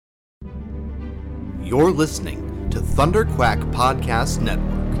You're listening to Thunderquack Podcast Network.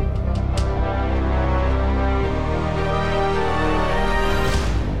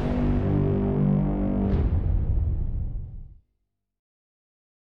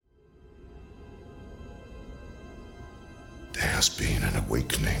 There has been an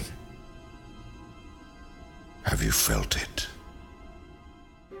awakening. Have you felt it?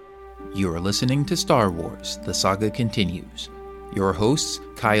 You are listening to Star Wars, The Saga Continues. Your hosts,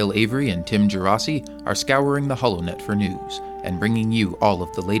 Kyle Avery and Tim Gerasi, are scouring the HoloNet for news and bringing you all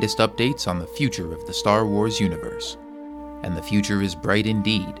of the latest updates on the future of the Star Wars universe. And the future is bright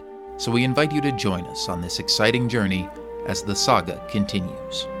indeed, so we invite you to join us on this exciting journey as the saga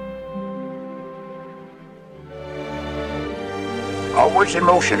continues. Always in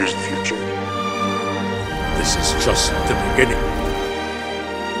motion is the future. This is just the beginning.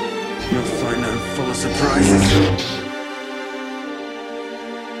 You'll find I'm full of surprises.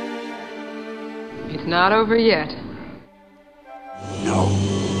 It's not over yet. No,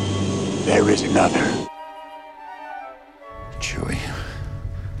 there is another. Chewie,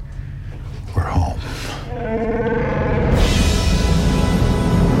 we're home.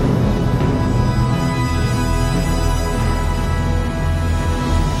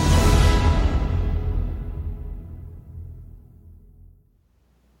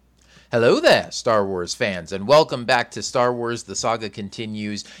 Hello there, Star Wars fans, and welcome back to Star Wars The Saga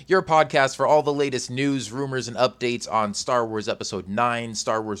Continues, your podcast for all the latest news, rumors, and updates on Star Wars Episode 9,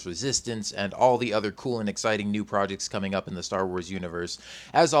 Star Wars Resistance, and all the other cool and exciting new projects coming up in the Star Wars universe.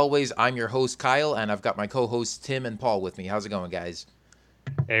 As always, I'm your host, Kyle, and I've got my co-hosts, Tim and Paul, with me. How's it going, guys?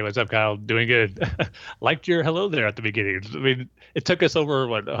 Hey, what's up, Kyle? Doing good. Liked your hello there at the beginning. I mean, it took us over,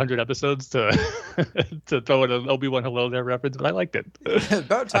 100 episodes to to throw in an Obi-Wan hello there reference, but I liked it.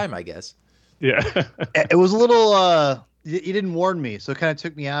 About time, I guess. Yeah. It was a little, you didn't warn me, so it kind of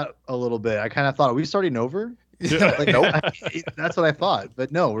took me out a little bit. I kind of thought, are we starting over? Nope. That's what I thought.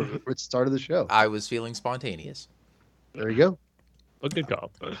 But no, we're at the start of the show. I was feeling spontaneous. There you go. A good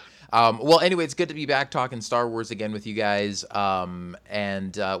call. Well, anyway, it's good to be back talking Star Wars again with you guys. And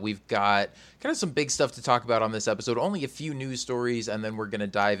we've got kind of some big stuff to talk about on this episode. Only a few news stories, and then we're going to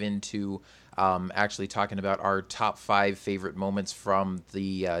dive into actually talking about our top 5 favorite moments from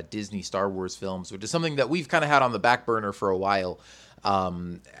the Disney Star Wars films, which is something that we've kind of had on the back burner for a while.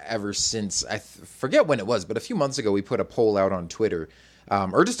 Ever since, I forget when it was, but a few months ago we put a poll out on Twitter.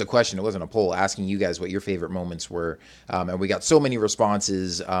 Or just a question, it wasn't a poll, asking you guys what your favorite moments were. And we got so many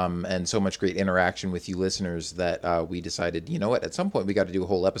responses and so much great interaction with you listeners that we decided, you know what, at some point we got to do a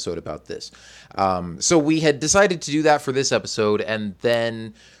whole episode about this. So we had decided to do that for this episode, and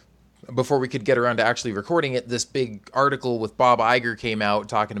then before we could get around to actually recording it, this big article with Bob Iger came out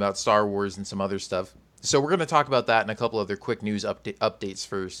talking about Star Wars and some other stuff. So we're going to talk about that and a couple other quick news updates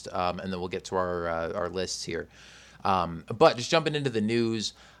first, and then we'll get to our lists here. But just jumping into the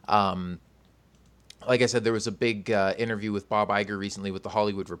news, like I said, there was a big interview with Bob Iger recently with The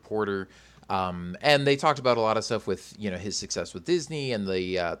Hollywood Reporter, and they talked about a lot of stuff with, you know, his success with Disney and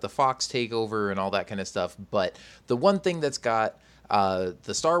the Fox takeover and all that kind of stuff. But the one thing that's got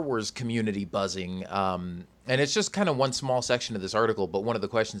the Star Wars community buzzing, and it's just kind of one small section of this article, but one of the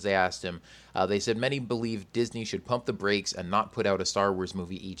questions they asked him, they said many believe Disney should pump the brakes and not put out a Star Wars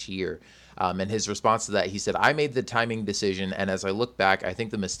movie each year. And his response to that, he said, I made the timing decision, and as I look back, I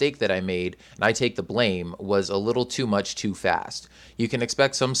think the mistake that I made, and I take the blame, was a little too much too fast. You can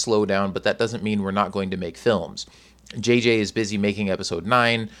expect some slowdown, but that doesn't mean we're not going to make films. JJ is busy making Episode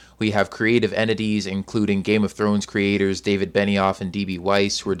 9. We have creative entities, including Game of Thrones creators David Benioff and D.B.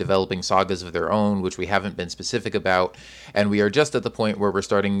 Weiss, who are developing sagas of their own, which we haven't been specific about. And we are just at the point where we're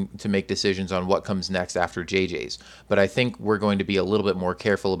starting to make decisions on what comes next after JJ's. But I think we're going to be a little bit more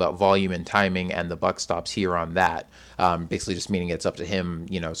careful about volume and timing, and the buck stops here on that. Basically just meaning it's up to him,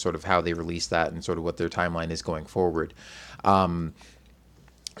 you know, sort of how they release that and sort of what their timeline is going forward.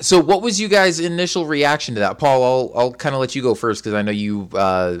 So what was you guys' initial reaction to that? Paul, I'll kind of let you go first, because I know you,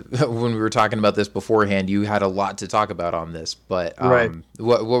 when we were talking about this beforehand, you had a lot to talk about on this. But right.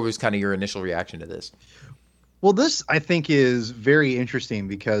 What was kind of your initial reaction to this? Well, this, I think, is very interesting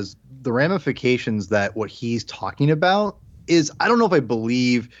because the ramifications that what he's talking about is, I don't know if I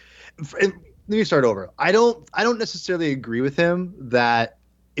believe – let me start over. I don't necessarily agree with him that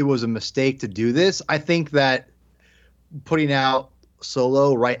it was a mistake to do this. I think that putting out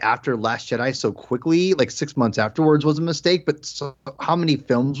Solo right after Last Jedi so quickly, like 6 months afterwards, was a mistake. But so how many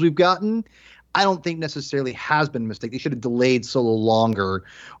films we've gotten, I don't think necessarily has been a mistake. They should have delayed Solo longer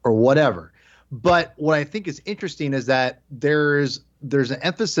or whatever. But what I think is interesting is that there's an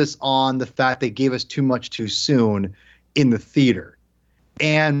emphasis on the fact they gave us too much too soon in the theater.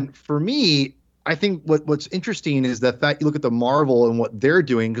 And for me, I think what's interesting is the fact you look at the Marvel and what they're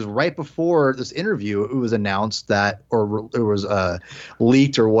doing, because right before this interview, it was announced that, or it was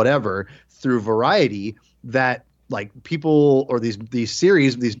leaked or whatever through Variety, that like people or these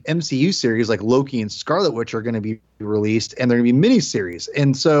series, these MCU series like Loki and Scarlet Witch are going to be released, and they're going to be miniseries.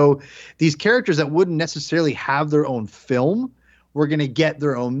 And so these characters that wouldn't necessarily have their own film were going to get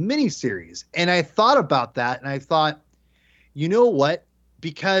their own miniseries. And I thought about that, and I thought, you know what?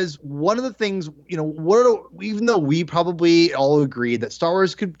 Because one of the things, even though we probably all agreed that Star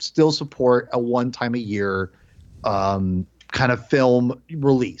Wars could still support a one time a year kind of film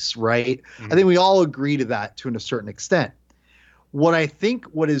release, right? Mm-hmm. I think we all agree to that to a certain extent. What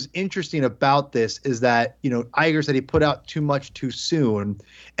is interesting about this is that, Iger said he put out too much too soon,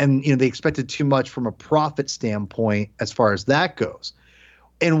 and, they expected too much from a profit standpoint as far as that goes.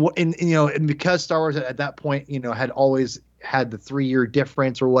 And because Star Wars at that point, had always had the 3-year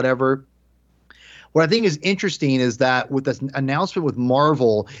difference or whatever. What I think is interesting is that with this announcement with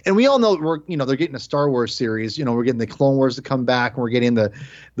Marvel, and we all know they're getting a Star Wars series, we're getting the Clone Wars to come back, and we're getting the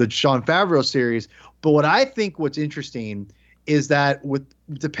Jon Favreau series. But what I think what's interesting is that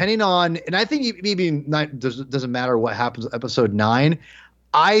depending on, and I think maybe doesn't matter what happens with Episode 9,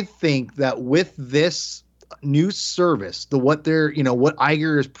 I think that with this new service, what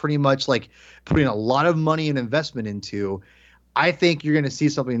Iger is pretty much like putting a lot of money and investment into, I think you're going to see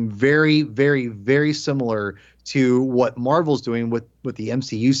something very, very, very similar to what Marvel's doing with the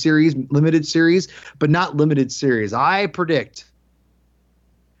MCU series, limited series, but not limited series. I predict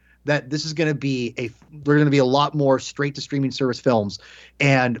that this is going to be they're going to be a lot more straight to streaming service films.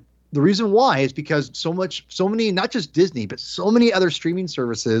 And the reason why is because so many, not just Disney, but so many other streaming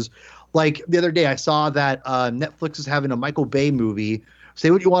services. Like the other day, I saw that Netflix is having a Michael Bay movie. Say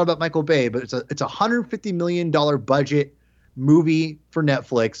what you want about Michael Bay, but it's a $150 million budget movie for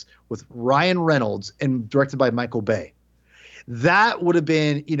Netflix with Ryan Reynolds and directed by Michael Bay. That would have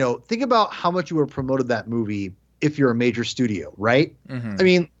been, think about how much you would have promoted that movie if you're a major studio, right? Mm-hmm. I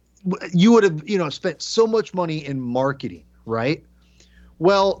mean, you would have, spent so much money in marketing, right?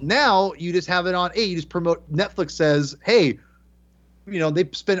 Well, now you just have it on, you just promote. Netflix says, hey, they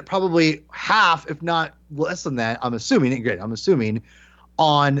spend it probably half, if not less than that. I'm assuming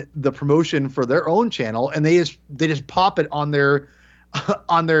on the promotion for their own channel, and they just pop it on their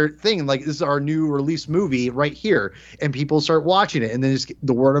thing. Like, this is our new release movie right here, and people start watching it, and then just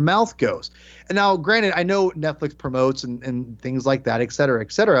the word of mouth goes. And now, granted, I know Netflix promotes and things like that, et cetera,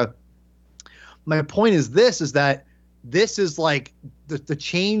 et cetera. My point is that this is like the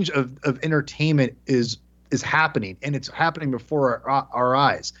change of entertainment is happening, and it's happening before our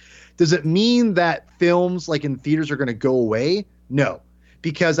eyes. Does it mean that films like in theaters are going to go away? No,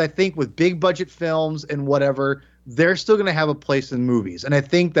 because I think with big budget films and whatever, they're still going to have a place in movies. And I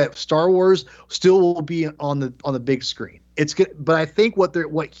think that Star Wars still will be on the big screen. It's good, but I think what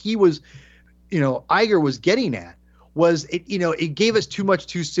he was, Iger was getting at was it gave us too much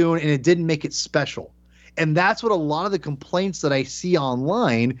too soon, and it didn't make it special. And that's what a lot of the complaints that I see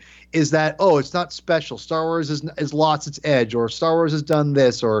online is that, it's not special. Star Wars has lost its edge, or Star Wars has done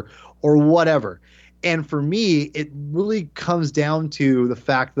this, or whatever. And for me, it really comes down to the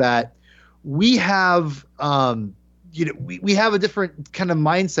fact that we have, we have a different kind of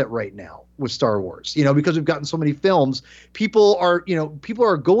mindset right now with Star Wars, because we've gotten so many films. People are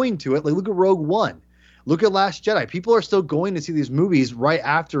going to it. Like, look at Rogue One. Look at Last Jedi. People are still going to see these movies right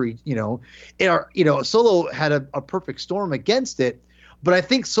after, Solo had a perfect storm against it. But I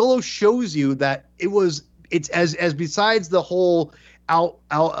think Solo shows you that it's as besides the whole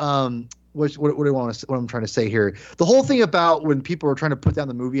what I'm trying to say here. The whole thing about when people are trying to put down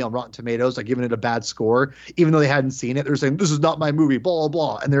the movie on Rotten Tomatoes, like giving it a bad score, even though they hadn't seen it, they're saying, this is not my movie, blah, blah,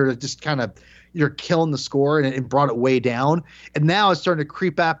 blah. And they're just kind of, you're killing the score, and it brought it way down. And now it's starting to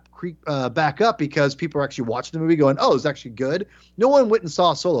creep back up because people are actually watching the movie going, it's actually good. No one went and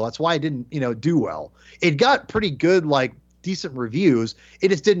saw Solo. That's why it didn't, do well. It got pretty good, like decent reviews. It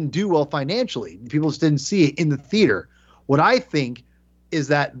just didn't do well financially. People just didn't see it in the theater. What I think is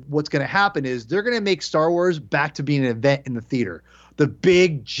that what's going to happen is they're going to make Star Wars back to being an event in the theater. The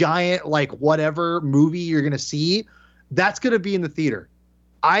big, giant, like whatever movie you're going to see, that's going to be in the theater.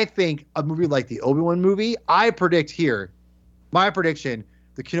 I think a movie like the Obi-Wan movie, my prediction,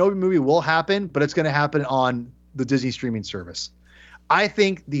 the Kenobi movie will happen, but it's going to happen on the Disney streaming service. I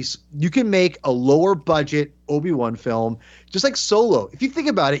think you can make a lower budget Obi-Wan film, just like Solo. If you think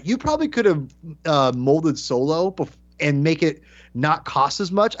about it, you probably could have molded Solo and make it not cost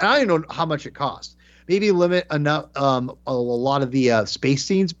as much. And I don't even know how much it cost. Maybe limit enough a lot of the space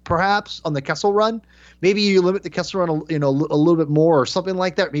scenes, perhaps on the Kessel Run. Maybe you limit the Kessel Run a little bit more or something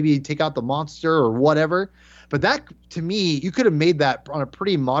like that. Maybe you take out the monster or whatever. But that, to me, you could have made that on a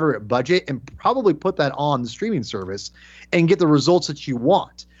pretty moderate budget and probably put that on the streaming service and get the results that you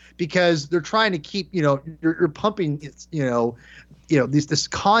want, because they're trying to keep, you're pumping, this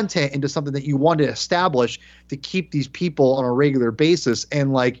content into something that you want to establish to keep these people on a regular basis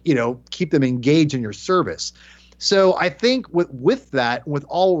and keep them engaged in your service. So I think with that, with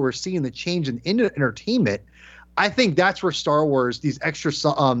all we're seeing, the change in entertainment, I think that's where Star Wars, these extra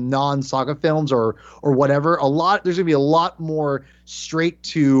non-saga films or whatever, there's going to be a lot more straight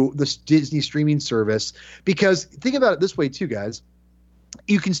to the Disney streaming service. Because think about it this way too, guys.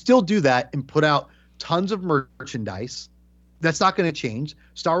 You can still do that and put out tons of merchandise. That's not going to change.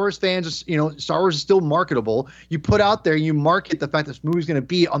 Star Wars fans, Star Wars is still marketable. You put out there, you market the fact that this movie's going to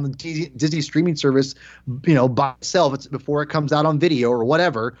be on the Disney streaming service, by itself. It's before it comes out on video or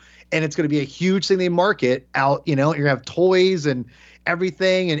whatever. And it's going to be a huge thing they market out, you're going to have toys and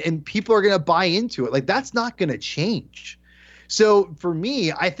everything, and people are going to buy into it. That's not going to change. So for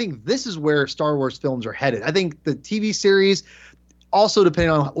me, I think this is where Star Wars films are headed. I think the TV series, also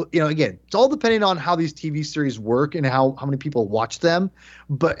depending on, again, it's all depending on how these TV series work and how many people watch them.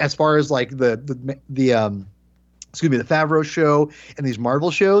 But as far as the Favreau show and these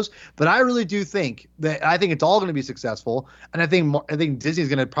Marvel shows. But I really do think it's all going to be successful. And I think Disney's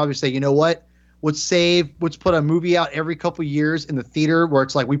going to probably say, you know what? Let's put a movie out every couple of years in the theater where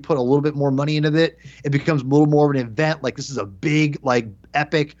it's we put a little bit more money into it. It becomes a little more of an event. This is a big,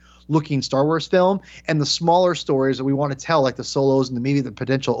 epic looking Star Wars film, and the smaller stories that we want to tell, like the Solos and maybe the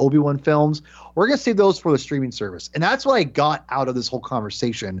potential Obi-Wan films, we're going to save those for the streaming service. And that's what I got out of this whole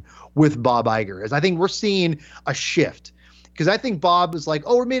conversation with Bob Iger, is I think we're seeing a shift, because I think Bob is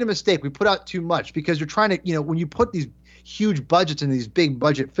we made a mistake. We put out too much, because you're trying to, when you put these huge budgets in these big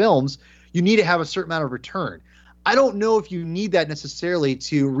budget films, you need to have a certain amount of return. I don't know if you need that necessarily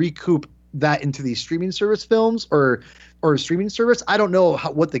to recoup that into these streaming service films or a streaming service. I don't know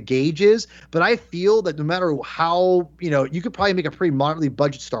what the gauge is, but I feel that no matter how, you could probably make a pretty moderately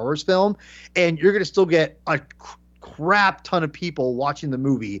budget Star Wars film and you're going to still get a crap ton of people watching the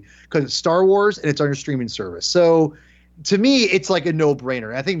movie because it's Star Wars and it's on your streaming service. So to me, it's a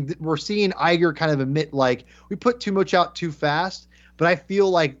no-brainer. I think we're seeing Iger kind of admit we put too much out too fast, but I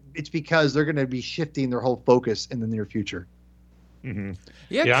feel it's because they're going to be shifting their whole focus in the near future. Mm-hmm.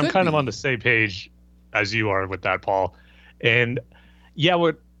 Yeah, I'm kind of on the same page as you are with that, Paul. And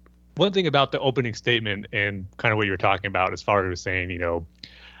one thing about the opening statement and kind of what you were talking about as far as saying,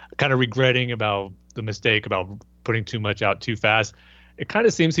 kind of regretting about the mistake about putting too much out too fast, it kind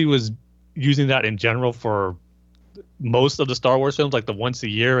of seems he was using that in general for most of the Star Wars films, the once a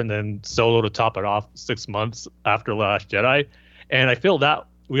year, and then Solo to top it off 6 months after Last Jedi. And I feel that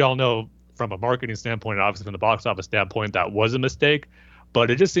we all know from a marketing standpoint, and obviously from the box office standpoint, that was a mistake. But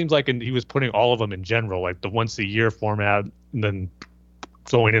it just seems he was putting all of them in general, the once a year format, and then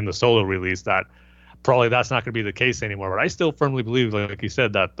throwing in the Solo release. That probably that's not going to be the case anymore. But I still firmly believe, like you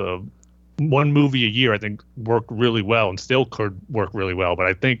said, that the one movie a year, I think, worked really well and still could work really well. But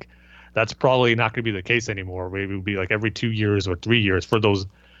I think that's probably not going to be the case anymore. Maybe it would be every 2 years or 3 years for those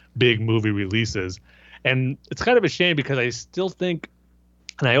big movie releases. And it's kind of a shame, because I still think,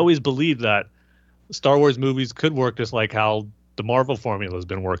 and I always believe, that Star Wars movies could work just like how the Marvel formula has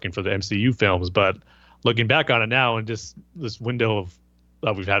been working for the MCU films. But looking back on it now, and just this window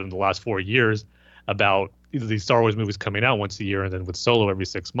that we've had in the last 4 years about these Star Wars movies coming out once a year and then with Solo every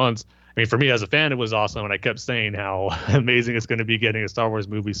 6 months. I mean, for me as a fan, it was awesome. And I kept saying how amazing it's going to be getting a Star Wars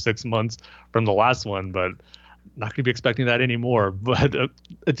movie 6 months from the last one, but not going to be expecting that anymore. But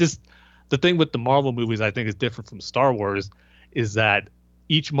the thing with the Marvel movies, I think, is different from Star Wars, is that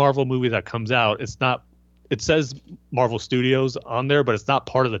each Marvel movie that comes out, it says Marvel Studios on there, but it's not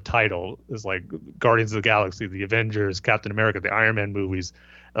part of the title. It's Guardians of the Galaxy, the Avengers, Captain America, the Iron Man movies.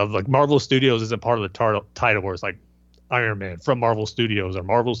 Marvel Studios isn't part of the title, where it's Iron Man from Marvel Studios or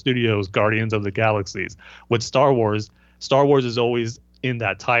Marvel Studios Guardians of the Galaxies. With Star Wars is always in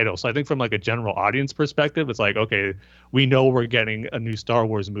that title. So I think from a general audience perspective, it's okay, we know we're getting a new Star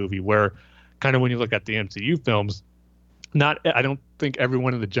Wars movie, where kind of when you look at the MCU films, I don't think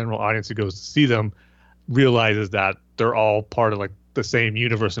everyone in the general audience who goes to see them realizes that they're all part of the same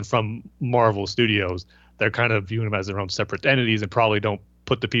universe and from Marvel Studios. They're kind of viewing them as their own separate entities and probably don't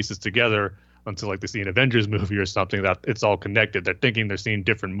put the pieces together until they see an Avengers movie or something, that it's all connected. They're thinking they're seeing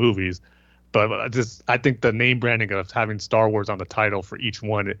different movies. But I think the name branding of having Star Wars on the title for each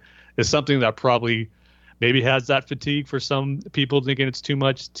one is something that probably maybe has that fatigue for some people, thinking it's too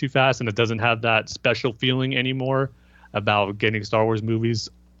much, too fast, and it doesn't have that special feeling anymore about getting Star Wars movies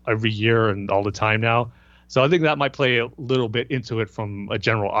every year and all the time now. So I think that might play a little bit into it from a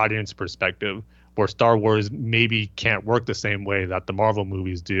general audience perspective, where Star Wars maybe can't work the same way that the Marvel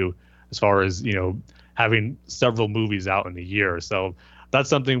movies do, as far as, having several movies out in a year. So that's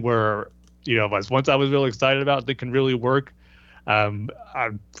something where, once I was really excited about, they can really work. I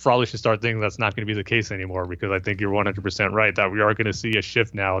probably should start thinking that's not going to be the case anymore, because I think you're 100% right that we are going to see a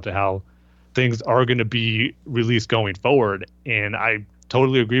shift now to how things are going to be released going forward. And I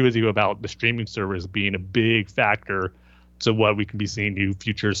totally agree with you about the streaming service being a big factor to what we can be seeing new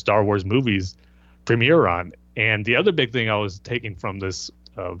future Star Wars movies premiere on. And the other big thing I was taking from this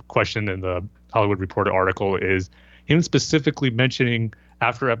question in the Hollywood Reporter article is him specifically mentioning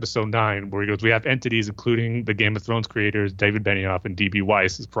after episode 9, where he goes, we have entities including the Game of Thrones creators, David Benioff and D.B.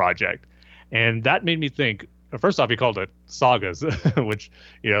 Weiss's project. And that made me think, first off, he called it sagas, which,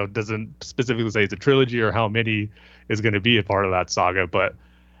 doesn't specifically say it's a trilogy or how many is going to be a part of that saga. But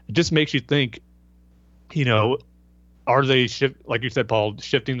it just makes you think, are they, like you said, Paul,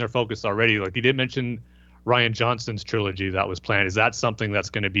 shifting their focus already? Like, he did mention Rian Johnson's trilogy that was planned. Is that something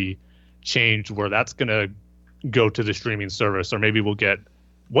that's going to be changed, where that's going to go to the streaming service? Or maybe we'll get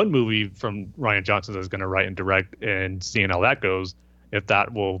one movie from Rian Johnson that's going to write and direct, and seeing how that goes, if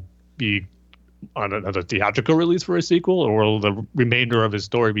that will be on another theatrical release for a sequel, or will the remainder of his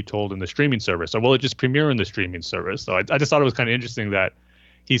story be told in the streaming service, or will it just premiere in the streaming service? So I just thought it was kind of interesting that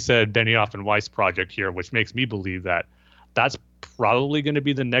he said Benioff and Weiss project here, which makes me believe that that's probably going to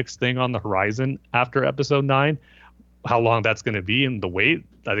be the next thing on the horizon after episode 9. How long that's going to be and the wait,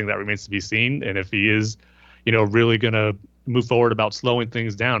 I think that remains to be seen. And if he is, really going to move forward about slowing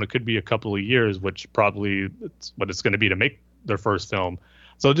things down, it could be a couple of years, which probably it's what it's going to be to make their first film.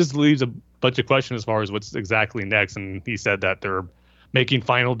 So it just leaves a bunch of questions as far as what's exactly next. And he said that they're making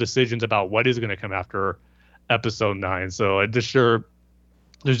final decisions about what is going to come after episode 9. So there's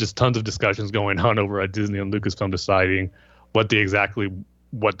just tons of discussions going on over at Disney and Lucasfilm deciding what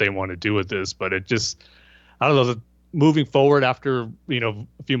they want to do with this. But it just, I don't know, moving forward after, a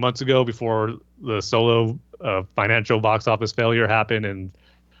few months ago, before the Solo financial box office failure happened and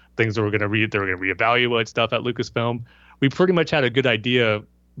things they were going to reevaluate stuff at Lucasfilm, we pretty much had a good idea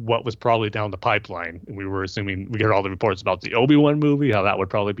what was probably down the pipeline. And we were assuming, we heard all the reports about the Obi-Wan movie, how that would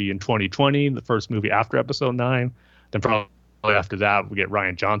probably be in 2020, the first movie after episode 9. Then probably after that, we get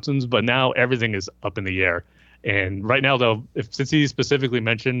Rian Johnson's. But now everything is up in the air. And right now, though, since he specifically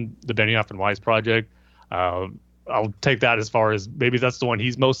mentioned the Benioff and Weiss project, I'll take that as far as maybe that's the one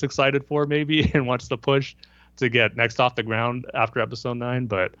he's most excited for, maybe, and wants to push to get next off the ground after episode 9.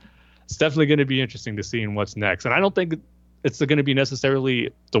 But it's definitely going to be interesting to see what's next. And I don't think it's going to be necessarily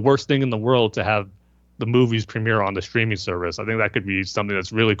the worst thing in the world to have the movies premiere on the streaming service. I think that could be something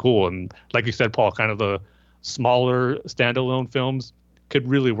that's really cool. And like you said, Paul, kind of the smaller standalone films could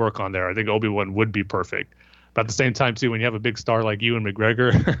really work on there. I think Obi-Wan would be perfect. But at the same time, too, when you have a big star like Ewan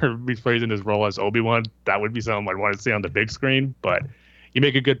McGregor rephrasing his role as Obi-Wan, that would be something I'd want to see on the big screen. But you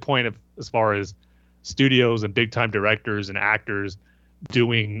make a good point as far as studios and big-time directors and actors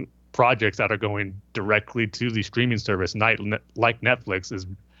doing projects that are going directly to the streaming service, like Netflix, is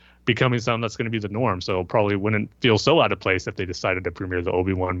becoming something that's going to be the norm. So probably wouldn't feel so out of place if they decided to premiere the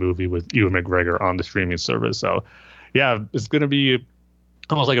Obi-Wan movie with Ewan McGregor on the streaming service. So, yeah, it's going to be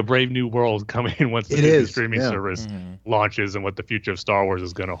almost like a brave new world coming once the streaming service launches, and what the future of Star Wars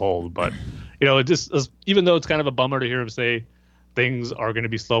is going to hold. But, it just, even though it's kind of a bummer to hear him say things are going to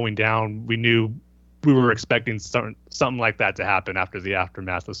be slowing down, we were expecting something like that to happen after the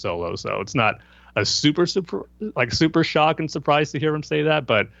aftermath of Solo. So it's not a super shock and surprise to hear him say that,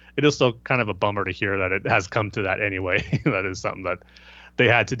 but it is still kind of a bummer to hear that it has come to that anyway. That is something that they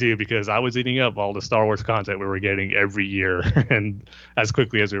had to do, because I was eating up all the Star Wars content we were getting every year and as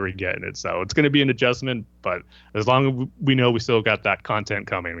quickly as we were getting it. So it's going to be an adjustment, but as long as we know we still got that content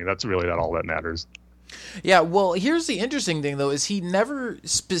coming, I mean, that's really all that matters. Yeah, well, here's the interesting thing, though, is he never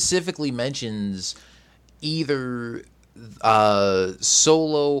specifically mentions either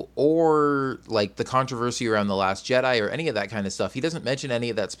Solo or like the controversy around The Last Jedi or any of that kind of stuff. He doesn't mention any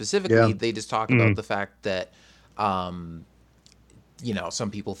of that specifically. Yeah. They just talk about the fact that some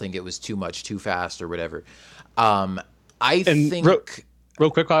people think it was too much too fast or whatever. I think real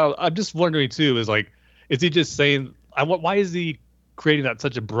quick, Kyle, I'm just wondering too, is he just saying, why is he creating that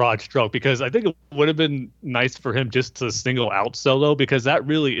such a broad stroke? Because I think it would have been nice for him just to single out Solo, because that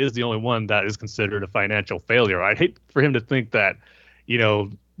really is the only one that is considered a financial failure. I'd hate for him to think that,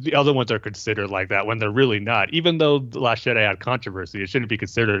 the other ones are considered like that when they're really not. Even though The Last Jedi had controversy, it shouldn't be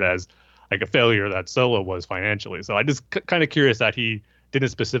considered as like a failure that Solo was financially. So I just kind of curious that he didn't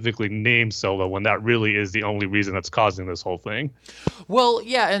specifically name Solo when that really is the only reason that's causing this whole thing. Well,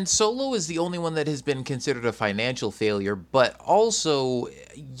 yeah, and Solo is the only one that has been considered a financial failure, but also,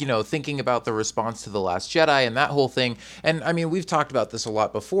 thinking about the response to The Last Jedi and that whole thing, and I mean, we've talked about this a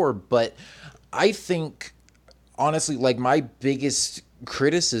lot before, but I think, honestly, like, my biggest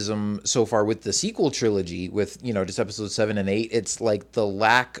criticism so far with the sequel trilogy, with, just episodes 7 and 8, it's like the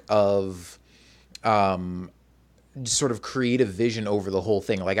lack of sort of creative vision over the whole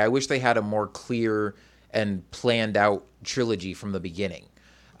thing. Like, I wish they had a more clear and planned out trilogy from the beginning.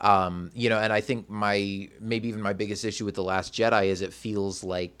 And I think maybe even my biggest issue with The Last Jedi is it feels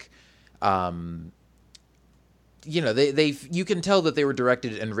like, you can tell that they were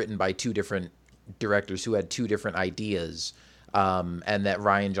directed and written by two different directors who had two different ideas. And that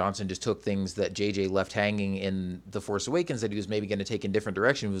Rian Johnson just took things that JJ left hanging in The Force Awakens that he was maybe going to take in different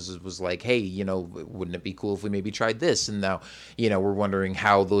directions, was like, hey, wouldn't it be cool if we maybe tried this? And now, we're wondering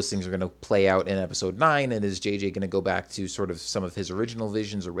how those things are going to play out in episode 9. And is JJ going to go back to sort of some of his original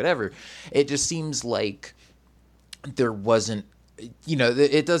visions or whatever? It just seems like there wasn't,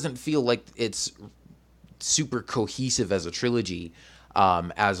 it doesn't feel like it's super cohesive as a trilogy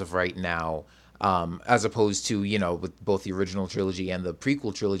as of right now. As opposed to, with both the original trilogy and the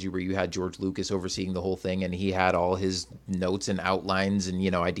prequel trilogy, where you had George Lucas overseeing the whole thing, and he had all his notes and outlines and,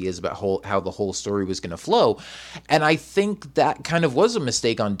 ideas about how the whole story was going to flow. And I think that kind of was a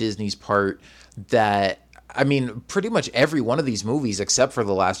mistake on Disney's part. That, I mean, pretty much every one of these movies, except for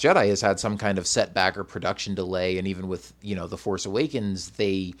The Last Jedi, has had some kind of setback or production delay. And even with, The Force Awakens,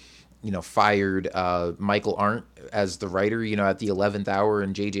 they fired Michael Arndt as the writer, at the 11th hour,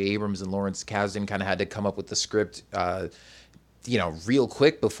 and J.J. Abrams and Lawrence Kasdan kind of had to come up with the script, real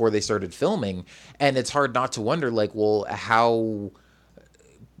quick before they started filming. And it's hard not to wonder, like, well, how,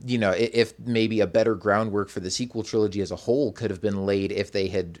 if maybe a better groundwork for the sequel trilogy as a whole could have been laid if they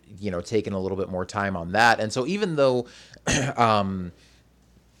had, taken a little bit more time on that. And so even though,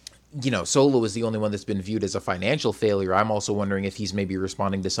 Solo is the only one that's been viewed as a financial failure, I'm also wondering if he's maybe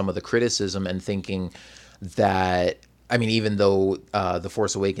responding to some of the criticism and thinking that, I mean, even though The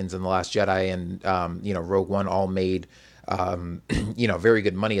Force Awakens and The Last Jedi and, Rogue One all made, very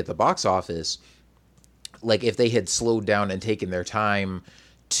good money at the box office, like, if they had slowed down and taken their time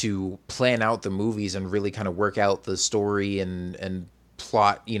to plan out the movies and really kind of work out the story and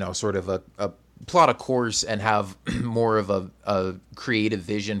plot, sort of a plot a course and have more of a creative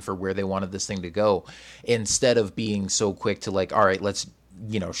vision for where they wanted this thing to go, instead of being so quick to, like, all right, let's,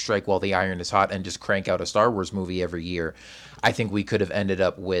 strike while the iron is hot and just crank out a Star Wars movie every year. I think we could have ended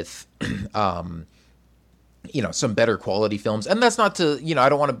up with, some better quality films. And that's not to, I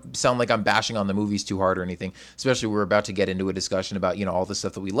don't want to sound like I'm bashing on the movies too hard or anything, especially we're about to get into a discussion about, all the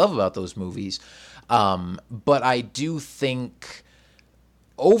stuff that we love about those movies. But I do think,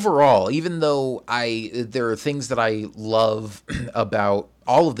 overall, even though there are things that I love about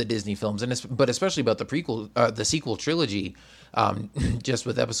all of the Disney films, but especially about the sequel trilogy, just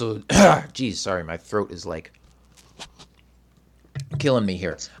with episode, sorry, my throat is like killing me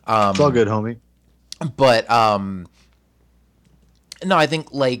here. It's all good, homie. But no, I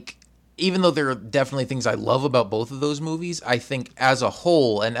think, like, even though there are definitely things I love about both of those movies, I think as a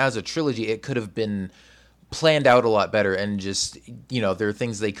whole and as a trilogy, it could have been planned out a lot better. And just, there are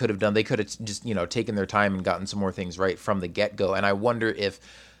things they could have done. They could have just, taken their time and gotten some more things right from the get-go. And I wonder if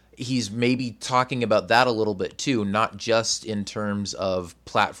he's maybe talking about that a little bit too, not just in terms of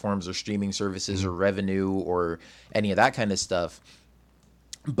platforms or streaming services or revenue or any of that kind of stuff,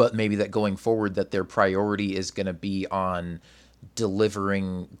 but maybe that going forward, that their priority is going to be on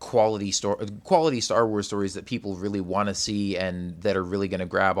delivering quality Star Wars stories that people really want to see and that are really going to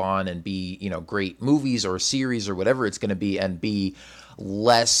grab on and be, great movies or series or whatever it's going to be, and be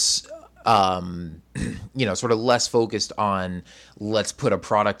less, sort of less focused on, let's put a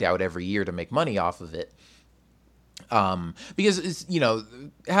product out every year to make money off of it. Because it's,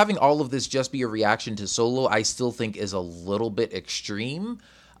 having all of this just be a reaction to Solo, I still think is a little bit extreme.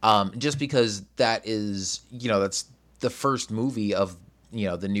 Just because that is, that's the first movie of,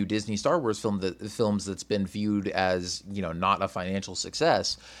 the new Disney Star Wars films that's been viewed as, not a financial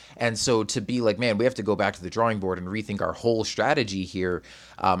success. And so to be like, man, we have to go back to the drawing board and rethink our whole strategy here.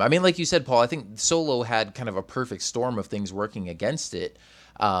 I mean, like you said, Paul, I think Solo had kind of a perfect storm of things working against it.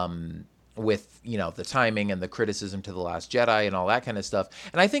 With, the timing and the criticism to The Last Jedi and all that kind of stuff.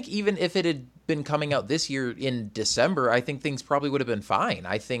 And I think even if it had been coming out this year in December, I think things probably would have been fine.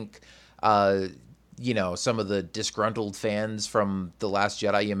 I think, some of the disgruntled fans from The Last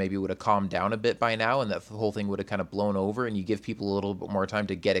Jedi, you maybe would have calmed down a bit by now, and that the whole thing would have kind of blown over, and you give people a little bit more time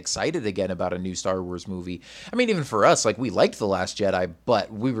to get excited again about a new Star Wars movie. I mean, even for us, like, we liked The Last Jedi,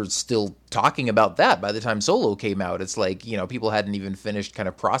 but we were still talking about that by the time Solo came out. It's like, people hadn't even finished kind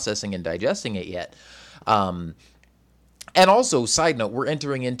of processing and digesting it yet. And also, side note, we're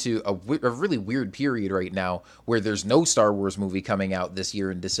entering into a really weird period right now where there's no Star Wars movie coming out this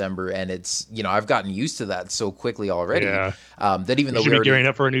year in December, and it's, I've gotten used to that so quickly already. Yeah. That even though we should be gearing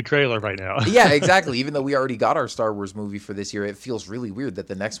up for a new trailer right now. Yeah, exactly. Even though we already got our Star Wars movie for this year, it feels really weird that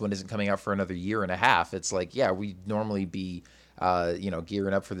the next one isn't coming out for another year and a half. It's like, yeah, we'd normally be,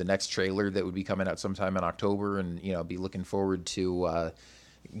 gearing up for the next trailer that would be coming out sometime in October, and, be looking forward to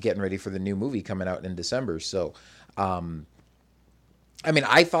getting ready for the new movie coming out in December. So, I mean,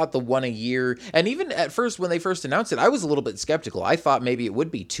 I thought the one a year, and even at first when they first announced it, I was a little bit skeptical. I thought maybe it would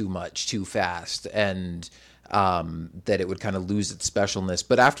be too much, too fast, and that it would kind of lose its specialness.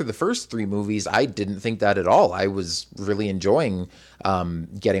 But after the first 3 movies, I didn't think that at all. I was really enjoying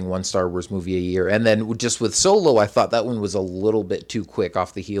getting one Star Wars movie a year. And then just with Solo, I thought that one was a little bit too quick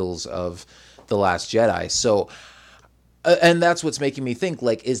off the heels of The Last Jedi. So, and that's what's making me think,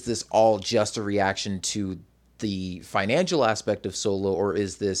 like, is this all just a reaction to the financial aspect of Solo, or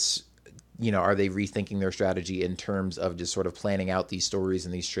is this, are they rethinking their strategy in terms of just sort of planning out these stories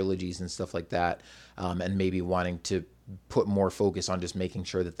and these trilogies and stuff like that, and maybe wanting to put more focus on just making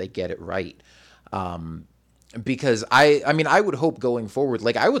sure that they get it right? Because I mean, I would hope going forward,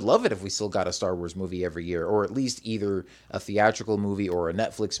 like, I would love it if we still got a Star Wars movie every year, or at least either a theatrical movie or a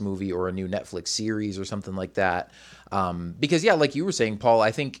Netflix movie or a new Netflix series or something like that. Because, yeah, like you were saying, Paul,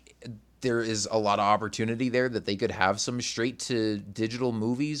 I think there is a lot of opportunity there that they could have some straight to digital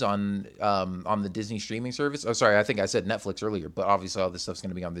movies on the Disney streaming service. Oh, sorry, I think I said Netflix earlier, but obviously all this stuff's going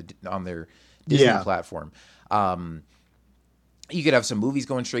to be on their Disney platform. You could have some movies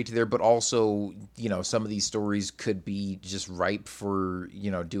going straight to there, but also, some of these stories could be just ripe for,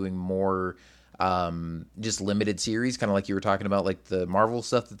 doing more just limited series, kind of like you were talking about, like the Marvel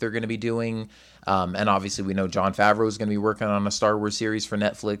stuff that they're going to be doing. And obviously we know Jon Favreau is going to be working on a Star Wars series for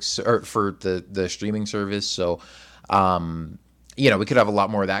Netflix, or for the streaming service. So, we could have a lot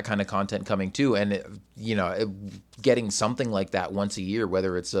more of that kind of content coming too. And, getting something like that once a year,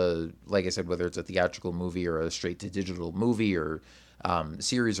 whether it's like I said, whether it's a theatrical movie or a straight to digital movie or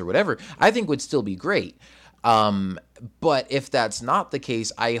series or whatever, I think would still be great. But if that's not the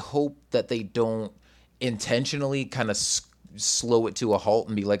case, I hope that they don't intentionally kind of slow it to a halt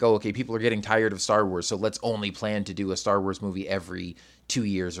and be like, oh, okay, people are getting tired of Star Wars, so let's only plan to do a Star Wars movie every 2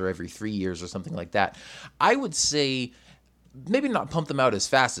 years or every 3 years or something like that. I would say maybe not pump them out as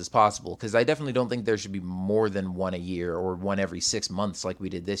fast as possible, because I definitely don't think there should be more than one a year or one every 6 months like we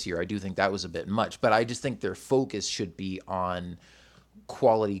did this year. I do think that was a bit much, but I just think their focus should be on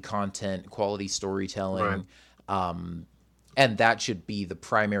quality content, quality storytelling, and that should be the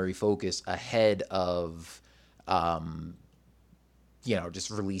primary focus ahead of just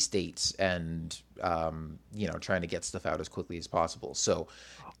release dates and trying to get stuff out as quickly as possible. So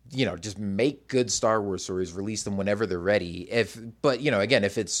just make good Star Wars stories, release them whenever they're ready. But again,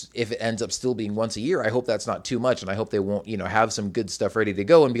 if it ends up still being once a year, I hope that's not too much, and I hope they won't have some good stuff ready to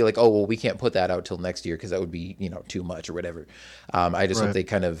go and be like, oh well, we can't put that out till next year because that would be too much or whatever. I just hope they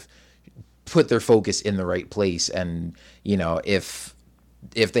kind of put their focus in the right place, and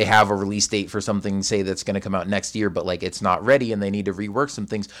if they have a release date for something, say that's going to come out next year, but like it's not ready and they need to rework some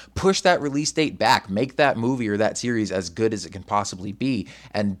things, push that release date back, make that movie or that series as good as it can possibly be,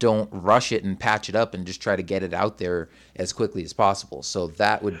 and don't rush it and patch it up and just try to get it out there as quickly as possible. So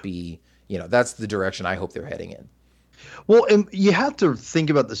that would be, that's the direction I hope they're heading in. Well, and you have to think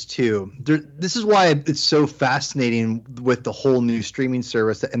about this too. This is why it's so fascinating with the whole new streaming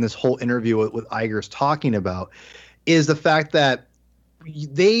service and this whole interview with Iger's talking about, is the fact that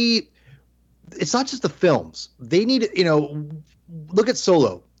it's not just the films. They need, look at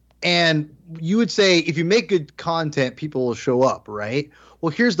Solo, and you would say if you make good content, people will show up, right?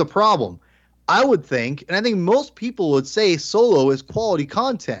 Well, here's the problem. I would think, and I think most people would say Solo is quality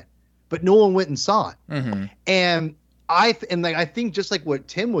content, but no one went and saw it. Mm-hmm. And I think just like what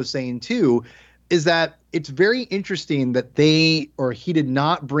Tim was saying too, is that it's very interesting that he did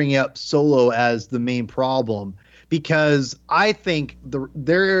not bring up Solo as the main problem. Because I think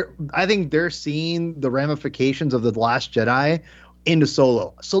they're seeing the ramifications of The Last Jedi into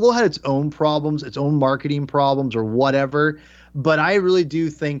Solo. Solo had its own problems, its own marketing problems or whatever, but I really do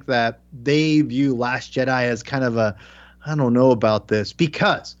think that they view Last Jedi as kind of I don't know about this,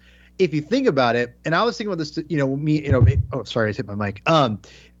 because if you think about it, and I was thinking about this, oh, sorry, I hit my mic.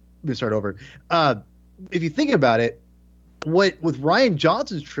 me start over. If you think about it, with Rian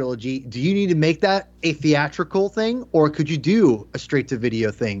Johnson's trilogy, do you need to make that a theatrical thing, or could you do a straight to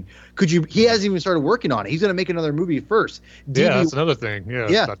video thing? He hasn't even started working on it. He's going to make another movie first. That's another thing.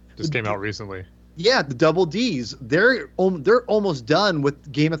 Yeah. That just came out recently. Yeah, the Double D's, they're almost done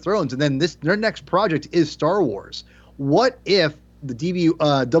with Game of Thrones, and then their next project is Star Wars. What if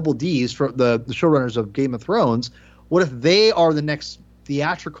the Double D's, for the showrunners of Game of Thrones, what if they are the next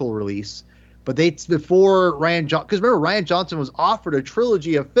theatrical release? But before Rian Johnson, because remember, Rian Johnson was offered a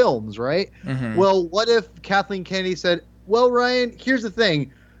trilogy of films, right? Mm-hmm. Well, what if Kathleen Kennedy said, well, Ryan, here's the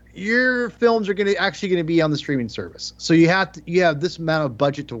thing. Your films are actually going to be on the streaming service. So you have this amount of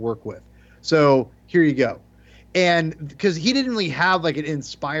budget to work with. So here you go. And because he didn't really have like an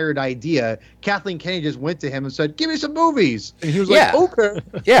inspired idea, Kathleen Kennedy just went to him and said, give me some movies. And he was like, okay.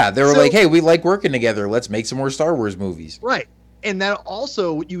 Yeah, they were like, hey, we like working together. Let's make some more Star Wars movies. Right. And that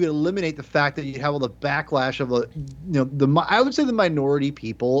also, you would eliminate the fact that you have all the backlash of I would say the minority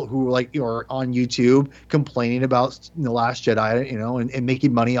people who are on YouTube complaining about The Last Jedi, and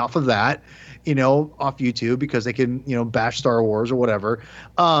making money off of that, off YouTube because they can, bash Star Wars or whatever.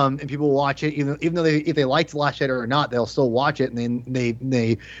 And people watch it, even though if they like The Last Jedi or not, they'll still watch it. And then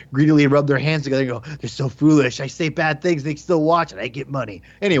they greedily rub their hands together and go, they're so foolish. I say bad things. They still watch it. I get money.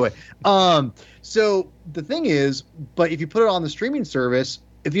 Anyway, so the thing is, but if you put it on the streaming service,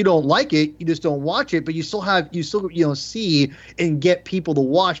 if you don't like it, you just don't watch it, but you still see and get people to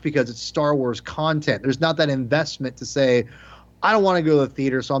watch because it's Star Wars content. There's not that investment to say, I don't want to go to the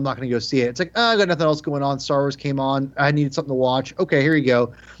theater, so I'm not going to go see it. It's like, I got nothing else going on. Star Wars came on. I needed something to watch. Okay, here you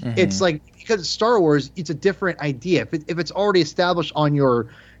go. Mm-hmm. It's like, because it's Star Wars, it's a different idea. If it's already established on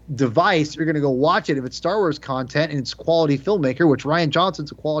your device, you're going to go watch it. If it's Star Wars content and it's quality filmmaker, which Rian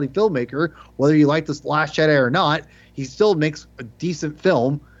Johnson's a quality filmmaker, whether you like this Last Jedi or not, he still makes a decent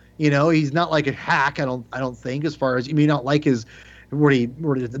film. He's not like a hack. I don't think, as far as you may not like his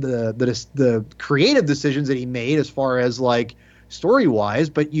the creative decisions that he made as far as like story wise,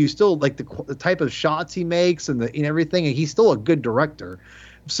 but you still like the type of shots he makes and everything, and he's still a good director.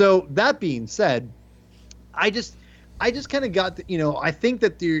 So that being said, I just kind of got I think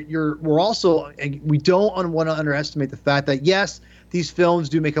that we're also, we don't want to underestimate the fact that yes, these films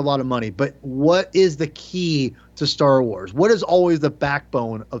do make a lot of money, but what is the key to Star Wars? What is always the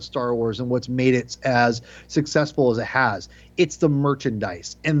backbone of Star Wars and what's made it as successful as it has? It's the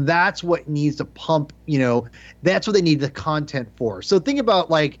merchandise, and that's what needs to pump. That's what they need the content for. So think about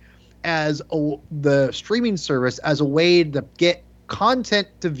the streaming service as a way to get content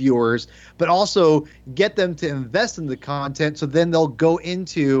to viewers, but also get them to invest in the content, so then they'll go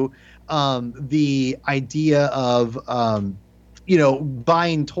into the idea of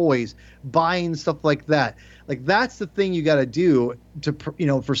buying toys, buying stuff like that. Like, that's the thing you got to do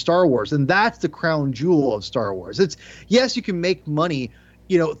to for Star Wars, and that's the crown jewel of Star Wars. It's, yes, you can make money.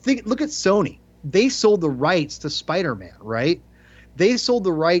 Look at Sony. They sold the rights to Spider-Man, right? They sold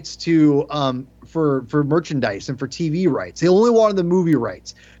the rights to for merchandise and for TV rights. They only wanted the movie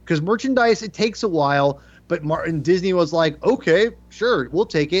rights, because merchandise, it takes a while. But Disney was like, okay, sure, we'll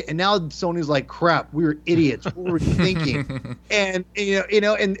take it. And now Sony's like, crap, we were idiots. What were we thinking? And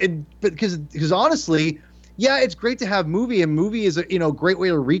because honestly, yeah, it's great to have movie, and movie is a great way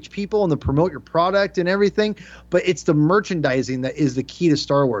to reach people and to promote your product and everything. But it's the merchandising that is the key to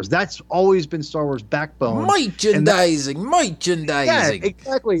Star Wars. That's always been Star Wars' backbone. Merchandising. Yeah,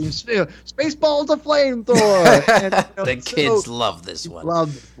 exactly. Spaceballs a flamethrower. The kids love this one.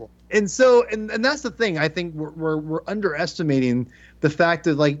 Love this one. And so, and that's the thing. I think we're underestimating the fact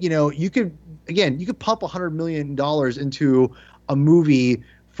that, you could pump $100 million into a movie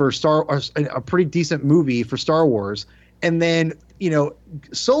for a pretty decent movie for Star Wars, and then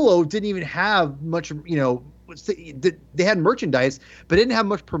Solo didn't even have much. They had merchandise, but didn't have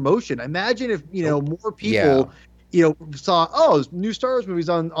much promotion. Imagine if more people. Saw, new Star Wars movies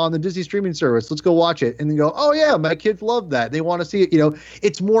on the Disney streaming service. Let's go watch it. And then go, oh yeah, my kids love that. They want to see it.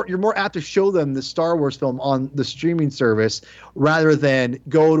 You're more apt to show them the Star Wars film on the streaming service rather than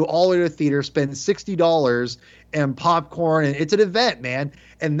go all the way to the theater, spend $60 and popcorn. And it's an event, man.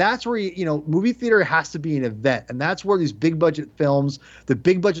 And that's where, movie theater has to be an event. And that's where these big budget films, the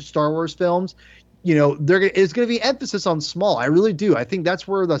big budget Star Wars films, it's going to be emphasis on small. I really do. I think that's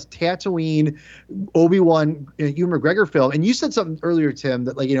where the Tatooine, Obi-Wan, Ewan McGregor film. And you said something earlier, Tim,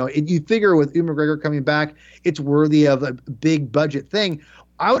 that you figure with Ewan McGregor coming back, it's worthy of a big budget thing.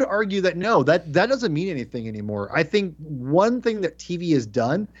 I would argue that no, that doesn't mean anything anymore. I think one thing that TV has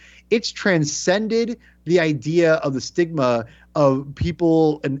done it's transcended the idea of the stigma of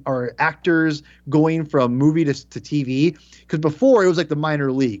people or actors going from movie to TV. Because before it was like the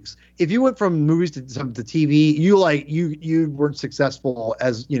minor leagues. If you went from movies to TV, you weren't successful,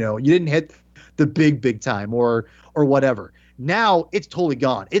 as you didn't hit the big time or whatever. Now it's totally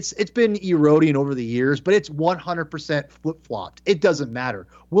gone. It's been eroding over the years, but it's 100% flip-flopped. It doesn't matter.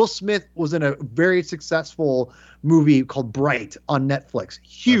 Will Smith was in a very successful movie called Bright on Netflix.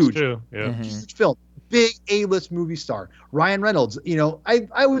 Huge. That's true. Yeah. Huge film. Big A-list movie star. Ryan Reynolds,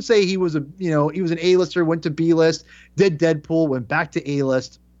 I would say he was an A-lister, went to B-list, did Deadpool, went back to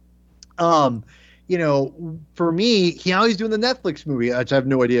A-list. For me, now he's doing the Netflix movie, which I have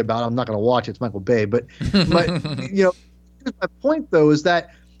no idea about. I'm not going to watch it. It's Michael Bay. But my point, though, is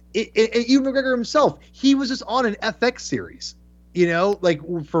that Ewan McGregor himself, he was just on an FX series,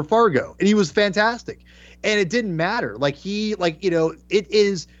 for Fargo, and he was fantastic. And it didn't matter. It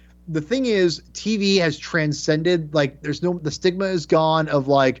is – the thing is, TV has transcended, the stigma is gone of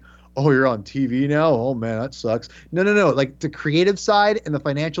oh, you're on TV now? Oh, man, that sucks. No. The creative side and the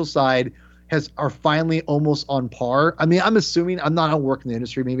financial side are finally almost on par. I mean, I'm assuming, I'm not working in the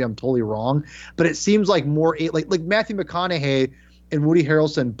industry. Maybe I'm totally wrong. But it seems like more like Matthew McConaughey and Woody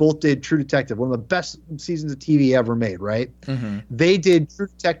Harrelson both did True Detective, one of the best seasons of TV ever made, right? Mm-hmm. They did True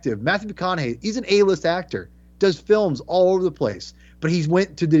Detective. Matthew McConaughey, he's an A-list actor, does films all over the place. But he's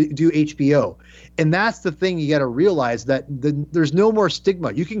went to do HBO. And that's the thing you got to realize, that there's no more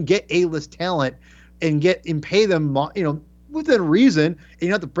stigma. You can get A-list talent and pay them, within reason, and you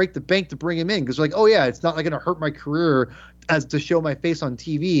don't have to break the bank to bring him in, because oh yeah, it's not going to hurt my career as to show my face on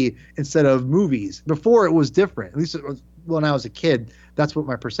TV instead of movies. Before it was different. At least when I was a kid, that's what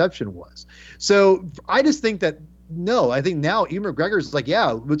my perception was. So I just think that no, I think now Ewan McGregor's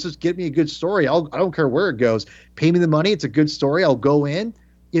yeah, let's just get me a good story. I don't care where it goes. Pay me the money. It's a good story. I'll go in.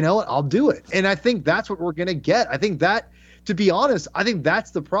 I'll do it. And I think that's what we're going to get. I think that, to be honest, I think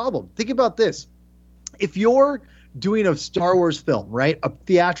that's the problem. Think about this. If you're doing a Star Wars film, right, a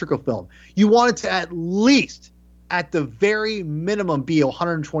theatrical film, you want it to at the very minimum be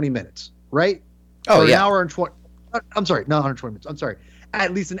 120 minutes, right? Oh, yeah. An hour and 20. I'm sorry, not 120 minutes. I'm sorry.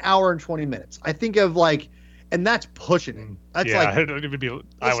 At least an hour and 20 minutes. I think of and that's pushing it. That's I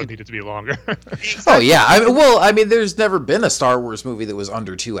would need it to be longer. Exactly. Oh yeah. I mean, there's never been a Star Wars movie that was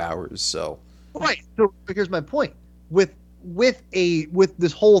under 2 hours. So right. So here's my point. With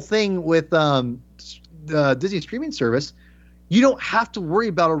this whole thing with the Disney streaming service, you don't have to worry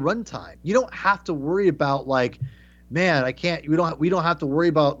about a runtime. You don't have to worry about man, I can't. We don't have to worry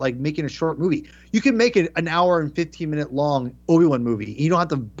about making a short movie. You can make it an hour and 15-minute long Obi-Wan movie. You don't have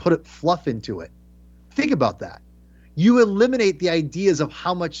to put fluff into it. Think about that. You eliminate the ideas of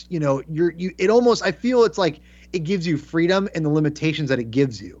how much, it almost, I feel it's it gives you freedom and the limitations that it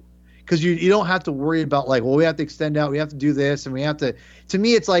gives you. Because you don't have to worry about we have to extend out, we have to do this, and we have to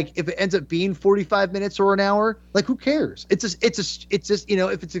me, it's if it ends up being 45 minutes or an hour, who cares? It's just, if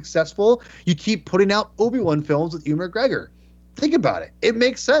it's successful, you keep putting out Obi-Wan films with Ewan McGregor. Think about it. It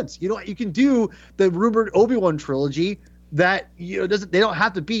makes sense. You can do the rumored Obi-Wan trilogy that they don't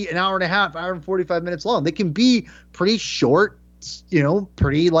have to be an hour and a half, hour and 45 minutes long. They can be pretty short,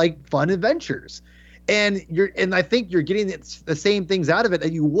 pretty fun adventures. And I think you're getting the same things out of it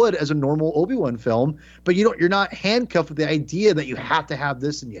that you would as a normal Obi-Wan film, but you're not handcuffed with the idea that you have to have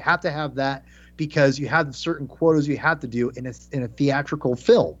this and you have to have that, because you have certain quotas you have to do in a theatrical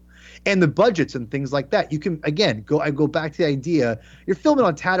film. And the budgets and things like that. You can I go back to the idea, you're filming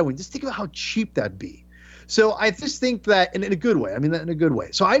on Tatooine. Just think about how cheap that'd be. So I just think that, and in a good way, I mean that in a good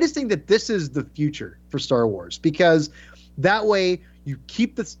way. So I just think that this is the future for Star Wars, because that way you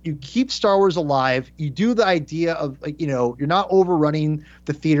keep Star Wars alive. You do the idea of you're not overrunning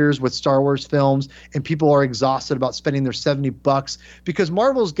the theaters with Star Wars films, and people are exhausted about spending their $70, because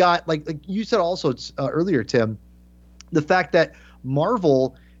Marvel's got like you said also earlier, Tim, the fact that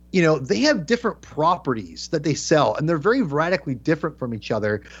Marvel, they have different properties that they sell, and they're very radically different from each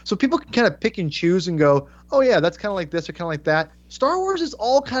other. So people can kind of pick and choose and go, oh yeah, that's kind of like this or kind of like that. Star Wars is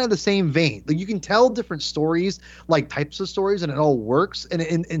all kind of the same vein. You can tell different stories, types of stories, and it all works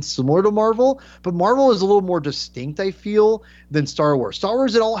and similar to Marvel. But Marvel is a little more distinct, I feel, than Star Wars. Star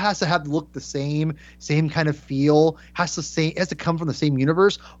Wars, it all has to look the same kind of feel, has to come from the same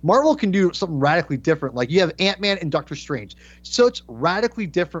universe. Marvel can do something radically different. You have Ant-Man and Doctor Strange. Such radically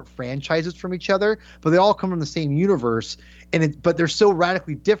different franchises from each other, but they all come from the same universe. But they're so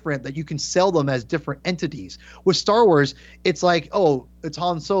radically different that you can sell them as different entities. With Star Wars, it's it's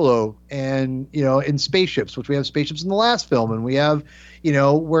Han Solo and, in spaceships, which we have spaceships in the last film. And we have,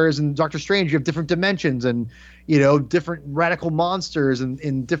 whereas in Doctor Strange, you have different dimensions and, different radical monsters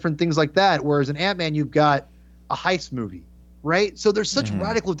and different things like that. Whereas in Ant-Man, you've got a heist movie, right? So there's such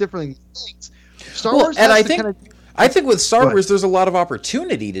radical different things. Star Wars, and I think with Star Wars, there's a lot of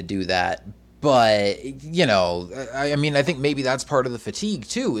opportunity to do that. But, I mean, I think maybe that's part of the fatigue,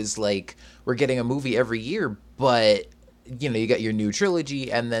 too, is like we're getting a movie every year, but, you got your new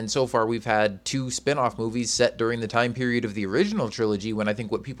trilogy, and then so far we've had 2 spin-off movies set during the time period of the original trilogy, when I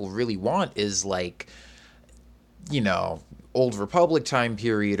think what people really want is, like, Old Republic time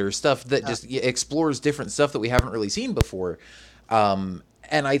period or stuff that just explores different stuff that we haven't really seen before. And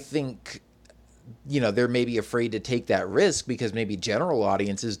I think... they're maybe afraid to take that risk because maybe general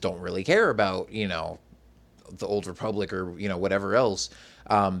audiences don't really care about, the Old Republic or, whatever else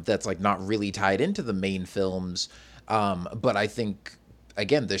that's like not really tied into the main films. But I think,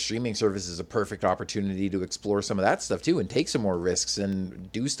 again, the streaming service is a perfect opportunity to explore some of that stuff too and take some more risks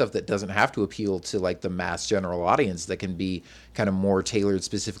and do stuff that doesn't have to appeal to like the mass general audience, that can be kind of more tailored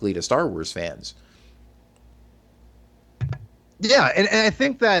specifically to Star Wars fans. Yeah, and I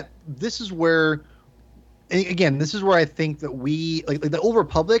think that this is where I think that we like the Old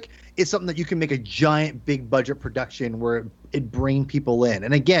Republic is something that you can make a giant big budget production where it bring people in.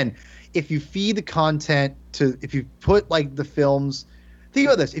 And again, if you feed the content if you put like the films, think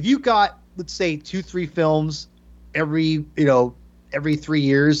about this. If you got, let's say, 2-3 films every 3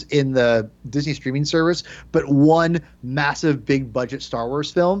 years in the Disney streaming service, but one massive big budget Star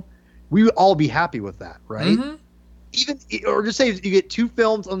Wars film, we would all be happy with that, right? Mm-hmm. Or just say you get 2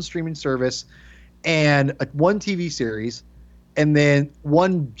 films on the streaming service and one TV series and then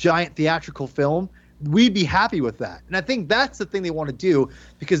one giant theatrical film, we'd be happy with that. And I think that's the thing they want to do,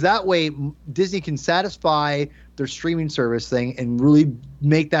 because that way Disney can satisfy their streaming service thing and really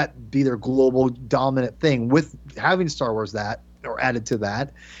make that be their global dominant thing with having Star Wars that or added to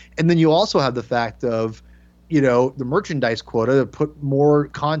that. And then you also have the fact of, the merchandise quota to put more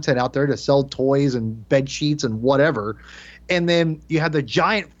content out there to sell toys and bed sheets and whatever. And then you have the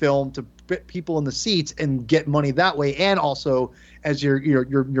giant film to put people in the seats and get money that way, and also as your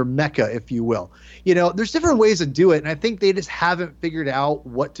mecca, if you will. There's different ways to do it, and I think they just haven't figured out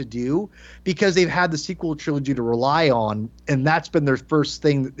what to do because they've had the sequel trilogy to rely on, and that's been their first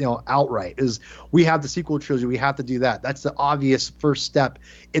thing, outright, is we have the sequel trilogy, we have to do that. That's the obvious first step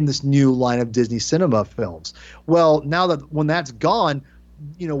in this new line of Disney cinema films. Well, now that when that's gone,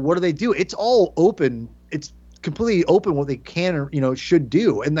 what do? It's all open. It's completely open what they can or should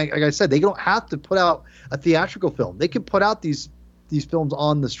do. And like I said, they don't have to put out a theatrical film. They can put out these films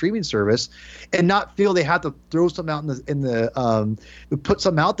on the streaming service and not feel they have to throw something out put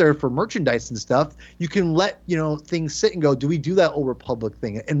something out there for merchandise and stuff. You can let things sit and go, do we do that Old Republic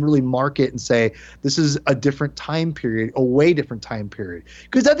thing, and really market and say this is a different time period, a way different time period.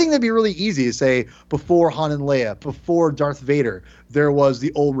 Because I think that'd be really easy to say before Han and Leia, before Darth Vader, there was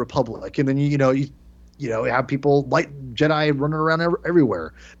the Old Republic, and then you have people like Jedi running around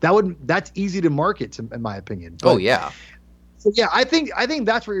everywhere. That's easy to market, in my opinion. But, yeah. So yeah, I think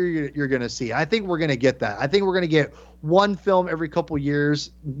that's what you're going to see. I think we're going to get that. I think we're going to get one film every couple years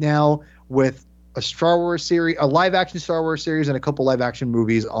now with a Star Wars series, a live action Star Wars series, and a couple live action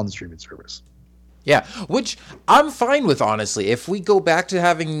movies on the streaming service. Yeah, which I'm fine with, honestly. If we go back to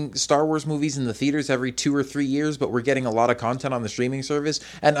having Star Wars movies in the theaters every 2 or 3 years, but we're getting a lot of content on the streaming service,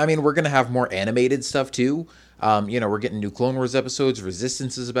 and I mean, we're going to have more animated stuff too. We're getting new Clone Wars episodes,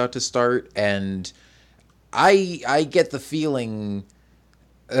 Resistance is about to start, and I get the feeling,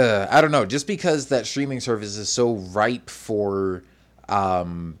 I don't know, just because that streaming service is so ripe for,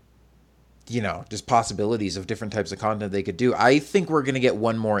 just possibilities of different types of content they could do. I think we're going to get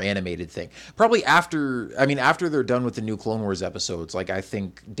one more animated thing. Probably after they're done with the new Clone Wars episodes. Like, I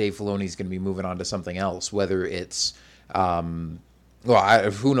think Dave Filoni's going to be moving on to something else, whether it's, who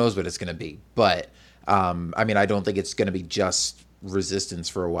knows what it's going to be. But, I don't think it's going to be just Resistance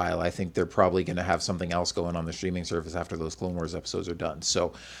for a while. I think they're probably going to have something else going on the streaming service after those Clone Wars episodes are done.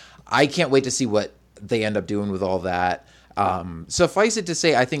 So I can't wait to see what they end up doing with all that. Suffice it to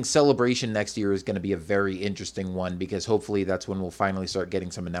say, I think Celebration next year is going to be a very interesting one, because hopefully that's when we'll finally start getting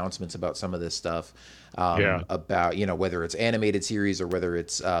some announcements about some of this stuff, about, whether it's animated series or whether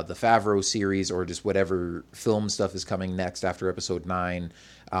it's the Favreau series or just whatever film stuff is coming next after episode 9.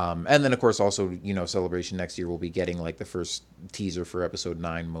 And then, of course, also, Celebration next year will be getting like the first teaser for episode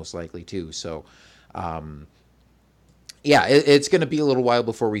 9, most likely too. So, it's going to be a little while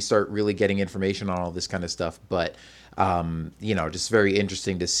before we start really getting information on all this kind of stuff. But, just very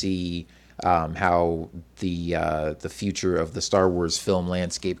interesting to see how the future of the Star Wars film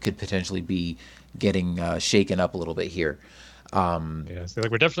landscape could potentially be getting shaken up a little bit here. So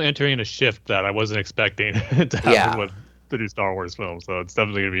like we're definitely entering a shift that I wasn't expecting to happen with the new Star Wars film. So it's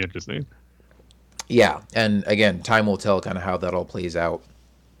definitely going to be interesting. Yeah, and again, time will tell kind of how that all plays out.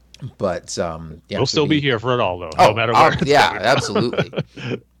 But we'll still be here for it all, though, no matter where. Yeah,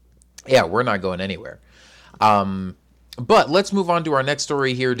 absolutely. Yeah, we're not going anywhere. But let's move on to our next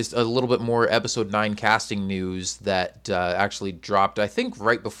story here. Just a little bit more Episode 9 casting news that actually dropped, I think,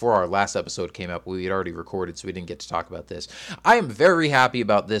 right before our last episode came up. We had already recorded, so we didn't get to talk about this. I am very happy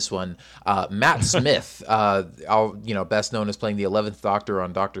about this one. Matt Smith, best known as playing the 11th Doctor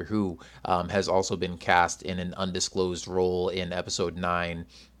on Doctor Who, has also been cast in an undisclosed role in Episode 9.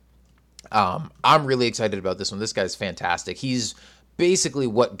 I'm really excited about this one. This guy's fantastic. He's basically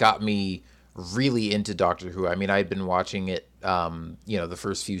what got me really into Doctor Who. I mean, I'd been watching it, the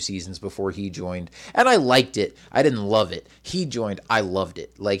first few seasons before he joined, and I liked it. I didn't love it. He joined, I loved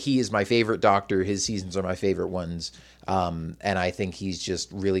it. Like, he is my favorite Doctor. His seasons are my favorite ones, and I think he's just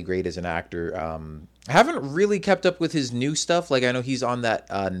really great as an actor. I haven't really kept up with his new stuff. Like, I know he's on that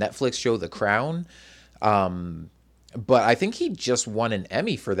Netflix show, The Crown, but I think he just won an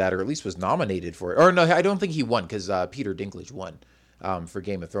Emmy for that, or at least was nominated for it. Or no, I don't think he won, because Peter Dinklage won for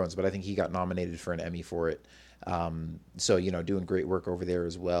Game of Thrones, but I think he got nominated for an Emmy for it. So, doing great work over there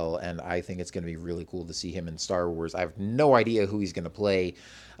as well. And I think it's going to be really cool to see him in Star Wars. I have no idea who he's going to play.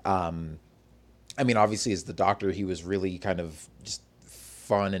 I mean, obviously as the Doctor, he was really kind of just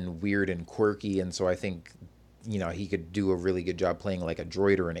fun and weird and quirky. And so I think, he could do a really good job playing like a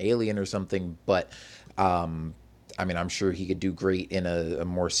droid or an alien or something. But, I mean, I'm sure he could do great in a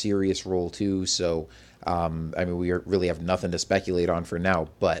more serious role too. So, we really have nothing to speculate on for now,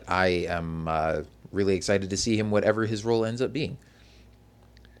 but I am really excited to see him, whatever his role ends up being.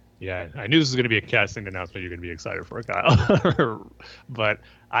 Yeah, I knew this was going to be a casting announcement. You're going to be excited for it, Kyle. But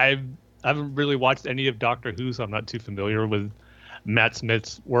I haven't really watched any of Doctor Who, so I'm not too familiar with Matt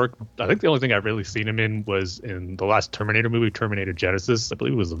Smith's work. I think the only thing I've really seen him in was in the last Terminator movie, Terminator Genesis. I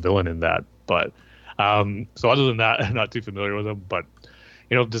believe he was a villain in that. But so other than that, I'm not too familiar with him. But,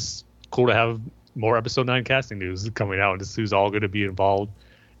 just cool to have more Episode 9 casting news coming out, and just who's all going to be involved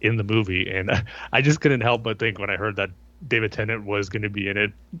in the movie. And I just couldn't help but think when I heard that David Tennant was going to be in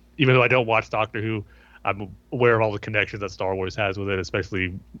it, even though I don't watch Doctor Who, I'm aware of all the connections that Star Wars has with it,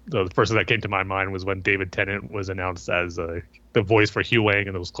 especially the first thing that came to my mind was when David Tennant was announced as the voice for Hugh Wang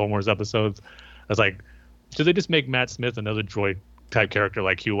in those Clone Wars episodes. I was like, should they just make Matt Smith another droid type character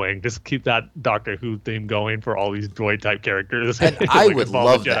like Hugh Wang? Just keep that Doctor Who theme going for all these droid type characters. And I would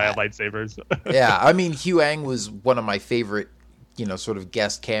love that. Jedi lightsabers. Yeah, I mean, Hugh Wang was one of my favorite, sort of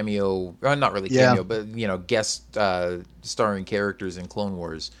guest cameo, not really cameo, but guest starring characters in Clone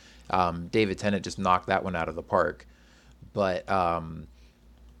Wars. David Tennant just knocked that one out of the park. But so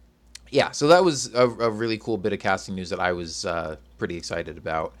that was a really cool bit of casting news that I was pretty excited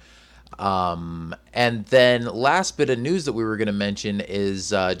about. And then last bit of news that we were going to mention is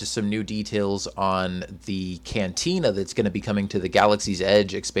just some new details on the cantina that's going to be coming to the Galaxy's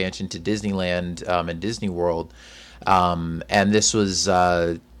Edge expansion to Disneyland and Disney World. And this was,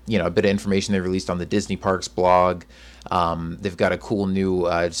 a bit of information they released on the Disney Parks blog. They've got a cool new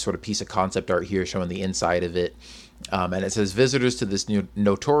sort of piece of concept art here showing the inside of it. And it says, visitors to this new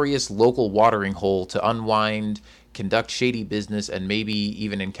notorious local watering hole to unwind, conduct shady business, and maybe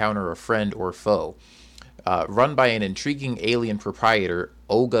even encounter a friend or foe. Run by an intriguing alien proprietor,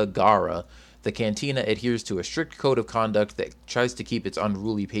 Oga Gara, the cantina adheres to a strict code of conduct that tries to keep its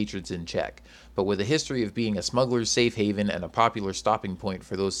unruly patrons in check. But with a history of being a smuggler's safe haven and a popular stopping point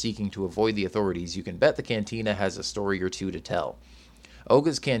for those seeking to avoid the authorities, you can bet the cantina has a story or two to tell.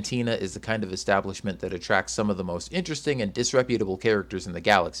 Oga's Cantina is the kind of establishment that attracts some of the most interesting and disreputable characters in the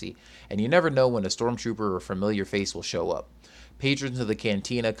galaxy, and you never know when a stormtrooper or familiar face will show up. Patrons of the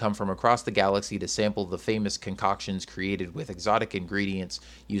cantina come from across the galaxy to sample the famous concoctions created with exotic ingredients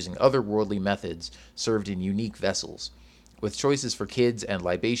using otherworldly methods, served in unique vessels. With choices for kids and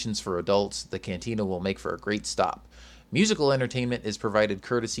libations for adults, the cantina will make for a great stop. Musical entertainment is provided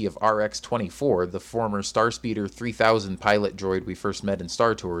courtesy of RX-24, the former Starspeeder 3000 pilot droid we first met in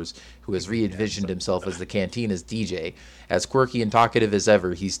Star Tours, who has re-envisioned himself as the cantina's DJ. As quirky and talkative as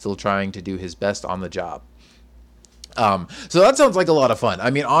ever, he's still trying to do his best on the job. So that sounds like a lot of fun. I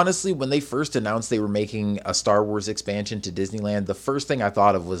mean, honestly, when they first announced they were making a Star Wars expansion to Disneyland, the first thing I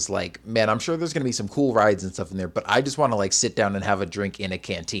thought of was like, man, I'm sure there's going to be some cool rides and stuff in there, but I just want to like sit down and have a drink in a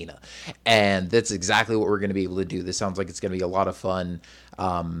cantina. And that's exactly what we're going to be able to do. This sounds like it's going to be a lot of fun.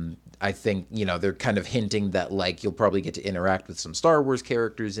 I think, they're kind of hinting that, like, you'll probably get to interact with some Star Wars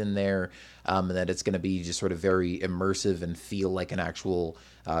characters in there, and that it's going to be just sort of very immersive and feel like an actual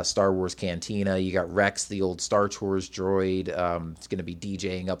Star Wars cantina. You got Rex, the old Star Tours droid. It's going to be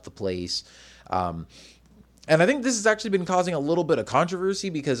DJing up the place. And I think this has actually been causing a little bit of controversy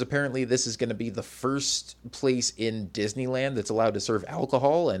because apparently this is going to be the first place in Disneyland that's allowed to serve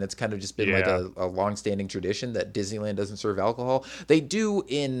alcohol. And it's kind of just been like a long-standing tradition that Disneyland doesn't serve alcohol. They do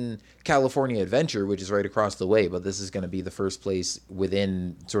in California Adventure, which is right across the way, but this is going to be the first place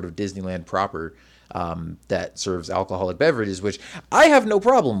within sort of Disneyland proper that serves alcoholic beverages, which I have no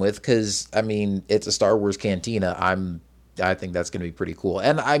problem with because, I mean, it's a Star Wars cantina. I think that's going to be pretty cool.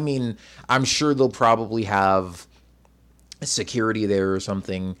 And I mean, I'm sure they'll probably have security there or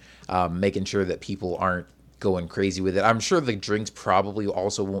something, making sure that people aren't going crazy with it. I'm sure the drinks probably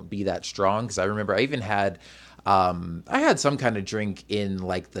also won't be that strong because I remember I even had I had some kind of drink in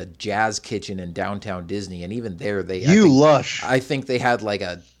like the Jazz Kitchen in downtown Disney, and even there I think they had like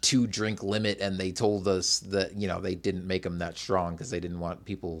a 2-drink limit, and they told us that they didn't make them that strong because they didn't want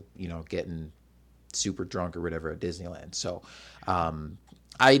people getting super drunk or whatever at Disneyland. So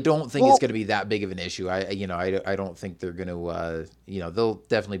I don't think it's going to be that big of an issue. I don't think they're going to they'll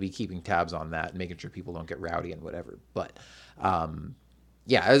definitely be keeping tabs on that and making sure people don't get rowdy and whatever. But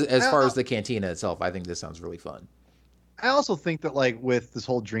as far as the cantina itself, I think this sounds really fun. I also think that like with this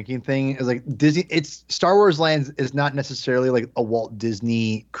whole drinking thing is like Disney, it's Star Wars Land is not necessarily like a Walt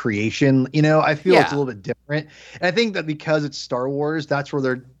Disney creation. I feel it's a little bit different. And I think that because it's Star Wars, that's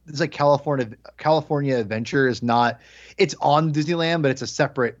where it's like California Adventure is not, it's on Disneyland, but it's a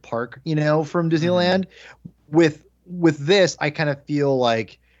separate park, from Disneyland. With this, I kind of feel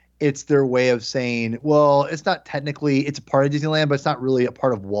like it's their way of saying, well, it's not technically, it's a part of Disneyland, but it's not really a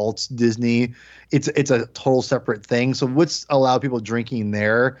part of Walt's Disney. It's a total separate thing. So what's allow people drinking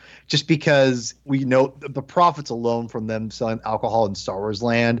there just because we know the profits alone from them selling alcohol in Star Wars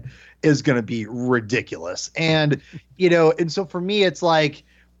Land is going to be ridiculous. And, and so for me, it's like,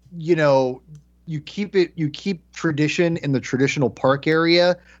 you keep tradition in the traditional park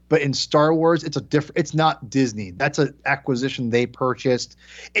area, but in Star Wars, it's not Disney. That's an acquisition they purchased.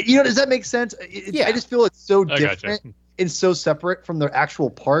 Does that make sense? I just feel it's so different and so separate from the actual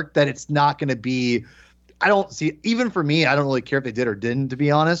park that it's not going to be, I don't see, even for me, I don't really care if they did or didn't, to be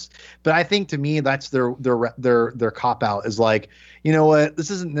honest. But I think to me, that's their cop out is like, you know what,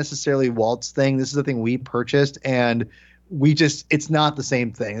 this isn't necessarily Walt's thing. This is the thing we purchased, and it's not the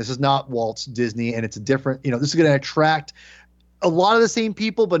same thing. This is not Walt's Disney, and it's a different, this is going to attract a lot of the same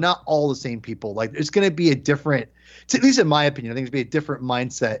people, but not all the same people. Like it's going to be a different, at least in my opinion, I think it's going to be a different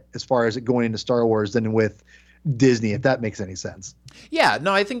mindset as far as it going into Star Wars than with Disney, if that makes any sense. Yeah,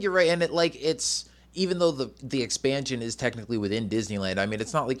 no, I think you're right. And it's, even though the expansion is technically within Disneyland, I mean,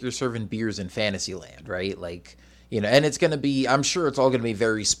 it's not like you're serving beers in Fantasyland, right? Like, and it's going to be, I'm sure it's all going to be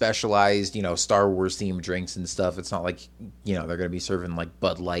very specialized, Star Wars themed drinks and stuff. It's not like, they're going to be serving like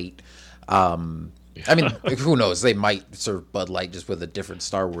Bud Light. I mean, who knows? They might serve Bud Light just with a different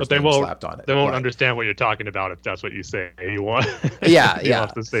Star Wars name slapped on it. They won't understand what you're talking about if that's what you say you want. Yeah, you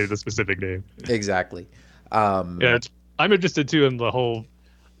have to say the specific name. Exactly. I'm interested too in the whole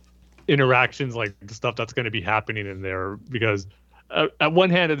interactions, like the stuff that's going to be happening in there, because at one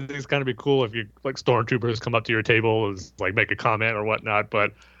hand it's kind of be cool if you like stormtroopers come up to your table and like make a comment or whatnot,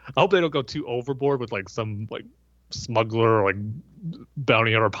 but I hope they don't go too overboard with like some like smuggler or like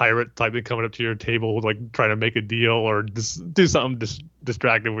bounty hunter pirate type thing coming up to your table like trying to make a deal or just do something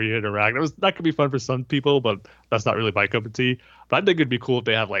distracting where you interact. That could be fun for some people, but that's not really my cup of tea. But I think it'd be cool if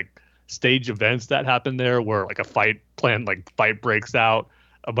they have like stage events that happen there where like a fight breaks out,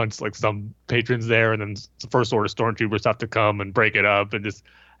 a bunch like some patrons there, and then the First Order stormtroopers have to come and break it up and just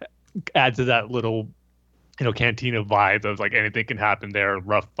add to that little cantina vibe of like anything can happen there,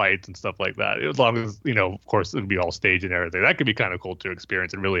 rough fights and stuff like that. As long as, of course, it'd be all staged and everything. That could be kind of cool to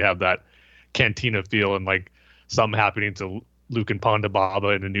experience and really have that cantina feel and like something happening to Luke and Ponda Baba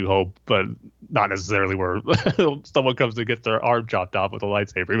in A New Hope, but not necessarily where someone comes to get their arm chopped off with a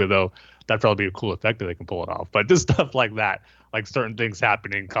lightsaber, even though that'd probably be a cool effect if they can pull it off. But just stuff like that, like certain things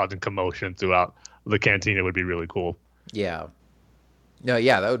happening, causing commotion throughout the cantina would be really cool. Yeah. No,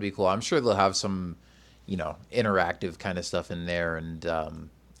 yeah, that would be cool. I'm sure they'll have some interactive kind of stuff in there, and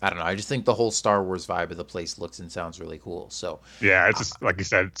I don't know. I just think the whole Star Wars vibe of the place looks and sounds really cool. So yeah, it's just like you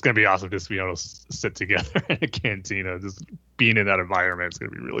said, it's gonna be awesome just to be able to sit together in a cantina, just being in that environment. It's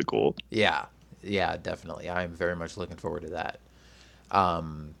gonna be really cool. Yeah, definitely. I'm very much looking forward to that.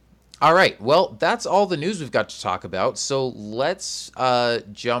 All right, well, that's all the news we've got to talk about. So let's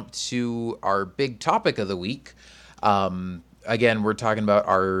jump to our big topic of the week. again, we're talking about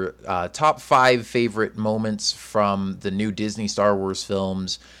our top 5 favorite moments from the new Disney Star Wars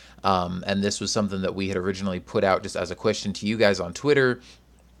films. And this was something that we had originally put out just as a question to you guys on Twitter.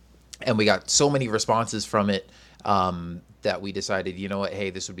 And we got so many responses from it that we decided, you know what, hey,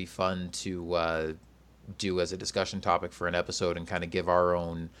 this would be fun to do as a discussion topic for an episode and kind of give our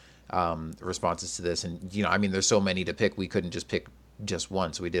own responses to this. And, you know, I mean, there's so many to pick. We couldn't just pick just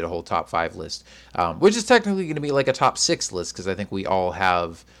one, so we did a whole top 5 list, which is technically going to be like a top 6 list, because I think we all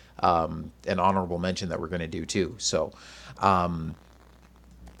have an honorable mention that we're going to do too. So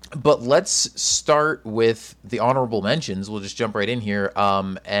but let's start with the honorable mentions. We'll just jump right in here.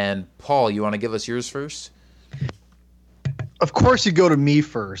 And Paul, you want to give us yours first? Of course you go to me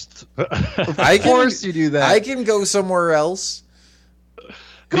first. Of course you do that. I can go somewhere else.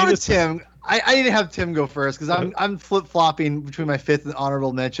 Go to Tim. I need to have Tim go first, because I'm flip-flopping between my 5th and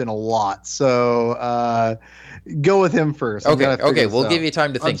honorable mention a lot. So go with him first. Okay, we'll give you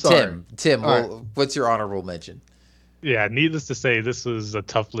time to think. Tim, right. What's your honorable mention? Yeah, needless to say, this was a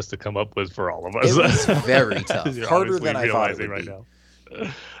tough list to come up with for all of us. It was very tough. Harder than I thought it would right be.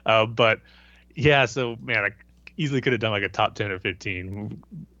 Now. But yeah, so man, I easily could have done like a top 10 or 15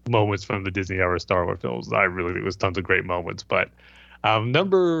 moments from the Disney era Star Wars films. I really think it was tons of great moments. But I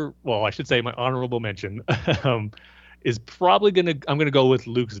should say my honorable mention is probably I'm gonna go with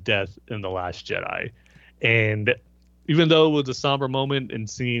Luke's death in The Last Jedi. And even though it was a somber moment and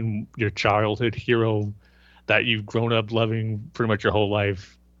seeing your childhood hero that you've grown up loving pretty much your whole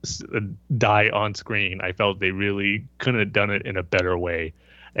life die on screen, I felt they really couldn't have done it in a better way.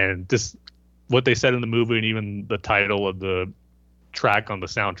 And just what they said in the movie, and even the title of the track on the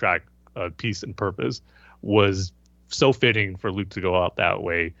soundtrack, Peace and Purpose, was so fitting for Luke to go out that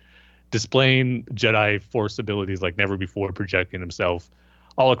way, displaying Jedi Force abilities like never before, projecting himself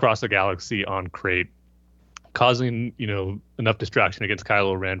all across the galaxy on Crate, causing, enough distraction against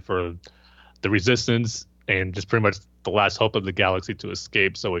Kylo Ren for the Resistance and just pretty much the last hope of the galaxy to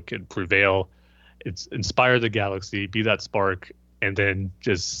escape so it could prevail. It's inspired the galaxy, be that spark, and then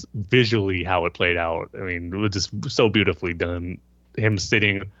just visually how it played out. I mean, it was just so beautifully done. Him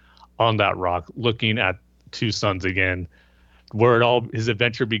sitting on that rock, looking at two suns again, where his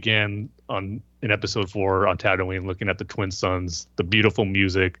adventure began in episode 4 on Tatooine, looking at the twin suns, the beautiful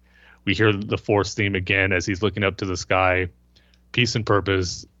music. We hear the Force theme again as he's looking up to the sky. Peace and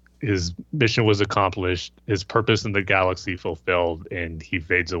purpose. His mission was accomplished. His purpose in the galaxy fulfilled, and he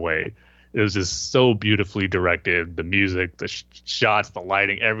fades away. It was just so beautifully directed. The music, the shots, the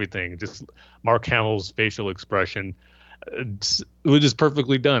lighting, everything. Just Mark Hamill's facial expression. It was just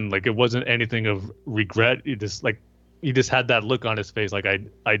perfectly done. Like, it wasn't anything of regret. He just had that look on his face, like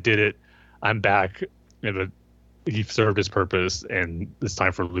I did it. I'm back. He served his purpose, and it's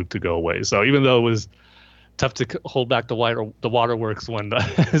time for Luke to go away. So even though it was tough to hold back the waterworks when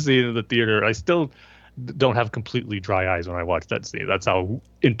seeing it in the theater, I still don't have completely dry eyes when I watch that scene. That's how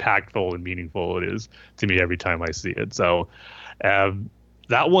impactful and meaningful it is to me every time I see it. So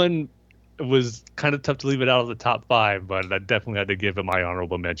that one was kind of tough to leave it out of the top 5, but I definitely had to give it my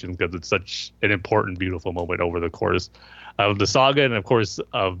honorable mention because it's such an important, beautiful moment over the course of the saga, and of course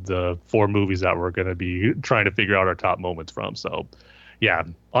of the 4 movies that we're going to be trying to figure out our top moments from. So yeah,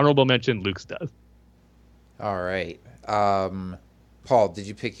 honorable mention, Luke's death. All right. Paul, did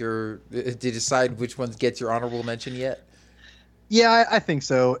you decide which one gets your honorable mention yet? Yeah, I think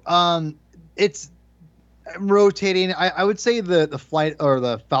so. It's rotating. I would say the flight, or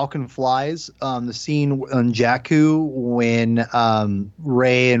the Falcon flies, the scene on Jakku when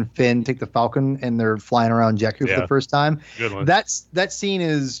Rey and Finn take the Falcon and they're flying around Jakku for the first time. Good one. That scene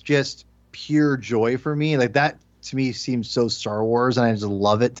is just pure joy for me. Like, that to me seems so Star Wars, and I just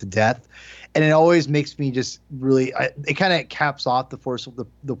love it to death. And it always makes me just really, it kind of caps off the Force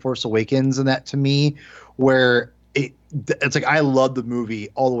Awakens, and that to me, where it's like I love the movie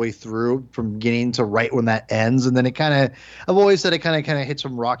all the way through from beginning to right when that ends, and then it kind of, I've always said it kind of hit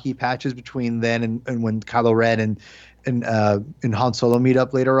some rocky patches between then and when Kylo Ren and Han Solo meet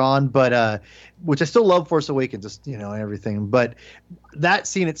up later on, but which I still love Force Awakens, just, and everything. But that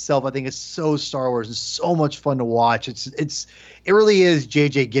scene itself, I think, is so Star Wars and so much fun to watch. It really is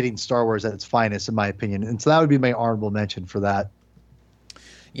JJ getting Star Wars at its finest, in my opinion. And so that would be my honorable mention for that.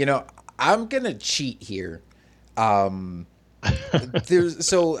 I'm gonna cheat here. Obviously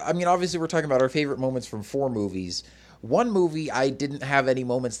we're talking about our favorite moments from 4 movies. One movie, I didn't have any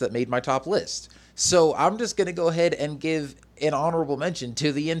moments that made my top list. So I'm just going to go ahead and give an honorable mention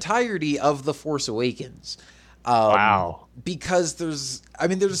to the entirety of The Force Awakens. Wow. Because there's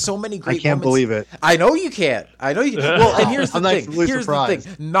so many great moments. I can't believe it. I know you can't. Well, and here's the thing. Here's the thing.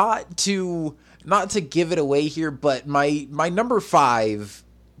 not to give it away here, but my number 5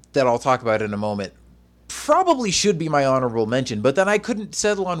 that I'll talk about in a moment probably should be my honorable mention, but then I couldn't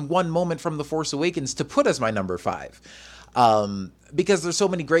settle on one moment from The Force Awakens to put as my number 5. Because there's so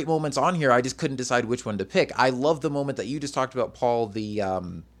many great moments on here, I just couldn't decide which one to pick. I love the moment that you just talked about, Paul,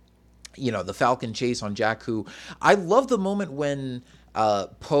 the Falcon chase on Jakku. I love the moment when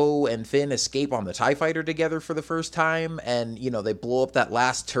Poe and Finn escape on the TIE Fighter together for the first time, and they blow up that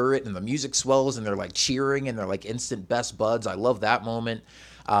last turret and the music swells and they're like cheering and they're like instant best buds. I love that moment.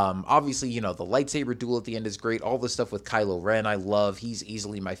 Obviously, the lightsaber duel at the end is great. All the stuff with Kylo Ren I love. He's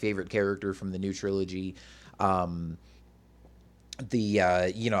easily my favorite character from the new trilogy. I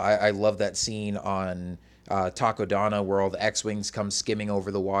love that scene on Takodana where all the X-Wings come skimming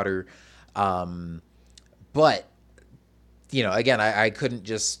over the water. But again, I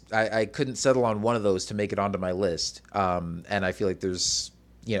couldn't settle on one of those to make it onto my list. And I feel like there's,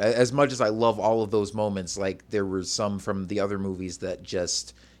 as much as I love all of those moments, like there were some from the other movies that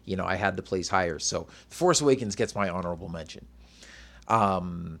just, I had to place higher. So The Force Awakens gets my honorable mention.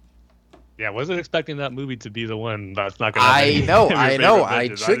 Yeah, wasn't expecting that movie to be the one that's not going to. I know. I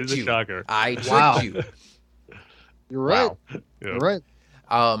tricked you. I tricked you. You're right. Wow. Yeah. You're right.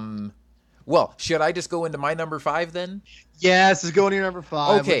 Well, should I just go into my number 5 then? Yes, let's go into your number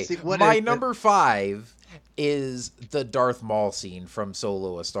 5. Okay, my number 5 is the Darth Maul scene from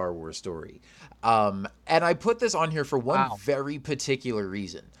Solo: A Star Wars Story. And I put this on here for one very particular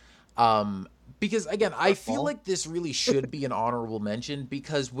reason. Because, again, I feel like this really should be an honorable mention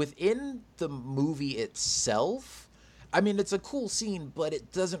because within the movie itself, I mean, it's a cool scene, but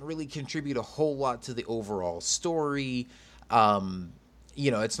it doesn't really contribute a whole lot to the overall story.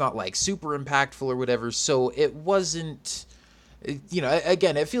 It's not, like, super impactful or whatever, so it wasn't...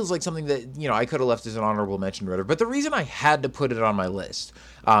 again, it feels like something that, I could have left as an honorable mention or whatever. But the reason I had to put it on my list,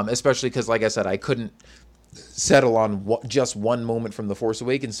 especially because, like I said, I couldn't settle on just one moment from The Force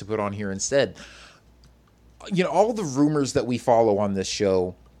Awakens to put on here instead. All the rumors that we follow on this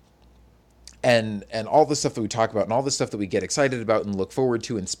show and all the stuff that we talk about and all the stuff that we get excited about and look forward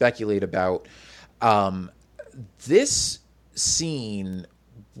to and speculate about, this scene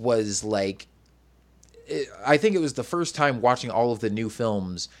was like... I think it was the first time watching all of the new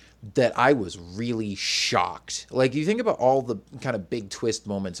films that I was really shocked. Like, you think about all the kind of big twist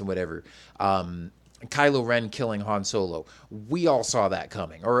moments and whatever. Kylo Ren killing Han Solo. We all saw that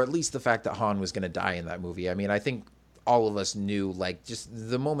coming. Or at least the fact that Han was going to die in that movie. I mean, I think all of us knew, like, just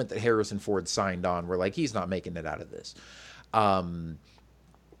the moment that Harrison Ford signed on, we're like, he's not making it out of this.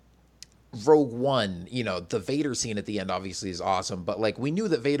 Rogue One, the Vader scene at the end obviously is awesome, but like we knew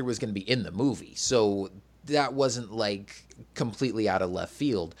that Vader was going to be in the movie, so that wasn't like completely out of left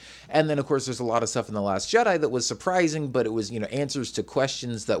field. And then of course there's a lot of stuff in The Last Jedi that was surprising, but it was, answers to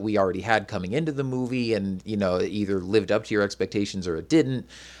questions that we already had coming into the movie, and it either lived up to your expectations or it didn't.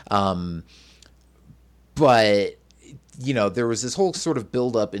 But there was this whole sort of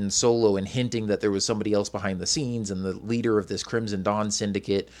build-up in Solo and hinting that there was somebody else behind the scenes and the leader of this Crimson Dawn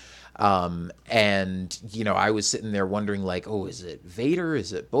syndicate. I was sitting there wondering, like, oh, is it Vader?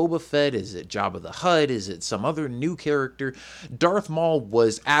 Is it Boba Fett? Is it Jabba the Hutt? Is it some other new character? Darth Maul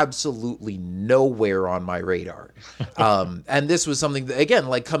was absolutely nowhere on my radar. And this was something that, again,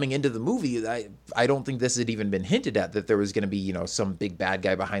 like coming into the movie, I don't think this had even been hinted at, that there was going to be, some big bad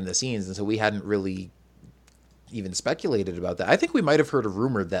guy behind the scenes. And so we hadn't really even speculated about that. I think we might have heard a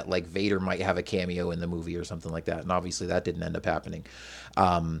rumor that like Vader might have a cameo in the movie or something like that. And obviously that didn't end up happening.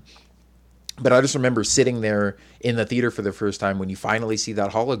 But I just remember sitting there in the theater for the first time when you finally see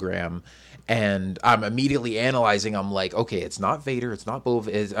that hologram, and I'm immediately analyzing. I'm like, okay, it's not Vader, it's not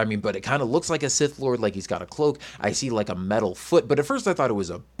Boba. But it kind of looks like a Sith Lord, like he's got a cloak. I see like a metal foot, but at first I thought it was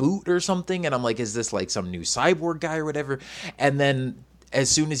a boot or something, and I'm like, is this like some new cyborg guy or whatever? And then as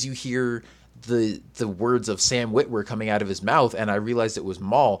soon as you hear the words of Sam Witwer coming out of his mouth, and I realized it was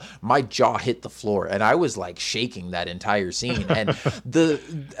Maul, my jaw hit the floor, and I was like shaking that entire scene. And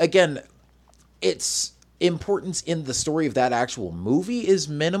its importance in the story of that actual movie is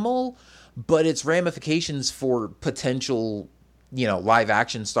minimal, but its ramifications for potential, live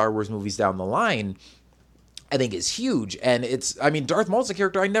action Star Wars movies down the line, I think is huge. And Darth Maul's a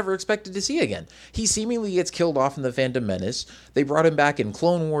character I never expected to see again. He seemingly gets killed off in The Phantom Menace. They brought him back in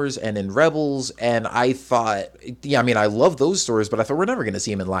Clone Wars and in Rebels, and I thought, I love those stories, but I thought we're never going to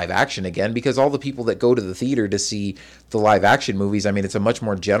see him in live action again, because all the people that go to the theater to see the live action movies, it's a much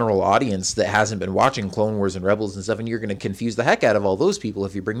more general audience that hasn't been watching Clone Wars and Rebels and stuff, and you're going to confuse the heck out of all those people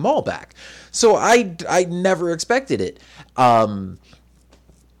if you bring Maul back. So I never expected it.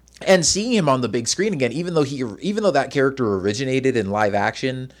 And seeing him on the big screen again, even though that character originated in live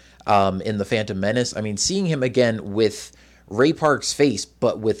action in The Phantom Menace, I mean, seeing him again with Ray Park's face,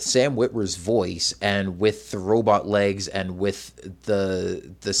 but with Sam Witwer's voice and with the robot legs and with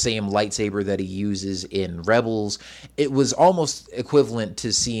the same lightsaber that he uses in Rebels, it was almost equivalent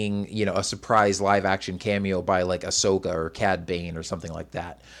to seeing, you know, a surprise live action cameo by like Ahsoka or Cad Bane or something like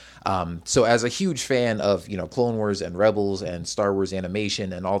that. So as a huge fan of, you know, Clone Wars and Rebels and Star Wars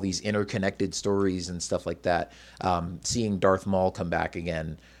animation and all these interconnected stories and stuff like that, seeing Darth Maul come back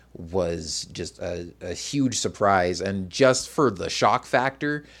again was just a huge surprise. And just for the shock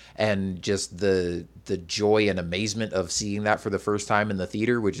factor and just the joy and amazement of seeing that for the first time in the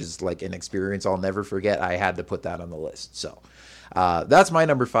theater, which is like an experience I'll never forget, I had to put that on the list. So that's my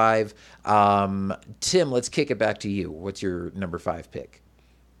number 5. Tim, let's kick it back to you. What's your number 5 pick?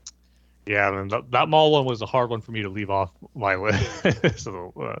 Yeah, I mean, that Maul one was a hard one for me to leave off my list.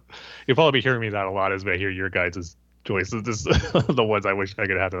 So you'll probably be hearing me that a lot as I hear your guys' choices. This the ones I wish I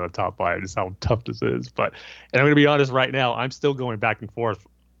could have in the top 5, just how tough this is. And I'm going to be honest right now, I'm still going back and forth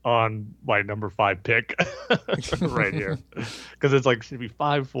on my number 5 pick right here. Because it's like, should it be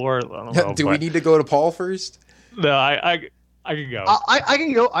 5, 4? I don't know. Do we need to go to Paul first? No, I can go. I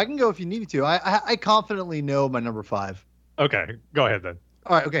can go. I can go if you need me to. I confidently know my number 5. Okay, go ahead then.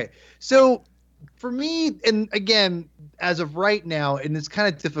 All right. Okay. So for me, and again, as of right now, and it's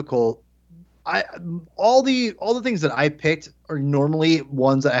kind of difficult, all the things that I picked are normally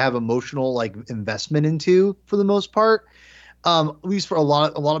ones that I have emotional like investment into for the most part. At least for a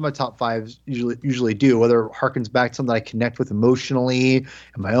lot of my top 5s usually do, whether it harkens back to something I connect with emotionally in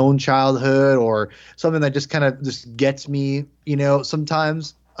my own childhood or something that just kind of just gets me, you know,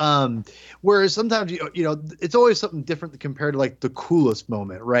 sometimes. Whereas sometimes, you know, it's always something different compared to like the coolest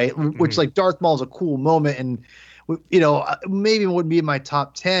moment, right? Mm-hmm. Which like Darth Maul is a cool moment, and you know, maybe it wouldn't be in my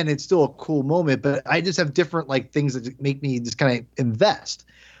top 10. It's still a cool moment, but I just have different like things that make me just kind of invest.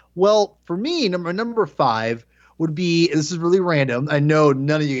 Well, for me, number 5 would be, this is really random, I know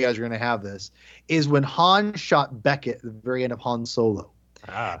none of you guys are going to have this, is when Han shot Beckett at the very end of Han Solo.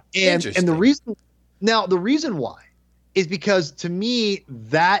 And the reason why is because to me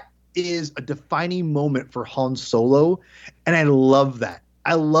that is a defining moment for Han Solo, and I love that.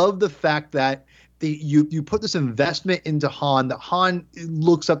 I love the fact that you put this investment into Han, that Han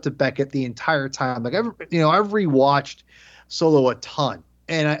looks up to Beckett the entire time. Like I've rewatched Solo a ton,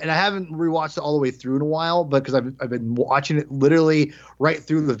 and I haven't rewatched it all the way through in a while, but because I've been watching it literally right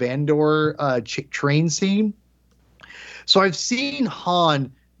through the Vandor train scene. So I've seen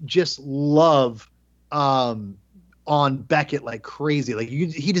Han just love on Beckett like crazy. Like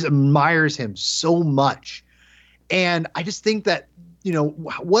he just admires him so much. And I just think that, you know,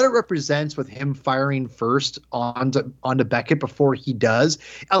 what it represents with him firing first onto Beckett before he does.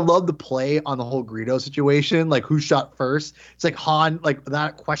 I love the play on the whole Greedo situation, like who shot first. It's like Han, like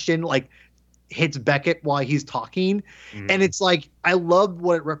that question, like hits Beckett while he's talking. And it's like, I love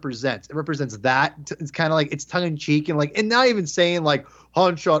what it represents. It represents that. It's kind of like, it's tongue in cheek and like, and not even saying like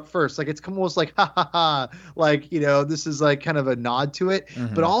Han shot first. Like it's almost like, ha ha ha. Like, you know, this is like kind of a nod to it,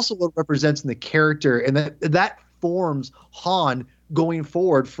 but also what it represents in the character. And that forms Han going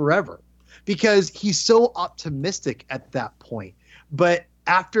forward forever, because he's so optimistic at that point. But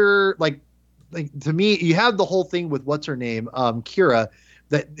after like to me, you have the whole thing with what's her name, Kira,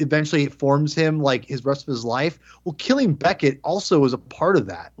 that eventually forms him like his rest of his life. Well, killing Beckett also is a part of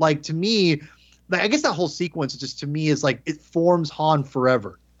that. Like to me, like I guess that whole sequence just to me is like it forms Han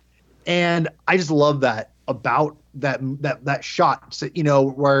forever, and I just love that about that shot. So, you know,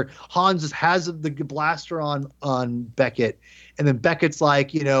 where Han just has the blaster on Beckett, and then Beckett's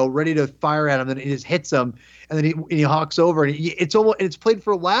like, you know, ready to fire at him, and then he just hits him, and then he hawks over, and it's played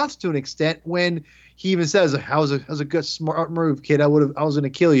for laughs to an extent when he even says, "How's a good smart move, kid? I was going to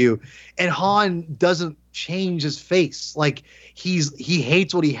kill you," and Han doesn't change his face, like he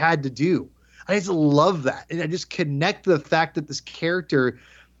hates what he had to do. I just love that, and I just connect the fact that this character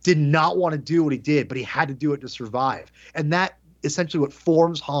did not want to do what he did, but he had to do it to survive. And that essentially what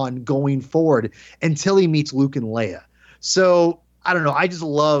forms Han going forward until he meets Luke and Leia. So I don't know. I just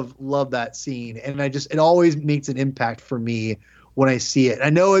love that scene. And it always makes an impact for me when I see it.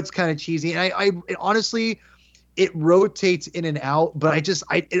 I know it's kind of cheesy. And it honestly, it rotates in and out, but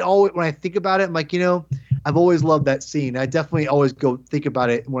when I think about it, I'm like, you know, I've always loved that scene. I definitely always go think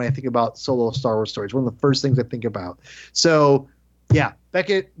about it when I think about Solo Star Wars stories. One of the first things I think about. So yeah,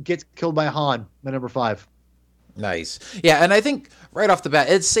 Beckett gets killed by Han, my number 5. Nice. Yeah, and I think right off the bat,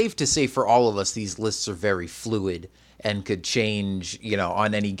 it's safe to say for all of us, these lists are very fluid. and could change, you know,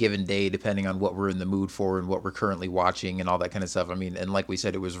 on any given day depending on what we're in the mood for and what we're currently watching and all that kind of stuff. I mean, and like we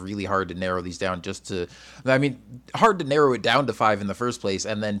said, it was really hard to narrow these down hard to narrow it down to 5 in the first place,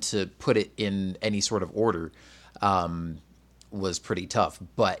 and then to put it in any sort of order was pretty tough.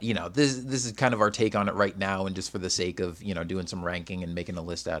 But, you know, this is kind of our take on it right now, and just for the sake of, you know, doing some ranking and making a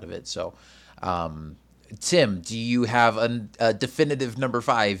list out of it. So, Tim, do you have a definitive number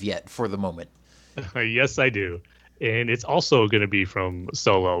 5 yet for the moment? Yes, I do. And it's also going to be from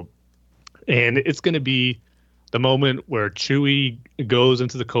Solo. And it's going to be the moment where Chewie goes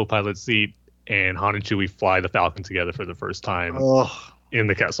into the co-pilot seat and Han and Chewie fly the Falcon together for the first time in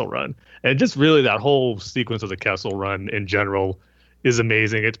the Kessel Run. And just really that whole sequence of the Kessel Run in general is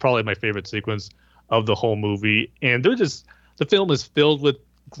amazing. It's probably my favorite sequence of the whole movie. And the film is filled with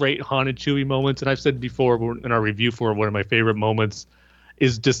great Han and Chewie moments. And I've said before in our review for one of my favorite moments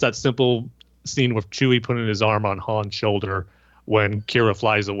is just that simple scene with Chewie putting his arm on Han's shoulder when Kira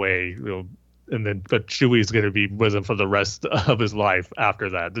flies away, you know, but Chewie's going to be with him for the rest of his life after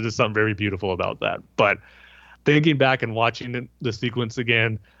that. There's just something very beautiful about that. But thinking back and watching the sequence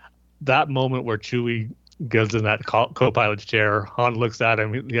again, that moment where Chewie goes in that co-pilot's chair, Han looks at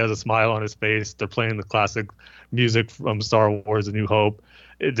him, he has a smile on his face. They're playing the classic music from Star Wars: A New Hope.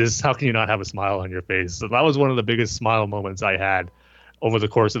 How can you not have a smile on your face? So that was one of the biggest smile moments I had over the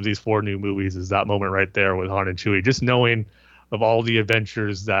course of these 4 new movies, is that moment right there with Han and Chewie, just knowing of all the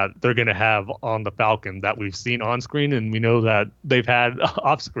adventures that they're going to have on the Falcon that we've seen on screen, and we know that they've had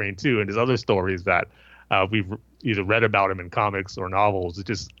off screen too, and there's other stories that we've either read about them in comics or novels.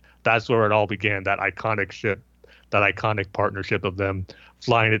 That's where it all began, that iconic ship, that iconic partnership of them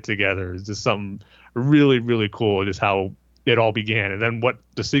flying it together. It's just something really, really cool, just how it all began. And then what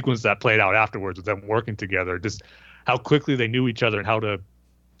the sequence that played out afterwards with them working together, just how quickly they knew each other and how to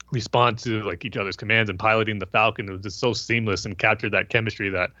respond to like each other's commands and piloting the Falcon. It was just so seamless and captured that chemistry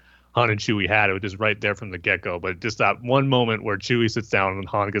that Han and Chewie had. It was just right there from the get-go. But just that one moment where Chewie sits down and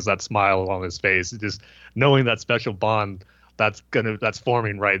Han gets that smile on his face, just knowing that special bond that's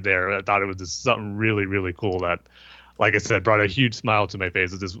forming right there. I thought it was just something really, really cool that, like I said, brought a huge smile to my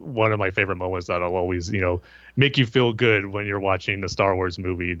face. It's just one of my favorite moments that I'll always, you know, make you feel good when you're watching a Star Wars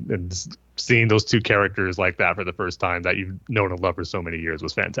movie, and seeing those 2 characters like that for the first time that you've known and loved for so many years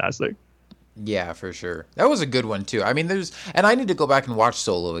was fantastic. Yeah, for sure. That was a good one too. I mean, and I need to go back and watch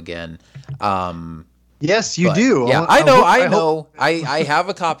Solo again. Yes, you do. Yeah, I know. I have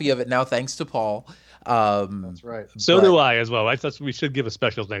a copy of it now, thanks to Paul. That's right. So do I as well. I thought we should give a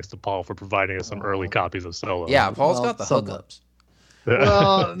special thanks to Paul for providing us some early copies of Solo. Yeah, Paul's got the hookups.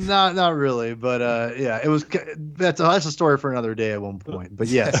 Well, not really, but yeah, it was. That's a story for another day at one point. But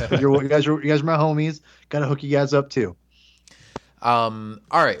yes, you guys are my homies. Got to hook you guys up too. All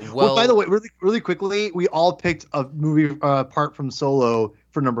right. Well, by the way, really quickly, we all picked a movie apart from Solo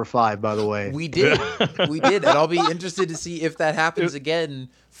for number 5. By the way, we did, and I'll be interested to see if that happens again.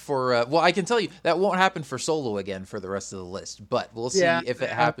 Well, I can tell you that won't happen for Solo again for the rest of the list, but we'll see if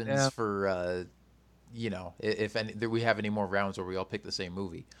it happens for. You know, if we have any more rounds where we all pick the same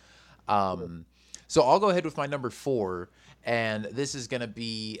movie. So I'll go ahead with my number 4, and this is going to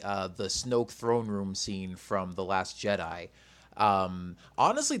be the Snoke throne room scene from The Last Jedi.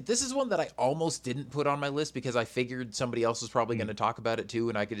 Honestly, this is one that I almost didn't put on my list because I figured somebody else was probably going to talk about it too,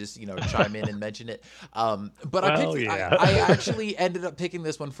 and I could just, you know, chime in and mention it. But I actually ended up picking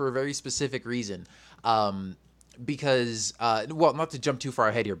this one for a very specific reason. Because, well, not to jump too far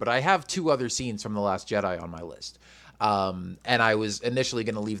ahead here, but I have 2 other scenes from The Last Jedi on my list. And I was initially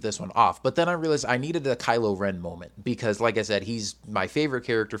going to leave this one off, but then I realized I needed a Kylo Ren moment because, like I said, he's my favorite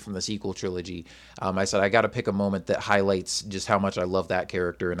character from the sequel trilogy. I said I got to pick a moment that highlights just how much I love that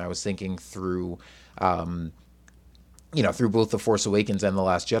character, and I was thinking through, you know, through both The Force Awakens and The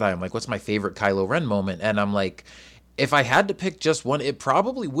Last Jedi, I'm like, what's my favorite Kylo Ren moment? And I'm like, if I had to pick just one, it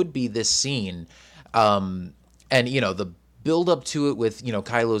probably would be this scene. And, you know, the build up to it with, you know,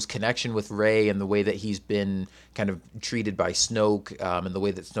 Kylo's connection with Rey and the way that he's been kind of treated by Snoke, and the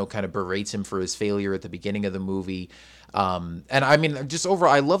way that Snoke kind of berates him for his failure at the beginning of the movie. And I mean, just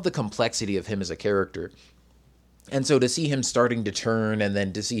overall, I love the complexity of him as a character. And so to see him starting to turn, and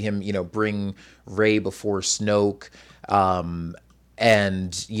then to see him, you know, bring Rey before Snoke,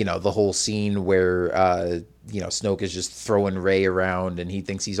 and, you know, the whole scene where, you know, Snoke is just throwing Rey around and he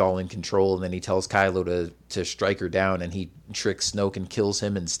thinks he's all in control, and then he tells Kylo to strike her down, and he tricks Snoke and kills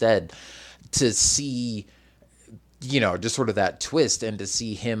him instead. To see, you know, just sort of that twist, and to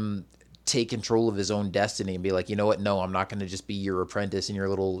see him take control of his own destiny and be like, you know what, no, I'm not going to just be your apprentice and your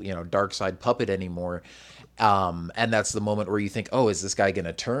little, you know, dark side puppet anymore. And that's the moment where you think, oh, is this guy going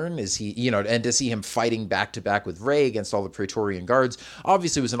to turn? Is he, and to see him fighting back to back with Rey against all the Praetorian guards,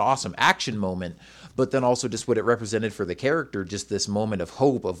 obviously was an awesome action moment, but then also just what it represented for the character, just this moment of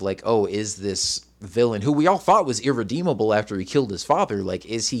hope of like, oh, is this villain who we all thought was irredeemable after he killed his father, like,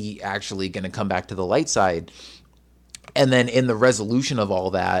 is he actually going to come back to the light side? And then in the resolution of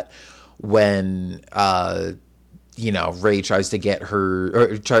all that, when, Rey tries to get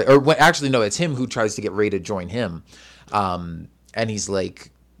her, it's him who tries to get Rey to join him. And he's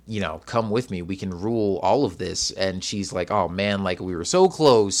like, come with me, we can rule all of this. And she's like, oh man, like we were so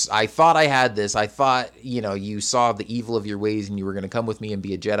close. I thought I had this. I thought, you saw the evil of your ways and you were going to come with me and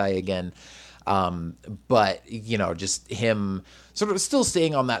be a Jedi again. But just him sort of still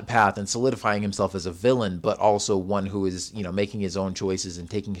staying on that path and solidifying himself as a villain, but also one who is, making his own choices and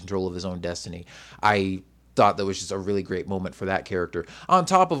taking control of his own destiny. I thought that was just a really great moment for that character, on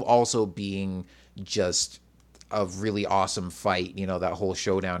top of also being just a really awesome fight. That whole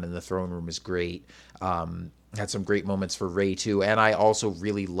showdown in the throne room is great. Had some great moments for Rey too. And I also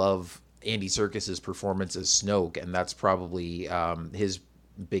really love Andy Serkis's performance as Snoke. And that's probably, his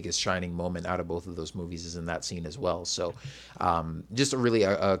biggest shining moment out of both of those movies is in that scene as well. So, just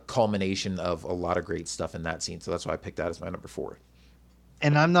a culmination of a lot of great stuff in that scene. So that's why I picked that as my number 4.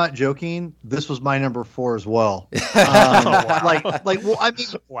 And I'm not joking. This was my number 4 as well. Well, I mean,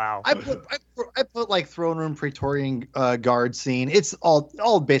 wow. I put like throne room Praetorian guard scene. It's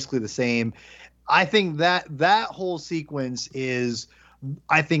all basically the same. I think that whole sequence is,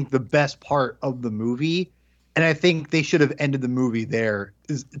 I think, the best part of the movie, and I think they should have ended the movie there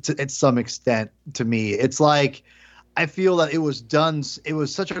at some extent. To me, it's like I feel that it was done. It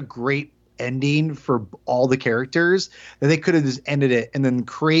was such a great ending for all the characters that they could have just ended it, and then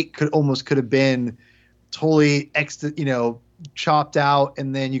Crate could have been totally chopped out,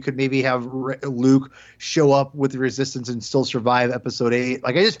 and then you could maybe have Luke show up with the Resistance and still survive Episode 8.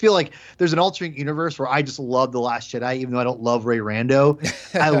 Like, I just feel like there's an alternate universe where I just love The Last Jedi, even though I don't love Ray Rando.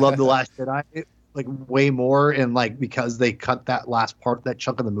 I love The Last Jedi like way more, and like because they cut that last part, that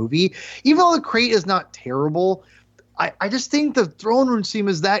chunk of the movie, even though the Crate is not terrible. I just think the throne room scene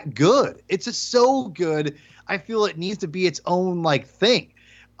is that good. It's just so good. I feel it needs to be its own like thing.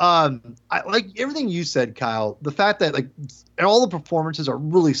 I like everything you said, Kyle. The fact that like all the performances are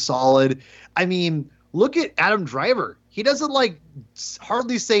really solid. I mean, look at Adam Driver. He doesn't like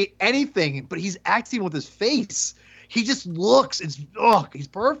hardly say anything, but he's acting with his face. He just looks. He's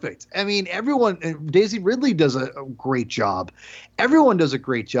perfect. I mean, everyone. Daisy Ridley does a great job. Everyone does a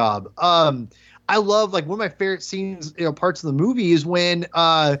great job. I love, like, one of my favorite scenes, parts of the movie is when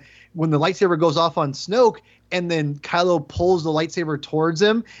the lightsaber goes off on Snoke and then Kylo pulls the lightsaber towards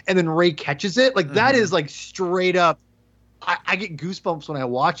him and then Rey catches it. Like, that is like straight up. I get goosebumps when I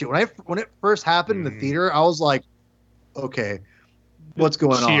watch it. When it first happened in the theater, I was like, okay, what's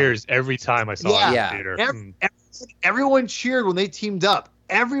going on? Cheers every time I saw it in the theater. Everyone cheered when they teamed up.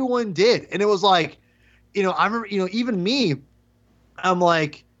 Everyone did. And it was like, I remember, even me, I'm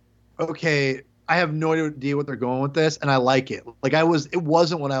like, okay, I have no idea what they're going with this, and I like it. Like it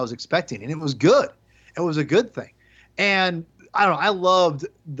wasn't what I was expecting, and it was good. It was a good thing. And I don't know, I loved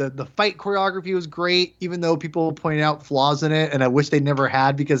the fight choreography was great, even though people pointed out flaws in it, and I wish they never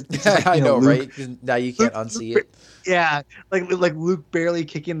had, because it's like, I know, Luke, right? Now you can't unsee it. Yeah, like Luke barely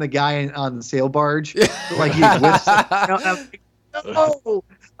kicking the guy on the sail barge, like he whips. No.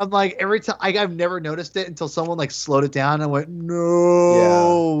 I'm like, every time I've never noticed it until someone like slowed it down and went,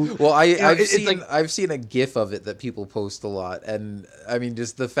 no. Yeah. Well, I've seen a GIF of it that people post a lot, and I mean,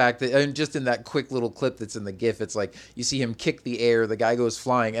 just the fact that, and just in that quick little clip that's in the GIF, it's like you see him kick the air, the guy goes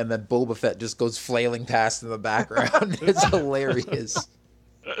flying, and then Boba Fett just goes flailing past in the background. It's hilarious.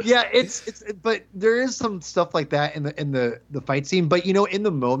 Yeah, but there is some stuff like that in the fight scene, but in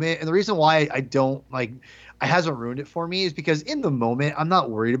the moment, and the reason why I don't like. It hasn't ruined it for me is because in the moment I'm not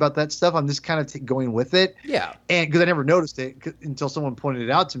worried about that stuff. I'm just kind of going with it. Yeah. And because I never noticed it until someone pointed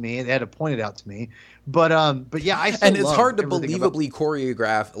it out to me, and they had to point it out to me. But yeah, and it's hard to believably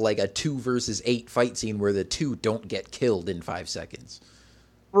choreograph like a 2 versus 8 fight scene where the 2 don't get killed in 5 seconds.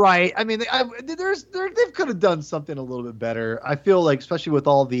 Right. I mean, they could have done something a little bit better. I feel like, especially with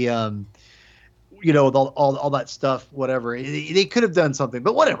all the with all that stuff, whatever, they could have done something,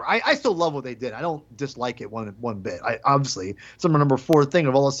 but whatever. I still love what they did. I don't dislike it one bit. Obviously, it's my number 4 thing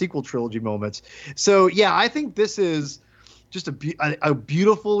of all the sequel trilogy moments. So yeah, I think this is just a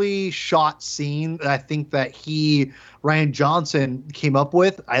beautifully shot scene that I think that Rian Johnson came up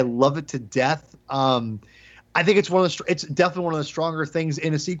with. I love it to death. I think it's definitely one of the stronger things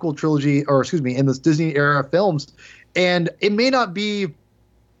in a sequel trilogy, or excuse me, in this Disney era films. And it may not be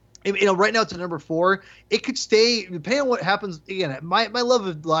right now it's at number 4. It could stay depending on what happens. Again, my love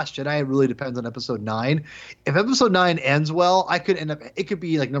of The Last Jedi really depends on episode 9. If episode 9 ends well, it could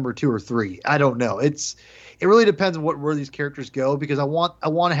be like number 2 or 3. I don't know. It really depends on where these characters go, because I want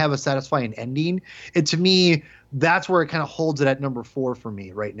to have a satisfying ending. And to me, that's where it kind of holds it at number 4 for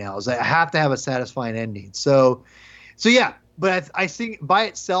me right now, is I have to have a satisfying ending. So yeah. But I think by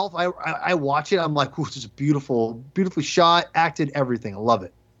itself, I watch it. I'm like, ooh, this is beautifully shot, acted, everything. I love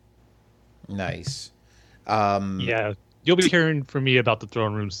it. Nice. Yeah, you'll be hearing from me about the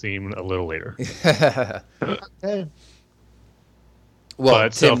throne room scene a little later. Okay. Well,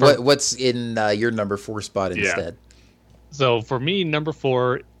 Tim, what's in your number 4 spot instead? So for me, number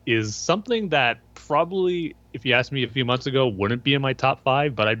 4 is something that probably, if you asked me a few months ago, wouldn't be in my top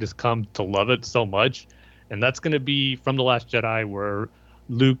 5, but I just come to love it so much. And that's going to be from The Last Jedi, where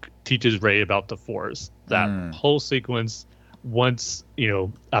Luke teaches Rey about the Force. That whole sequence, once,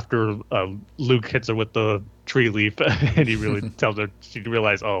 after Luke hits her with the tree leaf and he really tells her, she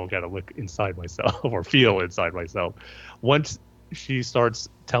realizes, oh, I got to look inside myself or feel inside myself. Once she starts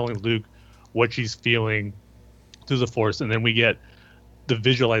telling Luke what she's feeling through the Force, and then we get the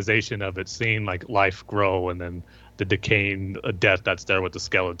visualization of it, seeing like life grow, and then the decaying death that's there with the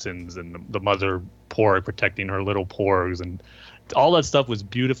skeletons, and the mother porg protecting her little porgs, and all that stuff was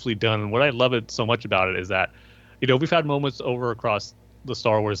beautifully done. And what I love it so much about it is that, we've had moments over across the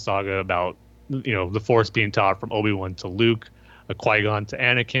Star Wars saga about, the Force being taught from Obi-Wan to Luke, Qui-Gon to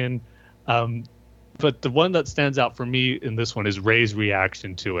Anakin. But the one that stands out for me in this one is Rey's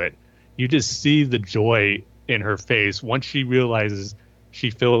reaction to it. You just see the joy in her face once she realizes she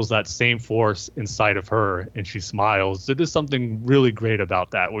feels that same Force inside of her, and she smiles. There is something really great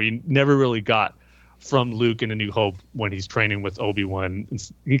about that, where you never really got from Luke in A New Hope when he's training with Obi-Wan.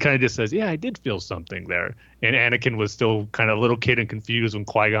 He kind of just says, yeah, I did feel something there. And Anakin was still kind of a little kid and confused when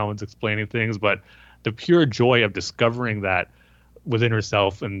Qui-Gon was explaining things, but the pure joy of discovering that within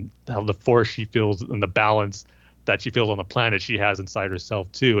herself, and how the Force she feels and the balance that she feels on the planet she has inside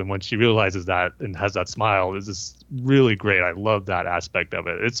herself too. And when she realizes that and has that smile, is just really great. I love that aspect of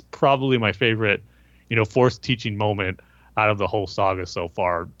it. It's probably my favorite, Force teaching moment out of the whole saga so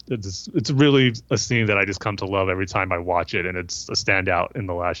far. It's really a scene that I just come to love every time I watch it, and it's a standout in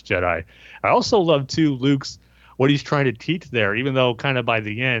The Last Jedi. I also love too what he's trying to teach there, even though kind of by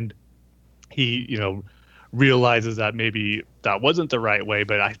the end he realizes that maybe that wasn't the right way,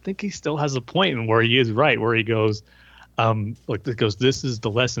 but I think he still has a point in where he is right, where he goes, this is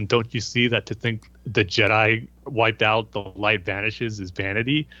the lesson. Don't you see that to think the Jedi wiped out, the light vanishes, is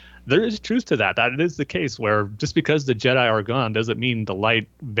vanity? There is truth to that. That it is the case, where just because the Jedi are gone doesn't mean the light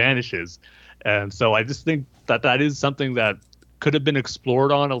vanishes. And so I just think that is something that could have been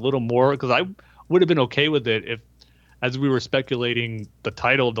explored on a little more, because I would have been okay with it if, as we were speculating the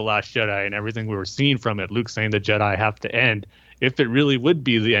title of The Last Jedi and everything we were seeing from it, Luke saying the Jedi have to end, if it really would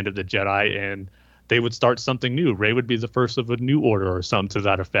be the end of the Jedi and they would start something new. Rey would be the first of a new order or something to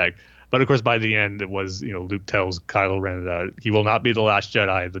that effect. But of course, by the end, it was, Luke tells Kylo Ren that he will not be the last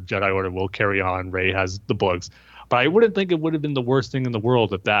Jedi. The Jedi Order will carry on. Rey has the books. But I wouldn't think it would have been the worst thing in the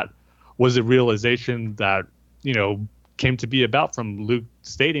world if that was a realization that, came to be about from Luke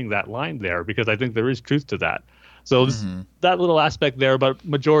stating that line there, because I think there is truth to that. So that little aspect there, but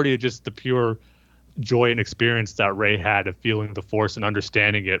majority of just the pure joy and experience that Rey had of feeling the Force and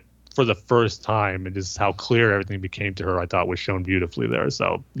understanding it for the first time, and just how clear everything became to her, I thought was shown beautifully there.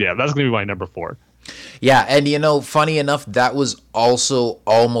 So yeah, that's going to be my number 4. Yeah, and funny enough, that was also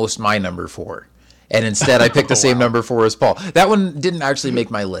almost my number 4. And instead I picked the same number 4 as Paul. That one didn't actually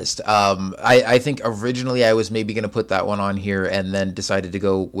make my list. I think originally I was maybe going to put that one on here, and then decided to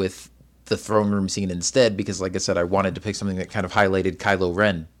go with the throne room scene instead, because like I said, I wanted to pick something that kind of highlighted Kylo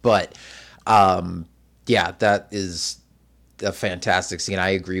Ren. But yeah, that is a fantastic scene.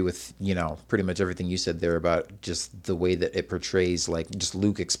 I agree with, pretty much everything you said there about just the way that it portrays, like, just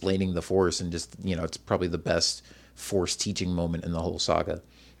Luke explaining the Force, and just, it's probably the best Force teaching moment in the whole saga.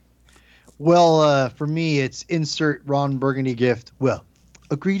 Well, for me, it's insert Ron Burgundy gift. Well,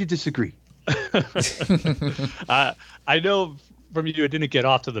 agree to disagree. I know from you, it didn't get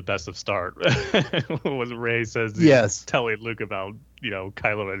off to the best of start. When Rey says, yes, telling Luke about,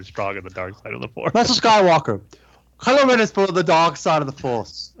 Kylo Ren is strong on the dark side of the Force. Master Skywalker, Kylo Ren is for the dark side of the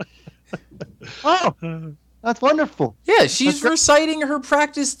Force. Oh, that's wonderful. Yeah, she's reciting her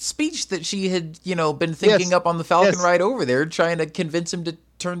practiced speech that she had, been thinking up on the Falcon ride over there, trying to convince him to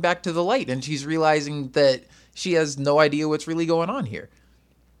turn back to the light, and she's realizing that she has no idea what's really going on here.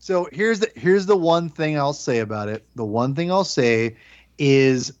 So here's the one thing I'll say about it. The one thing I'll say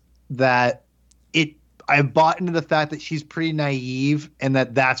is that bought into the fact that she's pretty naive and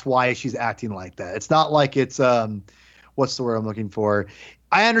that's why she's acting like that. It's not like it's what's the word I'm looking for?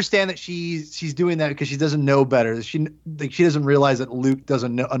 I understand that she's doing that because she doesn't know better. She doesn't realize that Luke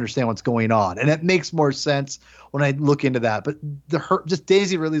doesn't understand what's going on, and it makes more sense when I look into that. But just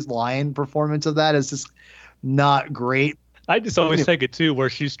Daisy Ridley's lion performance of that is just not great. I just always take it too, where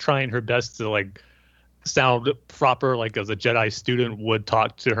she's trying her best to like sound proper, like as a Jedi student would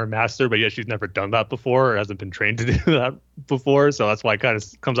talk to her master, but yet she's never done that before or hasn't been trained to do that before. So that's why it kind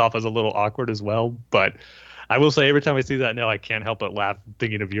of comes off as a little awkward as well. But I will say every time I see that now, I can't help but laugh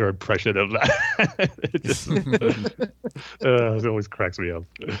thinking of your impression of that. It always cracks me up.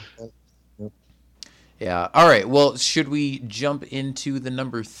 Yeah. All right. Well, should we jump into the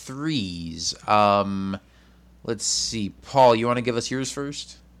number 3s? Let's see. Paul, you want to give us yours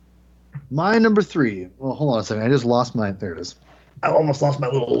first? My number 3. Well, hold on a second. I just lost my. There it is. I almost lost my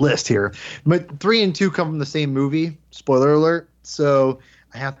little list here. But 3 and 2 come from the same movie. Spoiler alert. So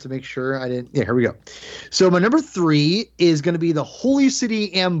I have to make sure I didn't. Yeah, here we go. So my number 3 is going to be the Holy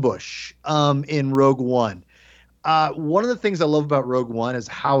City ambush in Rogue One. One of the things I love about Rogue One is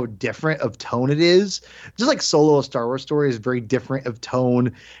how different of tone it is. Just like Solo, a Star Wars story, is very different of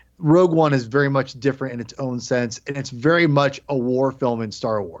tone. Rogue One is very much different in its own sense, and it's very much a war film in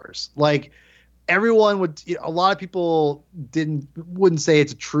Star Wars. Like everyone would, a lot of people wouldn't say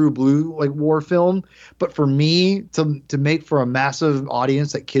it's a true blue like war film, but for me to make for a massive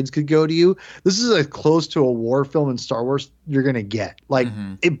audience that kids could go to you, this is as close to a war film in Star Wars you're gonna get. Like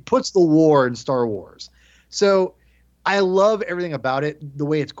it puts the war in Star Wars. So I love everything about it. The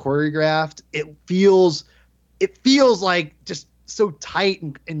way it's choreographed, it feels like just so tight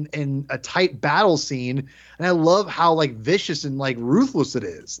and a tight battle scene, and I love how like vicious and like ruthless it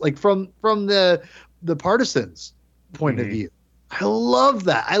is, like from the partisans' point of view. I love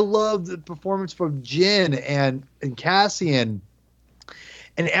that. I love the performance from Jyn and Cassian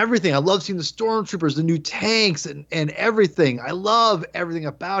and everything. I love seeing the stormtroopers, the new tanks, and everything. I love everything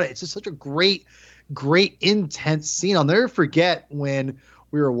about it. It's just such a great intense scene. I'll never forget when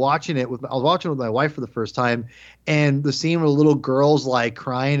we were watching it I was watching it with my wife for the first time, and the scene where the little girl's like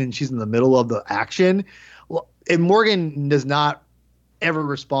crying and she's in the middle of the action. Well, and Morgan does not ever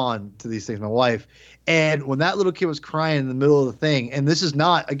respond to these things, my wife. And when that little kid was crying in the middle of the thing, and this is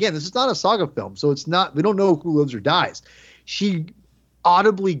not a saga film, so we don't know who lives or dies. She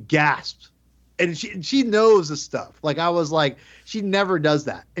audibly gasped. And she knows the stuff. Like I was like, she never does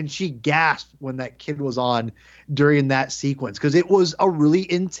that. And she gasped when that kid was on during that sequence because it was a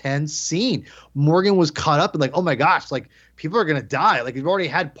really intense scene. Morgan was caught up and like, oh my gosh, like people are gonna die. Like we've already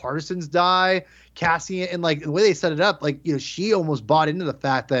had partisans die, Cassian, and like the way they set it up, like she almost bought into the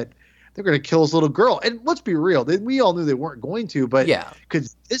fact that they're gonna kill this little girl. And let's be real, we all knew they weren't going to, but yeah,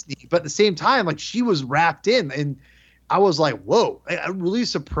 because Disney. But at the same time, like she was wrapped in and. I was like, whoa, it really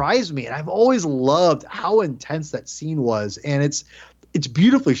surprised me. And I've always loved how intense that scene was. And it's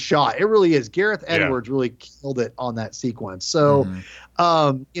beautifully shot. It really is. Gareth Edwards really killed it on that sequence. So,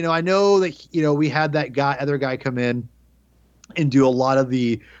 I know that, we had that other guy come in and do a lot of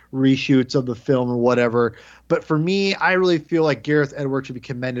the reshoots of the film or whatever. But for me, I really feel like Gareth Edwards should be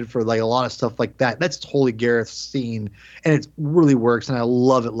commended for like a lot of stuff like that. That's totally Gareth's scene. And it really works. And I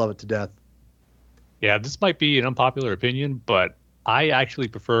love it to death. Yeah, this might be an unpopular opinion, but I actually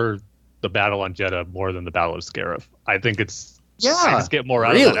prefer the battle on Jedha more than the Battle of Scarif. I think I just get more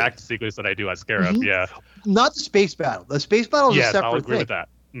out of that action sequence than I do at Scarif. Yeah, not the space battle. The space battle is a separate I'll agree thing.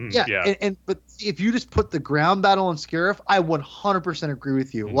 With that. But if you just put the ground battle on Scarif, I 100% agree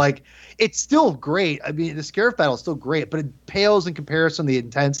with you. Like it's still great. I mean, the Scarif battle is still great, but it pales in comparison to the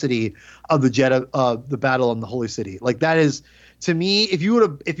intensity of the Jedha, the battle in the Holy City. Like that is, to me, if you would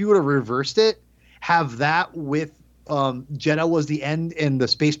have reversed it. Have that with Jedha was the end and the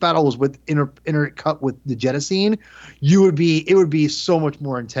space battle was with intercut with the Jedha scene, it would be so much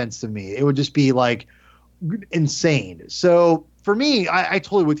more intense to me. It would just be like insane. So for me, I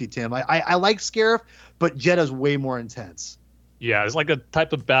totally with you, Tim. I like Scarif, but Jedha's way more intense. Yeah, it's like a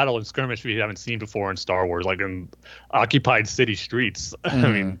type of battle and skirmish we haven't seen before in Star Wars, like in occupied city streets. I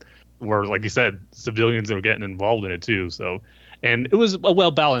mean, where, like you said, civilians are getting involved in it too. So. And it was a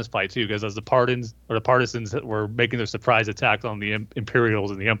well-balanced fight, too, because as the partisans were making their surprise attack on the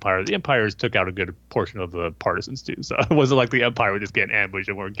Imperials and the Empires took out a good portion of the partisans, too. So it wasn't like the Empire were just getting ambushed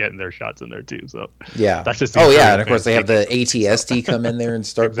and weren't getting their shots in there, too. So yeah. That's just and of course they have the AT-ST come in there and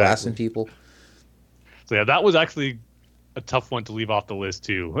start blasting people. So yeah, that was actually a tough one to leave off the list,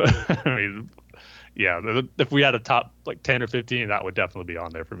 too. I mean, yeah, if we had a top like 10 or 15, that would definitely be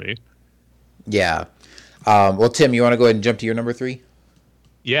on there for me. Yeah. Well, Tim, you want to go ahead and jump to your number 3?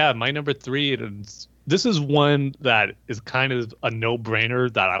 Yeah, my number 3 is this is one that is kind of a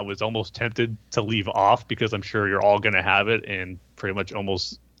no-brainer that I was almost tempted to leave off because I'm sure you're all going to have it, and pretty much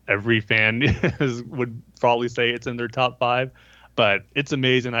almost every fan would probably say it's in their top 5. But it's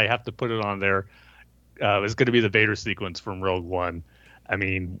amazing. I have to put it on there. It's going to be the Vader sequence from Rogue One. I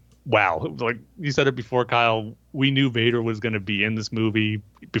mean, wow. Like you said it before, Kyle, we knew Vader was going to be in this movie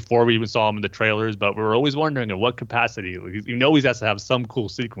before we even saw him in the trailers, but we were always wondering in what capacity. You know he has to have some cool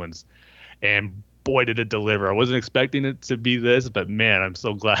sequence. And boy, did it deliver. I wasn't expecting it to be this, but man, I'm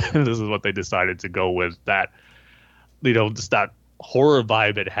so glad this is what they decided to go with. That, just that horror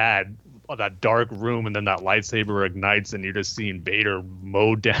vibe it had, that dark room, and then that lightsaber ignites, and you're just seeing Vader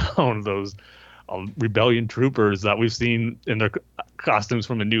mow down those rebellion troopers that we've seen in their costumes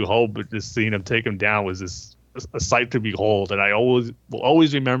from A New Hope, but just seeing him take them down was just a sight to behold. And I will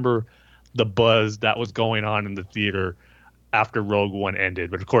always remember the buzz that was going on in the theater after Rogue One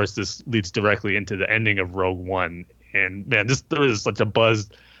ended. But of course, this leads directly into the ending of Rogue One. And man, there is such a buzz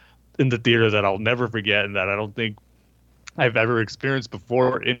in the theater that I'll never forget, and that I don't think I've ever experienced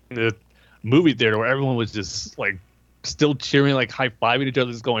before in the movie theater, where everyone was just like still cheering, like high-fiving each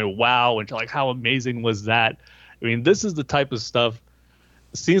other, just going, wow, and like, how amazing was that? I mean, this is the type of stuff,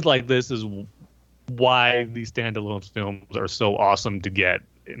 scenes like this is why these standalone films are so awesome to get.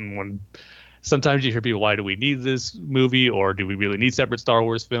 And when sometimes you hear people, why do we need this movie, or do we really need separate Star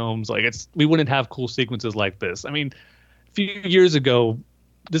Wars films? Like, we wouldn't have cool sequences like this. I mean, a few years ago,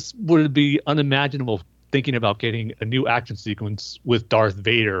 this would be unimaginable thinking about getting a new action sequence with Darth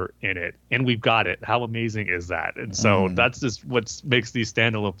Vader in it, and we've got it. How amazing is that? And so that's just what makes these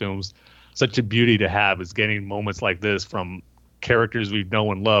standalone films such a beauty to have, is getting moments like this from characters we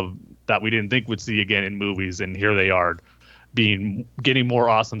know and love that we didn't think we'd see again in movies, and here they are getting more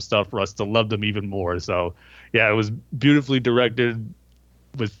awesome stuff for us to love them even more. So yeah, it was beautifully directed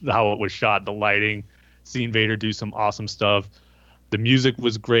with how it was shot, the lighting, seeing Vader do some awesome stuff. The music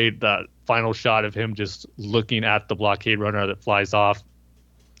was great. That final shot of him just looking at the blockade runner that flies off,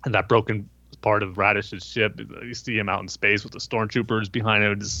 and that broken part of Radish's ship, you see him out in space with the stormtroopers behind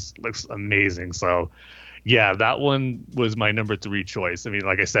him. It just looks amazing. So yeah, that one was my number 3 choice. I mean,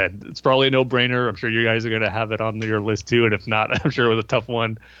 like I said, it's probably a no-brainer. I'm sure you guys are going to have it on your list too, and if not, I'm sure it was a tough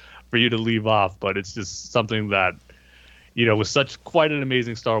one for you to leave off. But it's just something that, was such quite an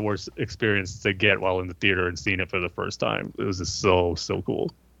amazing Star Wars experience to get while in the theater and seeing it for the first time. It was just so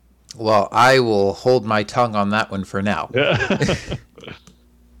cool. Well, I will hold my tongue on that one for now. Yeah.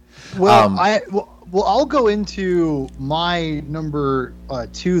 Well, I'll go into my number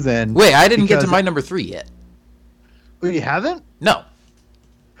 2 then. Wait, I didn't get to my number 3 yet. Oh, you haven't? No.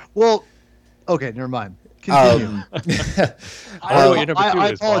 Well, okay, never mind. Continue. I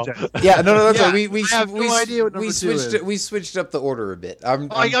apologize. Yeah, no, that's right. I have no idea what number 2 is. We switched up the order a bit.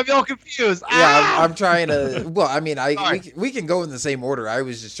 I got me all confused. Yeah, I'm trying to. Well, I mean, we can go in the same order. I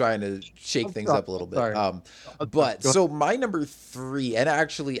was just trying to shake things up a little bit. Sorry. So my number 3, and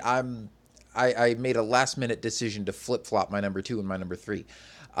actually, I made a last minute decision to flip flop my number 2 and my number 3.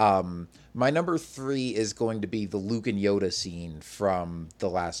 My number 3 is going to be the Luke and Yoda scene from The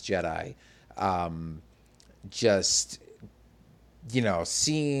Last Jedi. Just,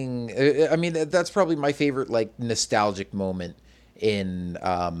 seeing, I mean, that's probably my favorite, like, nostalgic moment in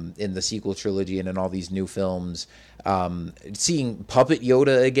the sequel trilogy and in all these new films. Seeing Puppet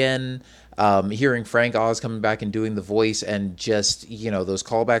Yoda again, hearing Frank Oz coming back and doing the voice, and just, those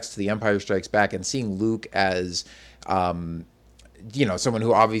callbacks to The Empire Strikes Back, and seeing Luke as, someone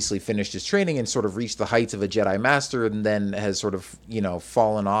who obviously finished his training and sort of reached the heights of a Jedi Master, and then has sort of,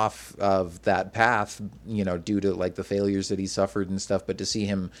 fallen off of that path, due to like the failures that he suffered and stuff. But to see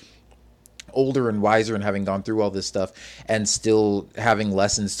him older and wiser and having gone through all this stuff and still having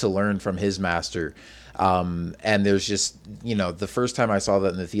lessons to learn from his master. And there's just, the first time I saw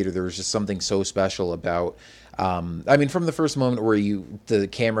that in the theater, there was just something so special about, from the first moment where the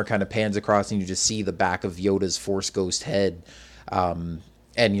camera kind of pans across and you just see the back of Yoda's Force Ghost head.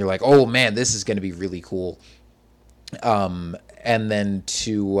 And you're like, oh man, this is going to be really cool. And then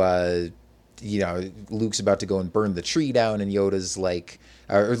to, Luke's about to go and burn the tree down, and Yoda's like,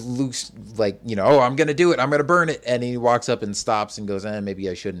 or Luke's like, oh, I'm going to do it. I'm going to burn it. And he walks up and stops and goes, maybe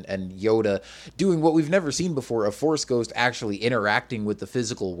I shouldn't. And Yoda doing what we've never seen before, a Force Ghost actually interacting with the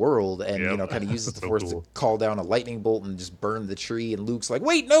physical world, and, kind of uses the Force to call down a lightning bolt and just burn the tree. And Luke's like,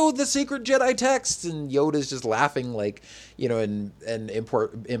 wait, no, the secret Jedi text. And Yoda's just laughing, like, and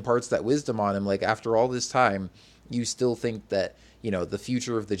imparts that wisdom on him. Like, after all this time, you still think that, the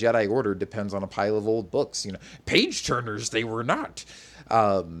future of the Jedi Order depends on a pile of old books. Page turners, they were not.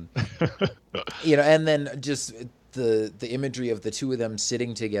 And then just the imagery of the two of them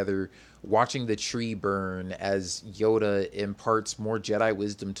sitting together, watching the tree burn as Yoda imparts more Jedi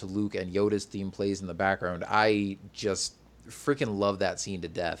wisdom to Luke, and Yoda's theme plays in the background. I just freaking love that scene to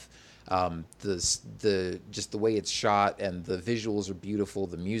death. Just the way it's shot, and the visuals are beautiful,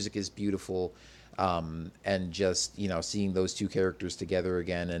 the music is beautiful, and just, you know, seeing those two characters together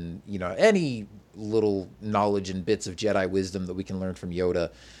again, and, you know, any little knowledge and bits of Jedi wisdom that we can learn from Yoda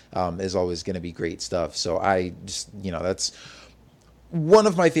is always going to be great stuff. So I just, you know, that's one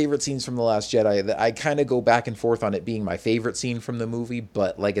of my favorite scenes from The Last Jedi. That I kind of go back and forth on it being my favorite scene from the movie,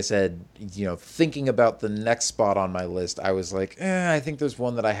 but like I said, you know, thinking about the next spot on my list, I was like, I think there's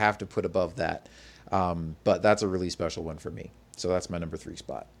one that I have to put above that. But that's a really special one for me. So that's my number 3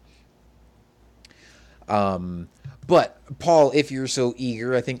 spot. But Paul, if you're so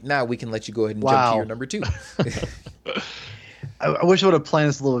eager, I think now we can let you go ahead and jump to your number 2. I wish I would have planned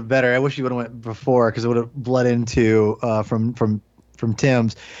this a little bit better. I wish you would have went before, because it would have bled into from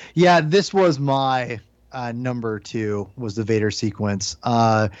Tim's. Yeah, this was my number 2, was the Vader sequence.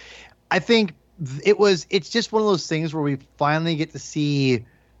 I think it's just one of those things where we finally get to see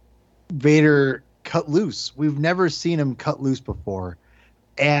Vader cut loose. We've never seen him cut loose before.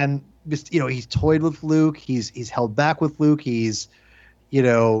 And just, you know, he's toyed with Luke, he's held back with Luke, he's, you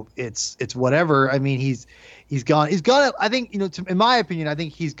know, it's whatever. I mean, he's gone. I think, you know, in my opinion, I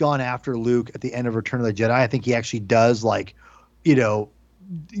think he's gone after Luke at the end of Return of the Jedi. I think he actually does, like, you know,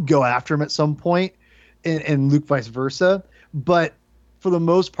 go after him at some point, and Luke vice versa. But for the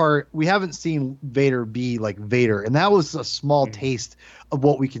most part, we haven't seen Vader be like Vader, and that was a small taste of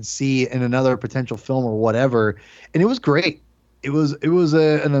what we could see in another potential film or whatever. And it was great. It was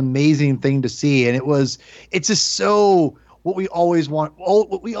an amazing thing to see, and it's just so what we always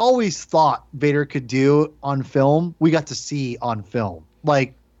what we always thought Vader could do on film. We got to see on film,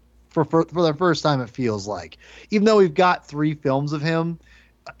 like for the first time. It feels like, even though we've got 3 films of him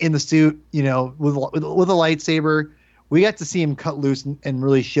in the suit, you know, with a lightsaber, we got to see him cut loose and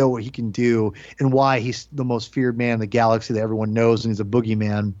really show what he can do, and why he's the most feared man in the galaxy that everyone knows, and he's a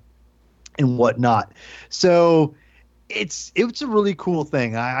boogeyman and whatnot. So it's a really cool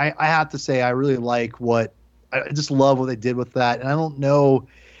thing. I have to say, I really like I just love what they did with that. And I don't know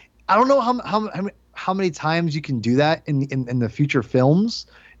how many times you can do that in the future films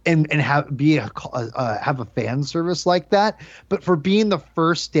and have a fan service like that. But for being the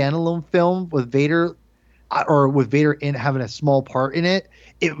first standalone film with Vader, or with Vader having a small part in it,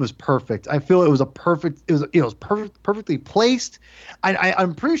 it was perfect. I feel it was perfectly placed.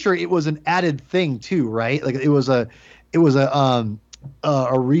 I'm pretty sure it was an added thing too, right? Like it was a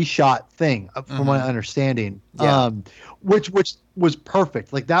reshot thing, from my understanding. Yeah. Which was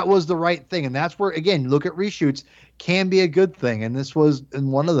perfect. Like that was the right thing, and that's where, again, look at reshoots can be a good thing, and this was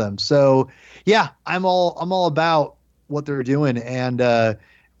in one of them. So yeah, I'm all about what they're doing, and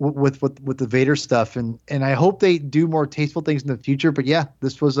with the Vader stuff, and I hope they do more tasteful things in the future. But yeah,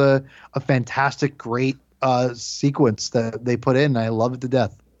 this was a fantastic, great sequence that they put in, and I love it to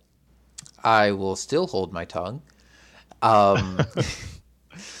death. I will still hold my tongue.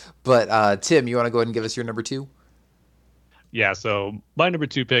 But Tim, you want to go ahead and give us your number 2? Yeah, so my number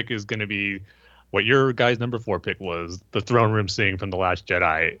 2 pick is going to be what your guys' number 4 pick was, the throne room scene from The Last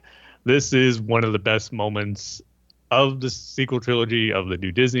Jedi. This is one of the best moments of the sequel trilogy of the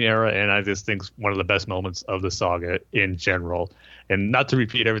new Disney era, and I just think it's one of the best moments of the saga in general. And not to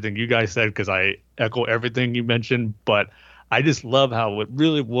repeat everything you guys said, because I echo everything you mentioned, but I just love how it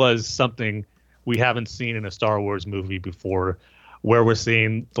really was something we haven't seen in a Star Wars movie before, where we're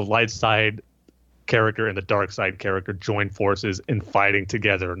seeing the light side character and the dark side character join forces and fighting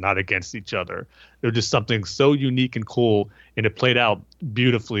together, not against each other. It was just something so unique and cool, and it played out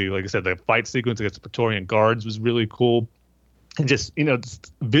beautifully. Like I said, the fight sequence against the Praetorian Guards was really cool, and just, you know,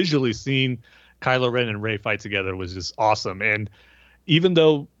 just visually seeing Kylo Ren and Rey fight together was just awesome. And even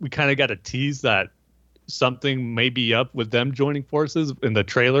though we kind of got a tease that something may be up with them joining forces in the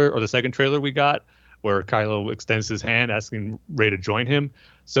trailer, or the second trailer we got, where Kylo extends his hand asking Rey to join him.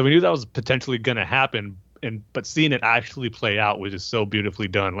 So we knew that was potentially going to happen, but seeing it actually play out was just so beautifully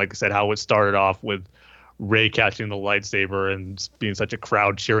done. Like I said, how it started off with Rey catching the lightsaber and being such a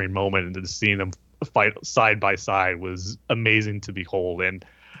crowd cheering moment, and then seeing them fight side by side was amazing to behold. And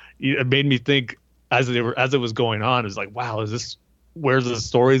it made me think, as it was going on, it was like, wow, is this where's the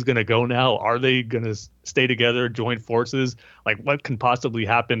story's going to go now? Are they going to stay together, join forces? Like, what can possibly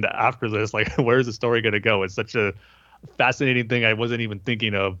happen after this? Like, where's the story going to go? It's such a fascinating thing I wasn't even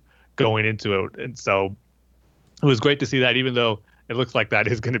thinking of going into it. And so it was great to see that, even though it looks like that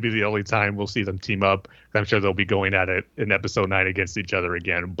is going to be the only time we'll see them team up. I'm sure they'll be going at it in episode 9 against each other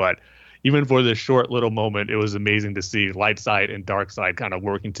again. But even for this short little moment, it was amazing to see light side and dark side kind of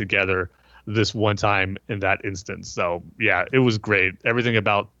working together this one time in that instance. So yeah, it was great. Everything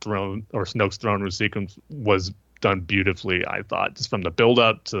about Snoke's throne room sequence was done beautifully, I thought, just from the build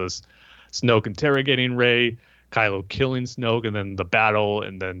up to Snoke interrogating Rey, Kylo killing Snoke, and then the battle,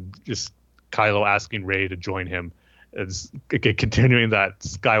 and then just Kylo asking Rey to join him. It's continuing that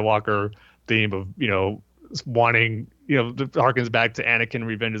Skywalker theme of, wanting, harkens back to Anakin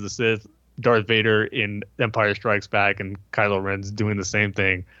Revenge of the Sith, Darth Vader in Empire Strikes Back, and Kylo Ren's doing the same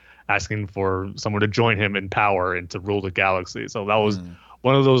thing, asking for someone to join him in power and to rule the galaxy. So that was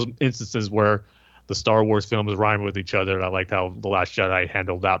one of those instances where the Star Wars films rhyme with each other, and I liked how The Last Jedi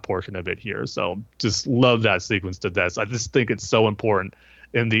handled that portion of it here. So just love that sequence to death. I just think it's so important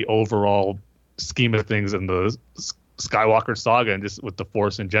in the overall scheme of things in the Skywalker saga, and just with the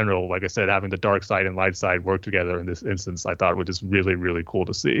Force in general. Like I said, having the dark side and light side work together in this instance, I thought was just really, really cool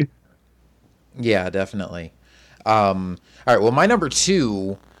to see. Yeah, definitely. All right, well, my number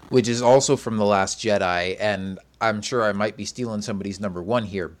 2, which is also from The Last Jedi, and I'm sure I might be stealing somebody's number 1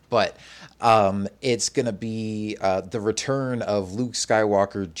 here, but it's going to be the return of Luke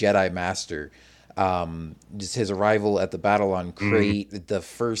Skywalker, Jedi Master. Just his arrival at the battle on Crate, the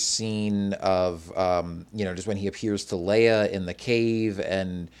first scene of, just when he appears to Leia in the cave,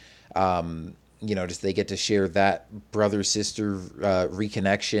 and, just they get to share that brother-sister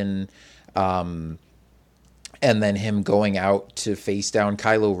reconnection, and then him going out to face down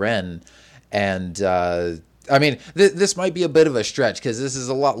Kylo Ren. And, this might be a bit of a stretch because this is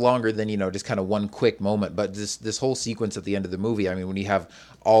a lot longer than, just kind of one quick moment. But this whole sequence at the end of the movie, when you have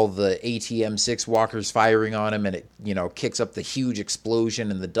all the ATM-6 walkers firing on him and it, kicks up the huge explosion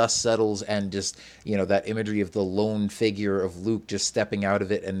and the dust settles, and just, that imagery of the lone figure of Luke just stepping out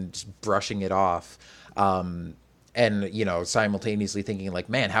of it and just brushing it off. And, simultaneously thinking like,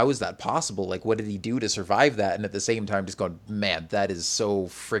 man, how is that possible? Like, what did he do to survive that? And at the same time, just going, man, that is so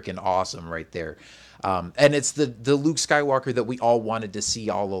freaking awesome right there. And it's the Luke Skywalker that we all wanted to see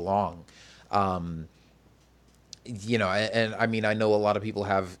all along. And I know a lot of people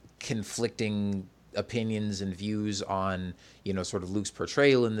have conflicting opinions and views on, sort of Luke's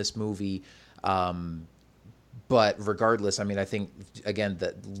portrayal in this movie. But regardless, I think, again,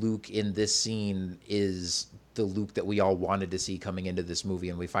 that Luke in this scene is the Luke that we all wanted to see coming into this movie,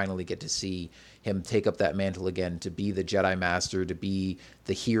 and we finally get to see him take up that mantle again, to be the Jedi Master, to be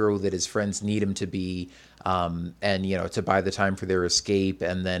the hero that his friends need him to be, and, to buy the time for their escape,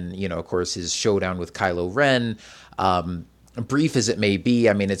 and then, of course, his showdown with Kylo Ren. Brief as it may be,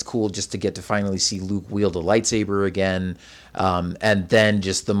 it's cool just to get to finally see Luke wield a lightsaber again, and then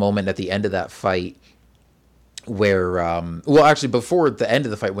just the moment at the end of that fight where, actually before the end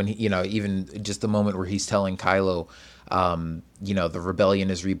of the fight, when he, even just the moment where he's telling Kylo, the rebellion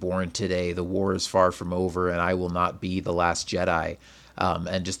is reborn today, the war is far from over, and I will not be the last Jedi.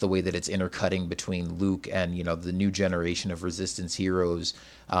 And just the way that it's intercutting between Luke and, the new generation of Resistance heroes.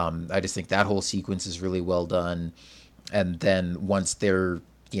 I just think that whole sequence is really well done. And then once they're,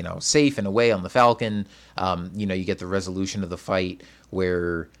 safe and away on the Falcon, you get the resolution of the fight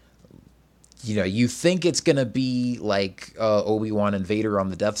where, you think it's going to be like Obi-Wan and Vader on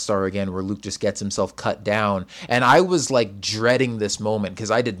the Death Star again, where Luke just gets himself cut down. And I was like dreading this moment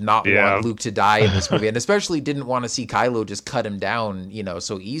because I did not want Luke to die in this movie, and especially didn't want to see Kylo just cut him down,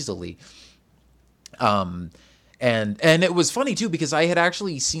 so easily. And it was funny too, because I had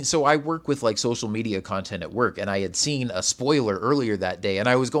actually seen, so I work with like social media content at work, and I had seen a spoiler earlier that day, and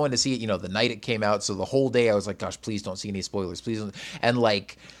I was going to see it, the night it came out. So the whole day I was like, gosh, please don't see any spoilers, please don't. And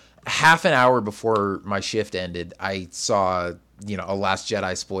like, half an hour before my shift ended, I saw, a Last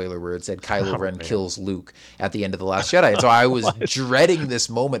Jedi spoiler where it said Kylo Ren kills Luke at the end of The Last Jedi. And so I was dreading this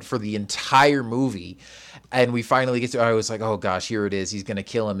moment for the entire movie. And we finally get to, I was like, oh gosh, here it is. He's going to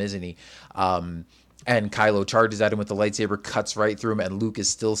kill him, isn't he? And Kylo charges at him with the lightsaber, cuts right through him, and Luke is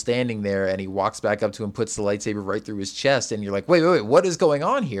still standing there, and he walks back up to him, puts the lightsaber right through his chest, and you're like, wait, what is going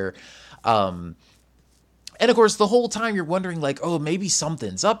on here? And of course, the whole time you're wondering, like, oh, maybe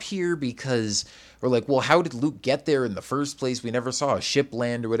something's up here, because we're like, well, how did Luke get there in the first place? We never saw a ship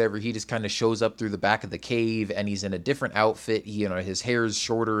land or whatever. He just kind of shows up through the back of the cave, and he's in a different outfit. His hair is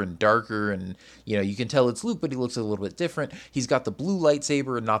shorter and darker, and, you can tell it's Luke, but he looks a little bit different. He's got the blue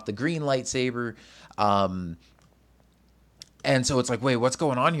lightsaber and not the green lightsaber. And so it's like, wait, what's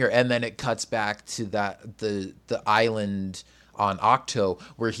going on here? And then it cuts back to the island on Ahch-To,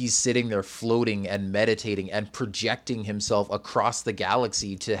 where he's sitting there floating and meditating and projecting himself across the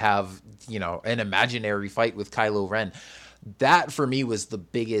galaxy to have, an imaginary fight with Kylo Ren. That for me was the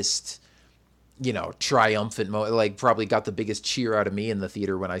biggest, triumphant moment, like probably got the biggest cheer out of me in the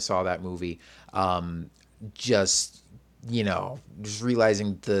theater when I saw that movie. Just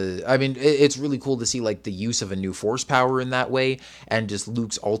realizing it's really cool to see like the use of a new force power in that way, and just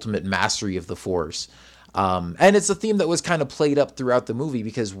Luke's ultimate mastery of the force. And it's a theme that was kind of played up throughout the movie,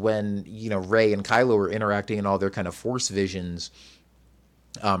 because when, Rey and Kylo are interacting in all their kind of force visions,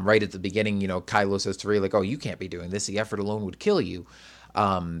 right at the beginning, Kylo says to Rey, like, oh, you can't be doing this. The effort alone would kill you.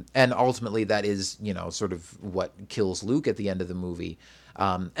 And ultimately that is, sort of what kills Luke at the end of the movie.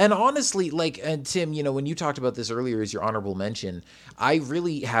 And honestly, like, and Tim, when you talked about this earlier as your honorable mention, I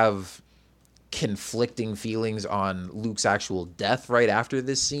really have conflicting feelings on Luke's actual death right after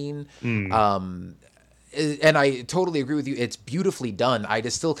this scene. And I totally agree with you. It's beautifully done. I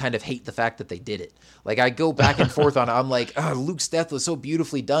just still kind of hate the fact that they did it. Like, I go back and forth on it. I'm like, Luke's death was so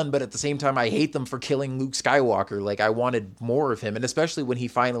beautifully done, but at the same time, I hate them for killing Luke Skywalker. Like, I wanted more of him. And especially when he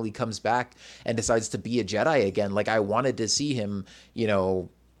finally comes back and decides to be a Jedi again, like, I wanted to see him,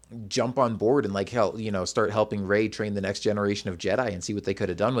 jump on board and, like, start helping Rey train the next generation of Jedi and see what they could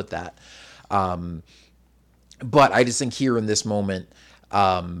have done with that. But I just think here in this moment,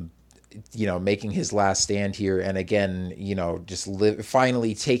 making his last stand here, and again, just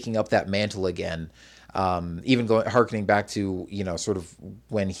finally taking up that mantle again. Even harkening back to, sort of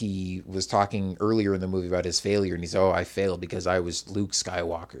when he was talking earlier in the movie about his failure, and he's, I failed because I was Luke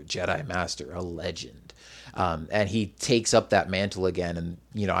Skywalker, Jedi Master, a legend. And he takes up that mantle again. And,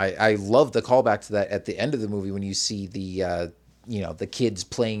 I love the callback to that at the end of the movie when you see the kids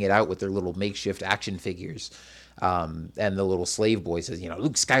playing it out with their little makeshift action figures. And the little slave boy says,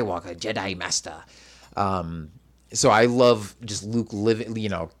 Luke Skywalker, Jedi Master. So I love just Luke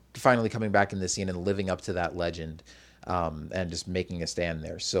finally coming back in this scene and living up to that legend, and just making a stand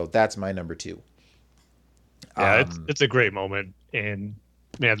there. So that's my number 2. Yeah, it's a great moment. And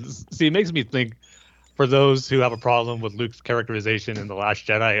man, see, it makes me think, for those who have a problem with Luke's characterization in The Last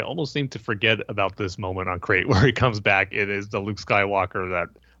Jedi, I almost seem to forget about this moment on Crate where he comes back. It is the Luke Skywalker that,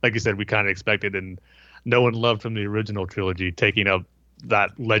 like you said, we kind of expected and no one loved from the original trilogy, taking up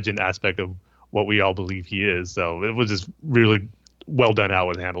that legend aspect of what we all believe he is. So it was just really well done how it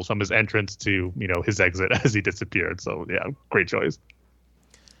was handled, from his entrance to, his exit as he disappeared. So yeah, great choice.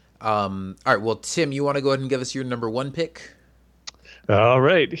 All right. Well, Tim, you want to go ahead and give us your number 1 pick? All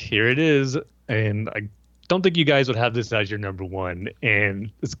right, here it is. And I don't think you guys would have this as your number 1.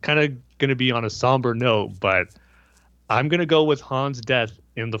 And it's kind of going to be on a somber note, but I'm going to go with Han's death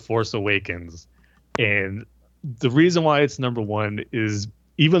in The Force Awakens. And the reason why it's number 1 is,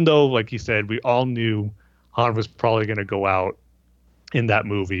 even though, like you said, we all knew Han was probably going to go out in that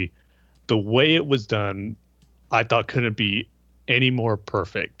movie, the way it was done, I thought couldn't be any more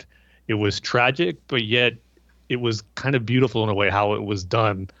perfect. It was tragic, but yet it was kind of beautiful in a way how it was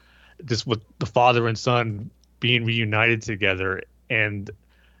done, just with the father and son being reunited together, and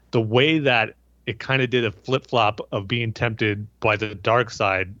the way that it kind of did a flip-flop of being tempted by the dark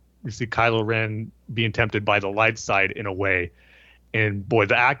side. You see Kylo Ren being tempted by the light side in a way. And boy,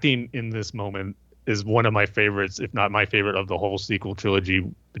 the acting in this moment is one of my favorites, if not my favorite, of the whole sequel trilogy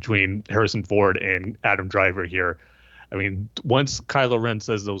between Harrison Ford and Adam Driver here. I mean, once Kylo Ren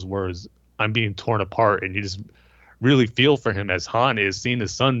says those words, I'm being torn apart, and you just really feel for him as Han is. Seeing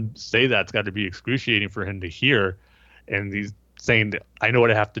his son say that's got to be excruciating for him to hear. And he's saying, I know what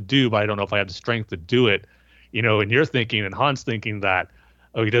I have to do, but I don't know if I have the strength to do it. And you're thinking, and Han's thinking that,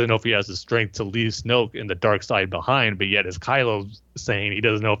 he doesn't know if he has the strength to leave Snoke in the dark side behind, but yet as Kylo's saying, he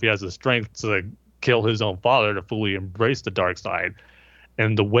doesn't know if he has the strength to kill his own father, to fully embrace the dark side.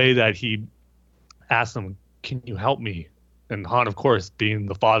 And the way that he asks him, can you help me? And Han, of course, being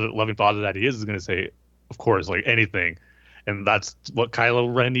the loving father that he is going to say, of course, like anything. And that's what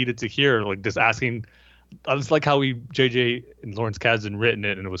Kylo Ren needed to hear, like just asking. It's like how JJ and Lawrence Kasdan written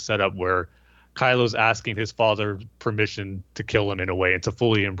it, and it was set up where Kylo's asking his father permission to kill him in a way and to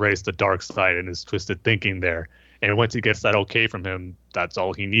fully embrace the dark side and his twisted thinking there. And once he gets that okay from him, that's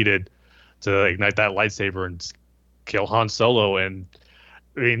all he needed to ignite that lightsaber and kill Han Solo. And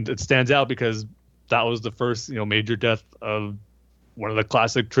I mean, it stands out because that was the first, major death of one of the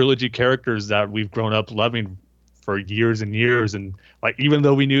classic trilogy characters that we've grown up loving for years and years. And like, even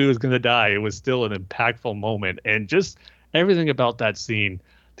though we knew he was going to die, it was still an impactful moment. And just everything about that scene,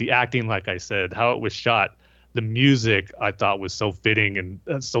 the acting, like I said, how it was shot, the music, I thought was so fitting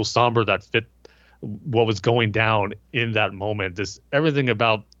and so somber that fit what was going down in that moment. Just everything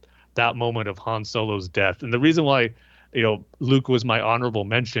about that moment of Han Solo's death. And the reason why, Luke was my honorable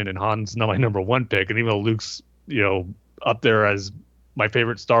mention and Han's not my number 1 pick. And even though Luke's, up there as my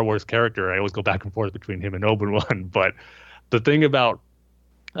favorite Star Wars character, I always go back and forth between him and Obi-Wan. But the thing about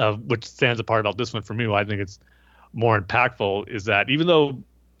which stands apart about this one for me, why I think it's more impactful, is that even though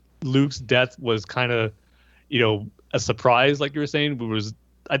Luke's death was kind of, a surprise, like you were saying,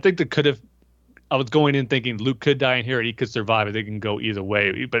 I think I was going in thinking Luke could die in here and he could survive. I think it can go either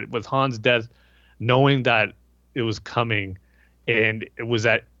way. But with Han's death, knowing that it was coming and it was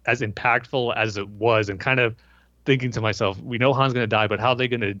as impactful as it was, and kind of thinking to myself, we know Han's going to die, but how are they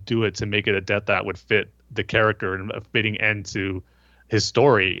going to do it to make it a death that would fit the character and a fitting end to his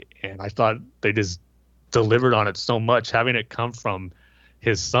story? And I thought they just delivered on it so much. Having it come from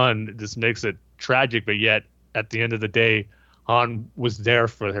his son just makes it tragic, but yet at the end of the day, Han was there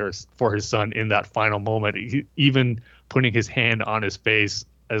for his son in that final moment, even putting his hand on his face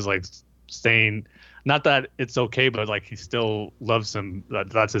as like saying, not that it's okay, but like he still loves him.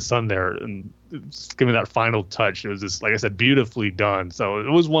 That's his son there, and giving that final touch. It was just, like I said, beautifully done. So it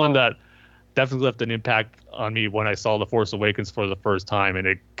was one that definitely left an impact on me when I saw The Force Awakens for the first time, and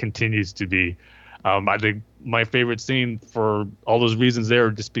it continues to be. I think my favorite scene for all those reasons there,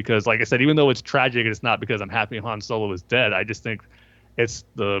 just because, like I said, even though it's tragic, it's not because I'm happy Han Solo is dead. I just think it's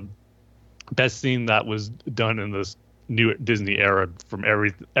the best scene that was done in this new Disney era from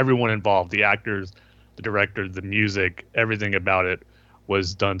everyone involved, the actors, the director, the music, everything about it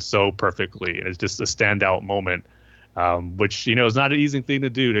was done so perfectly. And it's just a standout moment, which, is not an easy thing to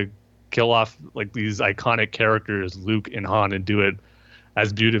do, to kill off like these iconic characters, Luke and Han, and do it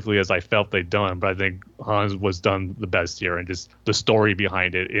as beautifully as I felt they'd done. But I think Han's was done the best here, and just the story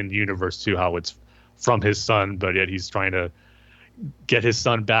behind it in the universe too, how it's from his son, but yet he's trying to get his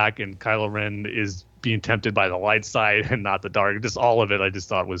son back, and Kylo Ren is being tempted by the light side and not the dark. Just all of it I just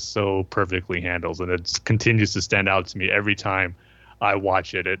thought was so perfectly handled, and it continues to stand out to me every time I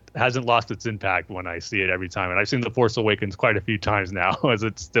watch it. It hasn't lost its impact when I see it every time, and I've seen The Force Awakens quite a few times now, as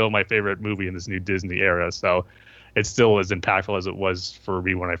it's still my favorite movie in this new Disney era. So it's still as impactful as it was for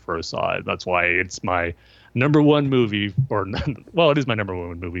me when I first saw it. That's why it's my number one movie, or, well, it is my number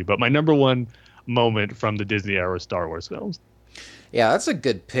one movie, but my number one moment from the Disney era Star Wars films. Yeah, that's a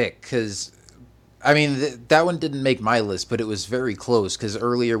good pick, because, I mean, that one didn't make my list, but it was very close, because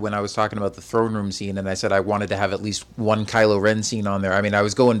earlier when I was talking about the throne room scene, and I said I wanted to have at least one Kylo Ren scene on there, I mean, I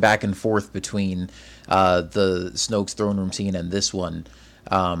was going back and forth between the Snoke's throne room scene and this one.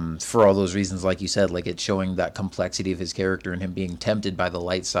 For all those reasons, like you said, like it's showing that complexity of his character and him being tempted by the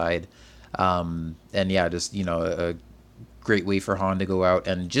light side. And yeah, just, a great way for Han to go out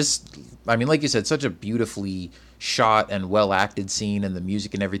and just, I mean, like you said, such a beautifully shot and well acted scene, and the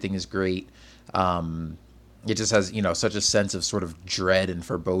music and everything is great. It just has, such a sense of sort of dread and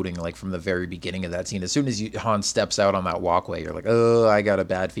foreboding, like from the very beginning of that scene. As soon as Han steps out on that walkway, you're like, oh, I got a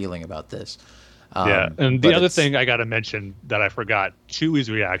bad feeling about this. Yeah, and the other thing I got to mention that I forgot, Chewie's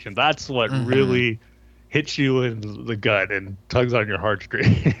reaction. That's what really hits you in the gut and tugs on your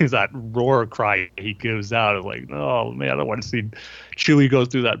heartstrings. Is that roar cry he gives out of like, oh man, I don't want to see Chewie go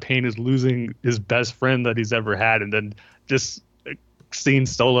through that pain of losing his best friend that he's ever had, and then just seeing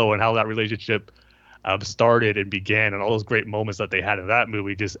Solo and how that relationship started and began, and all those great moments that they had in that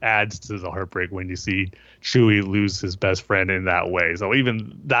movie just adds to the heartbreak when you see Chewie lose his best friend in that way. So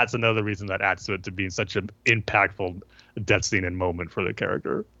even that's another reason that adds to it, to being such an impactful death scene and moment for the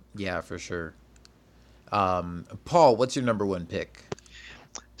character. Yeah, for sure. Paul, what's your number one pick?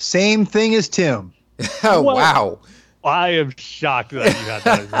 Same thing as Tim. Oh, wow. I am shocked that you had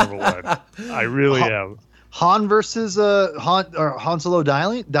that as number one. I really am. Han versus Han Solo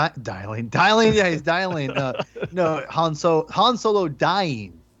dialing. Yeah, he's dialing. No, Han Solo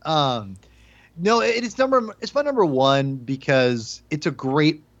dying. No, it's my number one because it's a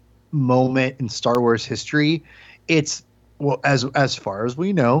great moment in Star Wars history. It's, well, as far as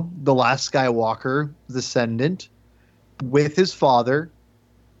we know, the last Skywalker descendant with his father,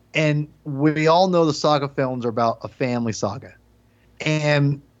 and we all know the saga films are about a family saga,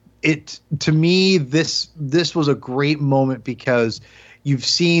 and to me, this was a great moment because you've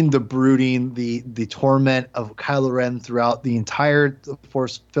seen the brooding, the torment of Kylo Ren throughout the entire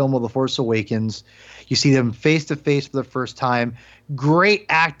film of The Force Awakens. You see them face to face for the first time. Great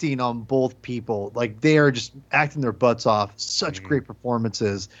acting on both people. Like, they are just acting their butts off. Such great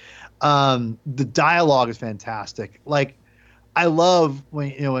performances. The dialogue is fantastic. Like, I love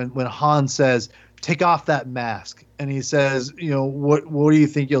when Han says, "Take off that mask," and he says, what do you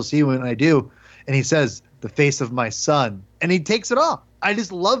think you'll see when I do? And he says, "The face of my son," and he takes it off. I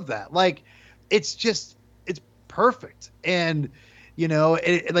just love that. Like, it's perfect. And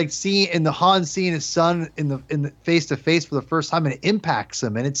like seeing in the Han seeing his son in the face to face for the first time, and it impacts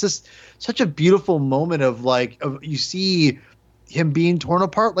him, and it's just such a beautiful moment of you see him being torn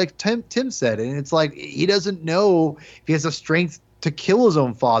apart, like Tim said, and it's like he doesn't know if he has the strength to kill his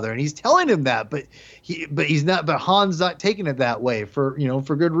own father, and he's telling him that, but Han's not taking it that way for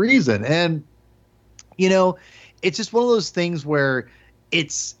good reason. And it's just one of those things where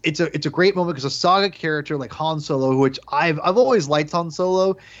it's a great moment because a saga character like Han Solo, which I've always liked Han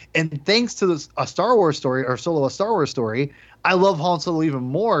Solo, and thanks to a Star Wars story, or Solo, a Star Wars story, I love Han Solo even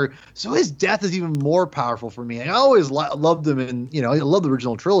more. So his death is even more powerful for me. And I always loved him, and I love the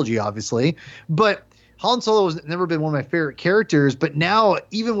original trilogy, obviously, but Han Solo has never been one of my favorite characters. But now,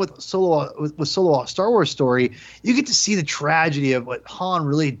 even with Solo, a Star Wars story, you get to see the tragedy of what Han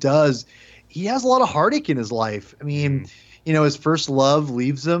really does. He has a lot of heartache in his life. I mean, his first love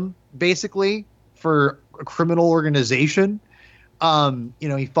leaves him basically for a criminal organization.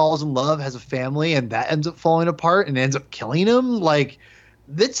 He falls in love, has a family, and that ends up falling apart and ends up killing him. Like,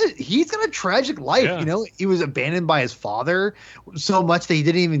 he's got a tragic life. Yeah. He was abandoned by his father so much that he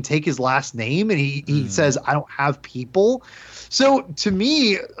didn't even take his last name. And he says, I don't have people. So to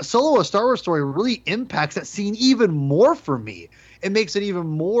me, Solo, a Star Wars story really impacts that scene even more for me. It makes it even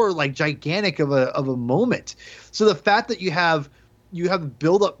more like gigantic of a moment. So the fact that you have the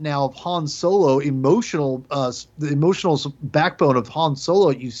buildup now of Han Solo, the emotional backbone of Han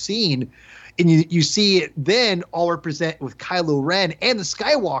Solo you've seen, and you see it then all represent with Kylo Ren and the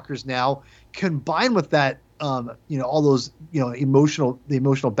Skywalkers now combined with that, all those, the emotional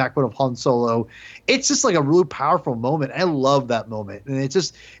backbone of Han Solo. It's just like a really powerful moment. I love that moment, and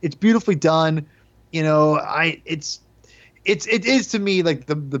it's beautifully done. It is to me like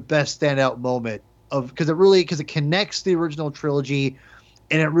the best standout moment because it connects the original trilogy,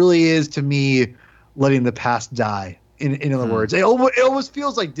 and it really is to me letting the past die. In other words, it almost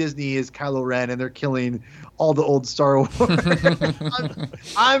feels like Disney is Kylo Ren and they're killing all the old Star Wars.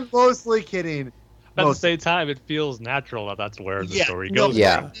 I'm mostly kidding. At the same time, it feels natural that that's where the story goes.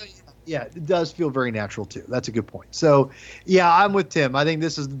 Yeah, it does feel very natural too. That's a good point. So, yeah, I'm with Tim. I think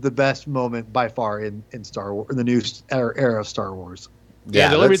this is the best moment by far in Star Wars, in the new era of Star Wars. Yeah,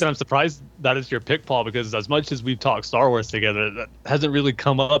 the only reason I'm surprised that it's your pick, Paul, because as much as we've talked Star Wars together, that hasn't really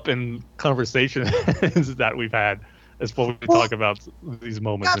come up in conversations that we've had. As what we talk about these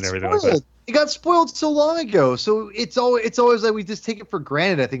moments and everything like that. It got spoiled so long ago, so it's always like we just take it for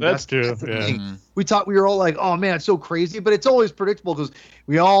granted. I think that's true. That's the thing. We were all like, "Oh man, it's so crazy," but it's always predictable because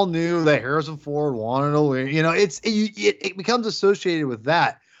we all knew that Harrison Ford wanted to win. It becomes associated with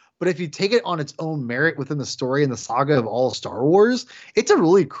that. But if you take it on its own merit within the story and the saga of all Star Wars, it's a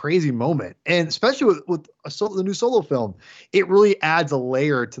really crazy moment, and especially with the new Solo film, it really adds a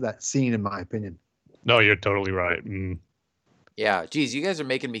layer to that scene, in my opinion. No, you're totally right. Yeah, geez, you guys are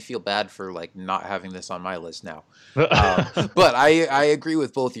making me feel bad for like not having this on my list now. But I agree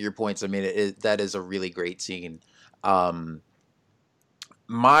with both of your points. I mean, that is a really great scene. My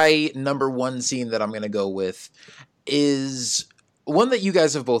number one scene that I'm going to go with is one that you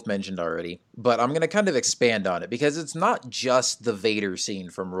guys have both mentioned already, but I'm going to kind of expand on it because it's not just the Vader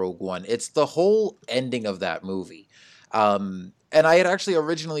scene from Rogue One. It's the whole ending of that movie. And I had actually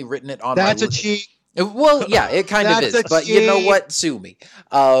originally written it on my list. That's a cheat. Well, yeah, it kind of is, but you know what? Sue me.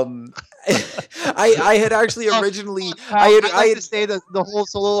 I had actually originally. I had to say that the whole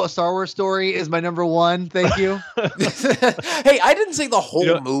Solo Star Wars story is my number one. Thank you. Hey, I didn't say the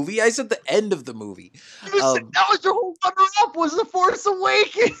whole movie. I said the end of the movie. That was your whole runner-up. Was The Force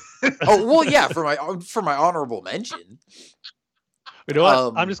Awakens? Oh well, yeah. For my honorable mention. You know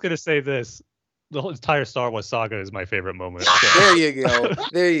what? I'm just gonna say this. The whole entire Star Wars saga is my favorite moment.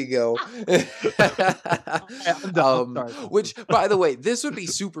 There you go. Which, by the way, this would be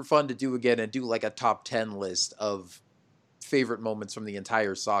super fun to do again and do like a top 10 list of favorite moments from the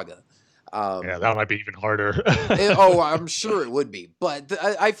entire saga. Yeah, that might be even harder. I'm sure it would be. But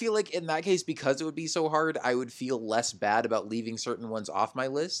I feel like in that case, because it would be so hard, I would feel less bad about leaving certain ones off my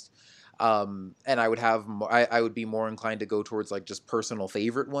list. And I would be more inclined to go towards like just personal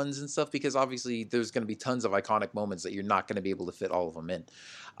favorite ones and stuff, because obviously there's going to be tons of iconic moments that you're not going to be able to fit all of them in.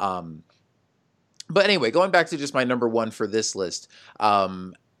 But anyway, going back to just my number one for this list,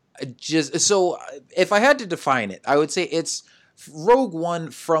 so if I had to define it, I would say it's Rogue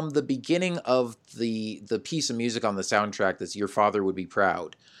One from the beginning of the piece of music on the soundtrack that's Your Father Would Be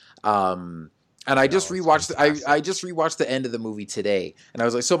Proud. And I just rewatched. I just rewatched the end of the movie today, and I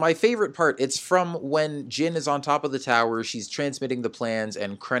was like, so my favorite part. It's from when Jyn is on top of the tower. She's transmitting the plans,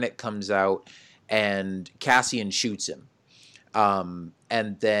 and Krennic comes out, and Cassian shoots him,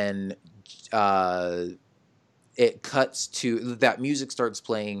 and then it cuts to that music starts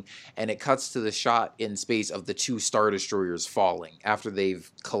playing, and it cuts to the shot in space of the two Star Destroyers falling after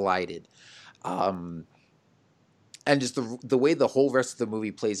they've collided. and just the way the whole rest of the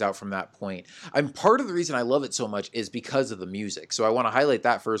movie plays out from that point. Part of the reason I love it so much is because of the music. So I want to highlight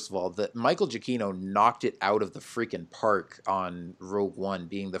that first of all, that Michael Giacchino knocked it out of the freaking park on Rogue One,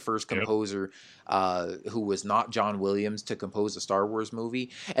 being the first composer who was not John Williams to compose a Star Wars movie,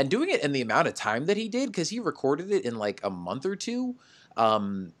 and doing it in the amount of time that he did, because he recorded it in like a month or two.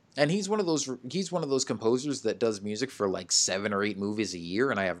 And he's one of those composers that does music for like 7 or 8 movies a year,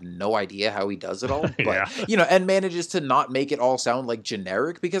 and I have no idea how he does it all. But and manages to not make it all sound like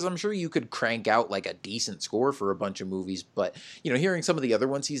generic, because I'm sure you could crank out like a decent score for a bunch of movies. But hearing some of the other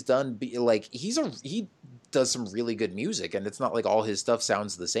ones he's done, he does some really good music, and it's not like all his stuff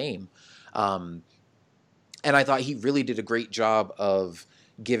sounds the same. And I thought he really did a great job of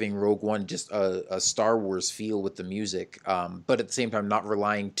giving Rogue One just a Star Wars feel with the music, but at the same time not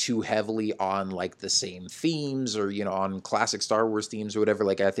relying too heavily on like the same themes or on classic Star Wars themes or whatever.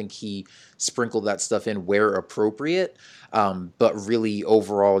 Like I think he sprinkled that stuff in where appropriate, but really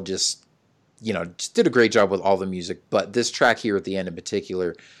overall just did a great job with all the music. But this track here at the end in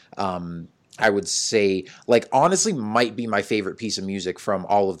particular, I would say like honestly might be my favorite piece of music from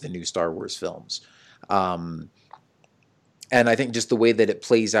all of the new Star Wars films. And I think just the way that it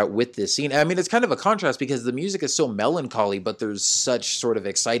plays out with this scene, I mean, it's kind of a contrast because the music is so melancholy, but there's such sort of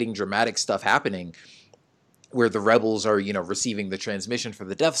exciting, dramatic stuff happening where the rebels are, receiving the transmission for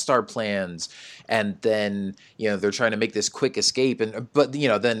the Death Star plans. And then, they're trying to make this quick escape. But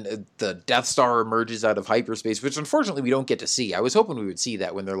then the Death Star emerges out of hyperspace, which unfortunately we don't get to see. I was hoping we would see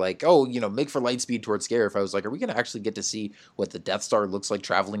that when they're like, oh, make for light speed towards Scarif. I was like, are we going to actually get to see what the Death Star looks like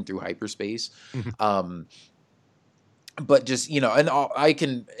traveling through hyperspace? But just, and I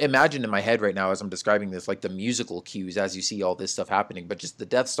can imagine in my head right now as I'm describing this, like the musical cues as you see all this stuff happening, but just the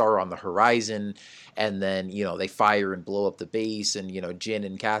Death Star on the horizon, and then, they fire and blow up the base, and, Jyn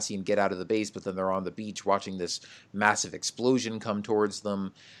and Cassian get out of the base, but then they're on the beach watching this massive explosion come towards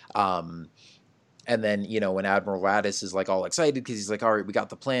them. And then, when Admiral Laddis is like all excited because he's like, all right, we got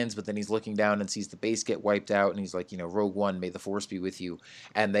the plans, but then he's looking down and sees the base get wiped out, and he's like, Rogue One, may the Force be with you.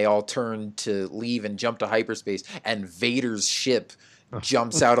 And they all turn to leave and jump to hyperspace, and Vader's ship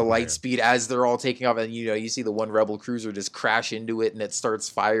jumps out of light speed as they're all taking off, and you see the one rebel cruiser just crash into it, and it starts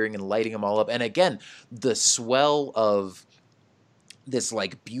firing and lighting them all up. And again, the swell of this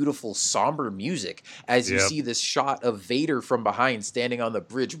like beautiful somber music as you see this shot of Vader from behind standing on the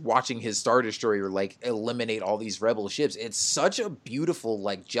bridge watching his Star Destroyer like eliminate all these rebel ships. It's such a beautiful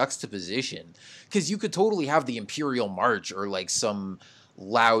like juxtaposition, because you could totally have the Imperial March or like some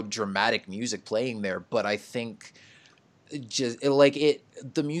loud dramatic music playing there, but I think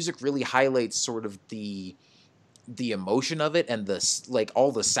the music really highlights sort of the emotion of it, and the like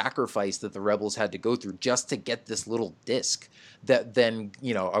all the sacrifice that the rebels had to go through just to get this little disc that then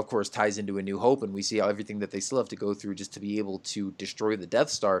of course ties into A New Hope, and we see everything that they still have to go through just to be able to destroy the Death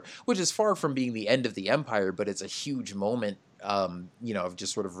Star, which is far from being the end of the Empire, but it's a huge moment of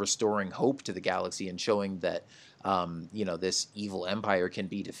just sort of restoring hope to the galaxy and showing that this evil empire can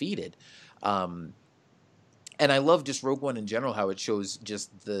be defeated. And I love just Rogue One in general, how it shows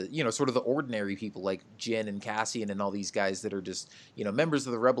just the, sort of the ordinary people like Jyn and Cassian and all these guys that are just, members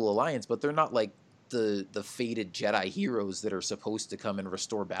of the Rebel Alliance, but they're not like the fated Jedi heroes that are supposed to come and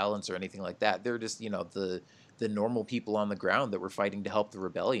restore balance or anything like that. They're just, the normal people on the ground that were fighting to help the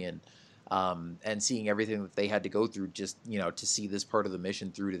rebellion, and seeing everything that they had to go through just, to see this part of the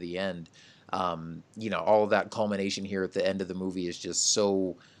mission through to the end. All of that culmination here at the end of the movie is just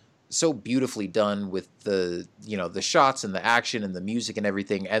so beautifully done with the shots and the action and the music and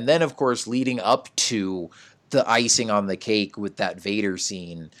everything. And then of course leading up to the icing on the cake with that Vader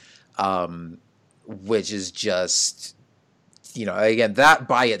scene, which is just, again, that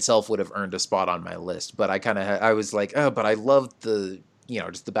by itself would have earned a spot on my list, but I was like, oh, but I loved the,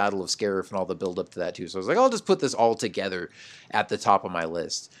 just the Battle of Scarif and all the build up to that too. So I was like, I'll just put this all together at the top of my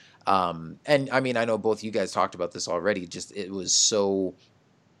list. And I mean, I know both you guys talked about this already, just, it was so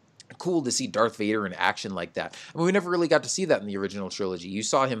cool to see Darth Vader in action like that. I mean, we never really got to see that in the original trilogy. You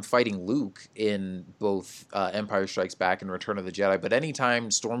saw him fighting Luke in both Empire Strikes Back and Return of the Jedi, but anytime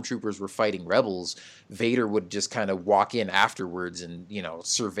stormtroopers were fighting rebels, Vader would just kind of walk in afterwards and,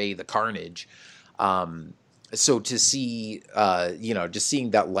 survey the carnage. So to see, just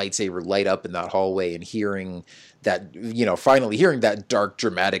seeing that lightsaber light up in that hallway and hearing that, finally hearing that dark,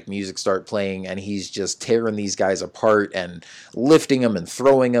 dramatic music start playing, and he's just tearing these guys apart and lifting them and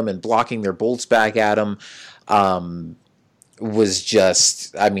throwing them and blocking their bolts back at them, was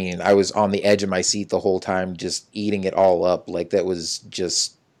just, I mean, I was on the edge of my seat the whole time, just eating it all up. Like, that was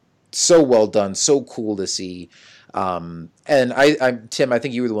just so well done, so cool to see. And Tim, I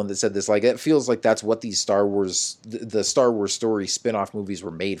think you were the one that said this. Like, it feels like that's what these Star Wars, the Star Wars story spin-off movies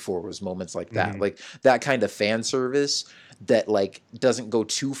were made for, was moments like that. Like that kind of fan service that like doesn't go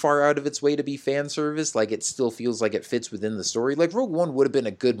too far out of its way to be fan service. Like, it still feels like it fits within the story. Like, Rogue One would have been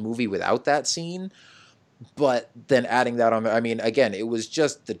a good movie without that scene, but then adding that on, I mean, again, it was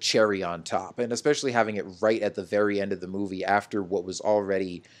just the cherry on top, and especially having it right at the very end of the movie after what was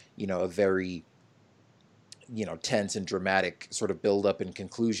already, a very, tense and dramatic sort of build up and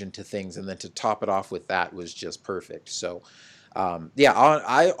conclusion to things, and then to top it off with that was just perfect. So,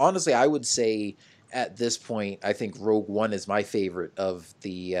 I honestly, I would say at this point, I think Rogue One is my favorite of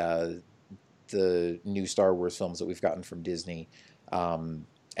the new Star Wars films that we've gotten from Disney.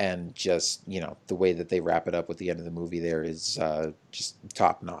 And just, the way that they wrap it up with the end of the movie there is just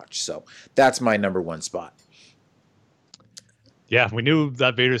top notch. So that's my number one spot. Yeah, we knew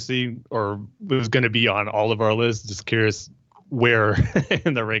that Vader scene was going to be on all of our lists. Just curious where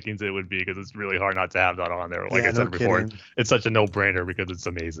in the rankings it would be, because it's really hard not to have that on there. Like I said before, it's such a no-brainer because it's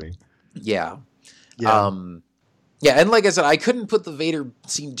amazing. Yeah. And like I said, I couldn't put the Vader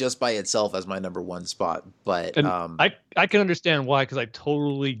scene just by itself as my number one spot, but I can understand why, because I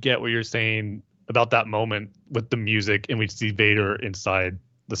totally get what you're saying about that moment with the music, and we see Vader inside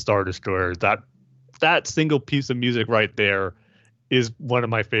the Star Destroyer. That single piece of music right there is one of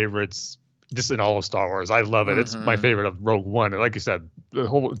my favorites just in all of Star Wars. I love it. It's my favorite of Rogue One. And like you said, the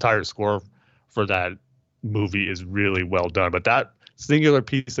whole entire score for that movie is really well done. But that singular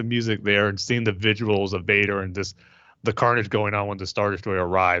piece of music there, and seeing the visuals of Vader and just the carnage going on when the Star Destroyer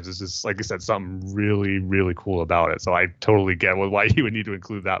arrives, is just, like you said, something really, really cool about it. So I totally get why you would need to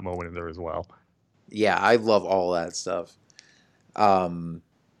include that moment in there as well. Yeah, I love all that stuff.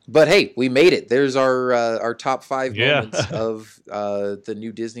 But hey, we made it. There's our top 5 moments of the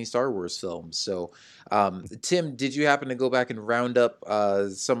new Disney Star Wars films. So, Tim, did you happen to go back and round up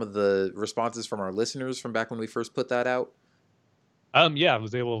some of the responses from our listeners from back when we first put that out? I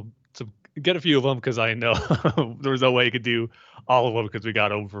was able to get a few of them, because I know there was no way you could do all of them, because we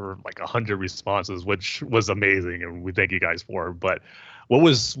got over like 100 responses, which was amazing, and we thank you guys for it. But what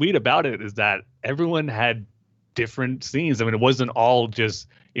was sweet about it is that everyone had different scenes. I mean, it wasn't all just,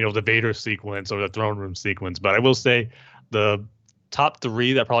 the Vader sequence or the throne room sequence, but I will say the top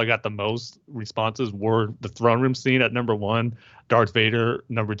 3 that probably got the most responses were the throne room scene at number 1, Darth Vader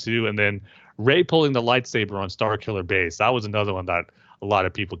number 2, and then Rey pulling the lightsaber on Starkiller Base. That was another one that a lot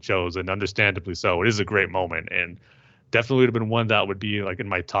of people chose, and understandably so. It is a great moment, and definitely would have been one that would be like in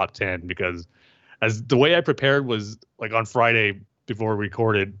my top 10, because as the way I prepared was like on Friday before we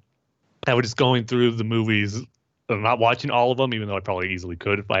recorded, I was just going through the movies. I'm not watching all of them, even though I probably easily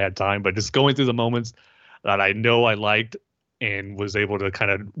could if I had time, but just going through the moments that I know I liked and was able to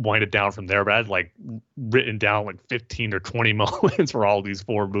kind of wind it down from there. But I had like written down like 15 or 20 moments for all these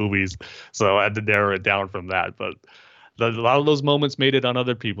 4 movies. So I had to narrow it down from that. But a lot of those moments made it on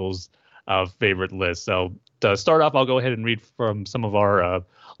other people's favorite lists. So to start off, I'll go ahead and read from some of our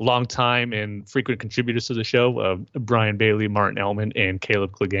longtime and frequent contributors to the show, Brian Bailey, Martin Ellman, and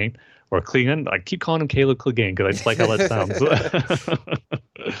Caleb Clegane. Or Clegane. I keep calling him Caleb Clegane because I just like how that sounds.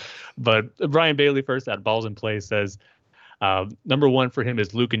 But Brian Bailey first at Balls in Play says, number 1 for him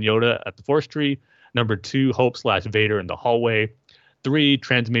is Luke and Yoda at the Force Tree. Number 2, Hope/Vader in the hallway. 3,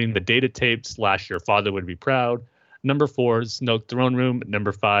 transmitting the data tape / your father would be proud. Number 4, Snoke Throne Room.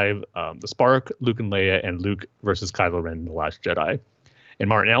 Number 5, The Spark, Luke and Leia, and Luke versus Kylo Ren in The Last Jedi. And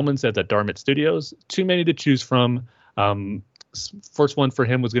Martin Ellman says at Dartmouth Studios, too many to choose from. First one for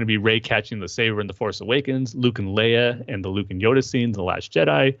him was going to be Rey catching the saber in The Force Awakens, Luke and Leia and the Luke and Yoda scenes in The Last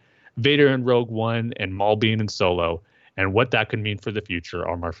Jedi, Vader in Rogue One, and Maul being in Solo, and what that could mean for the future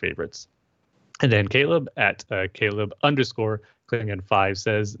are my favorites. And then Caleb at Caleb_Klingon5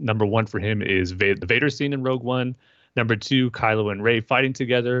 says number 1 for him is the Vader scene in Rogue One. Number 2, Kylo and Rey fighting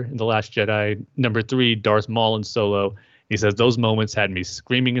together in The Last Jedi. Number 3, Darth Maul in Solo. He says those moments had me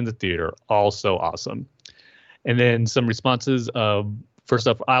screaming in the theater. All so awesome. And then some responses. First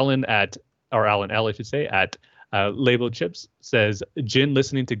up, Alan L, I should say, at Label Chips says, Jin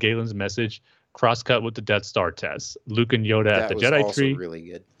listening to Galen's message, cross-cut with the Death Star test. Luke and Yoda at the Jedi Tree. Really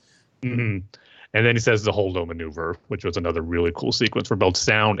good. Mm-hmm. And then he says the Holdo maneuver, which was another really cool sequence for both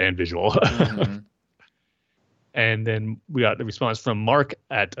sound and visual. Mm-hmm. And then we got the response from Mark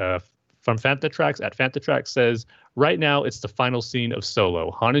at from Fantatrax at Fantatrax says, right now it's the final scene of Solo,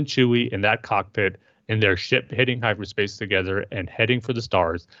 Han and Chewie in that cockpit in their ship hitting hyperspace together and heading for the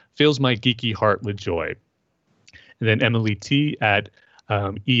stars, fills my geeky heart with joy. And then Emily T at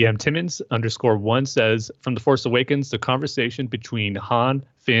EM_Timmons_1 says, from The Force Awakens, the conversation between Han,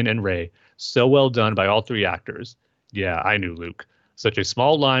 Finn, and Rey. So well done by all three actors. Yeah, I knew Luke. Such a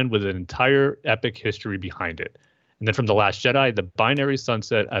small line with an entire epic history behind it. And then from The Last Jedi, the binary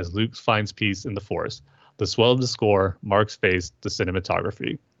sunset as Luke finds peace in the Force. The swell of the score, Mark's face, the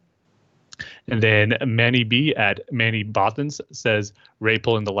cinematography. And then Manny B at Manny Bothans says Rey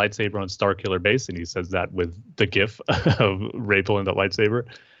pulling the lightsaber on Starkiller Base, and he says that with the gif of Rey pulling the lightsaber.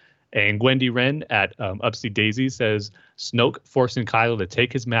 And Gwendy Wren at Upsy Daisy says Snoke forcing Kylo to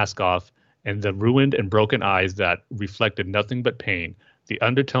take his mask off, and the ruined and broken eyes that reflected nothing but pain. The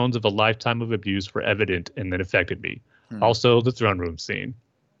undertones of a lifetime of abuse were evident and that affected me. Also, the throne room scene.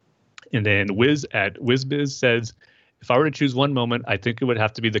 And then Wiz at WizBiz says, if I were to choose one moment, I think it would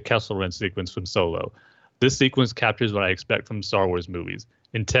have to be the Kessel Run sequence from Solo. This sequence captures what I expect from Star Wars movies.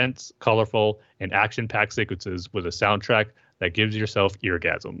 Intense, colorful, and action-packed sequences with a soundtrack that gives yourself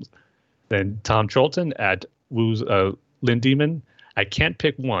eargasms. Then Tom Cholton at Woo's Lindemon. I can't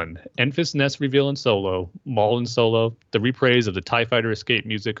pick one. Enfys Nest reveal in Solo, Maul in Solo, the reprise of the TIE Fighter escape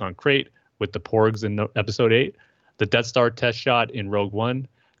music on Crate with the Porgs in Episode 8, the Death Star test shot in Rogue One,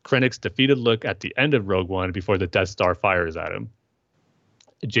 Krennic's defeated look at the end of Rogue One before the Death Star fires at him.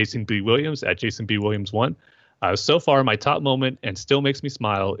 Jason B. Williams at Jason B. Williams 1. So far, my top moment, and still makes me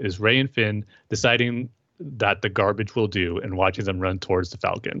smile, is Rey and Finn deciding that the garbage will do and watching them run towards the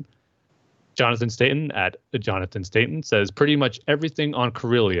Falcon. Jonathan Staten at Jonathan Staten says pretty much everything on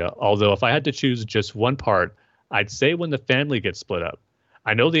Corellia, although if I had to choose just one part, I'd say when the family gets split up.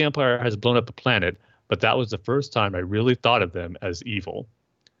 I know the Empire has blown up the planet, but that was the first time I really thought of them as evil.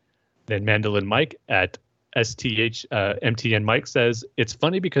 Then Mandolin Mike at MTN Mike says, it's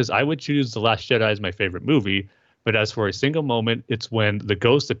funny because I would choose The Last Jedi as my favorite movie, but as for a single moment, it's when the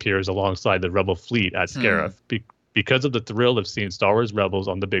Ghost appears alongside the Rebel fleet at Scarif, because of the thrill of seeing Star Wars Rebels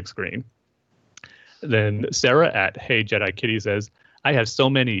on the big screen. Then Sarah at Hey Jedi Kitty says, I have so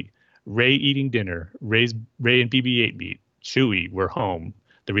many. Rey eating dinner, Rey and BB-8 meet, Chewie, we're home.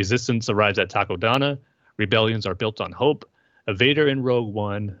 The Resistance arrives at Takodana, rebellions are built on hope, a Vader in Rogue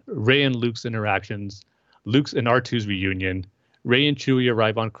One, Rey and Luke's interactions, Luke's and R2's reunion, Rey and Chewie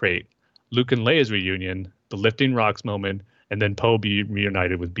arrive on Crate, Luke and Leia's reunion, the lifting rocks moment, and then Poe be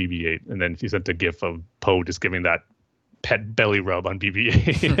reunited with BB-8. And then he sent a gif of Poe just giving that pet belly rub on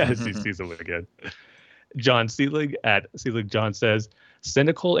BB-8 as he sees him again. John Seelig at Seelig John says,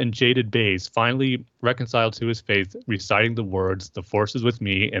 cynical and jaded Baze finally reconciled to his faith, reciting the words, the Force is with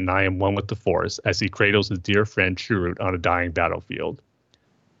me and I am one with the Force, as he cradles his dear friend Chirrut on a dying battlefield.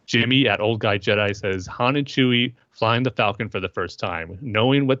 Jimmy at Old Guy Jedi says, Han and Chewie flying the Falcon for the first time.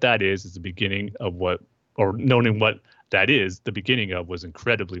 Knowing what that is the beginning of was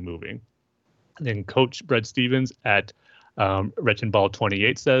incredibly moving. And then Coach Brett Stevens at Rechenball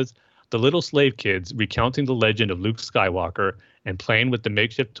 28 says, the little slave kids recounting the legend of Luke Skywalker and playing with the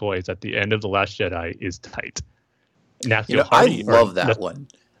makeshift toys at the end of The Last Jedi is tight. I love that one.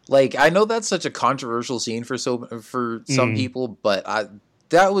 Like, I know that's such a controversial scene for some people, but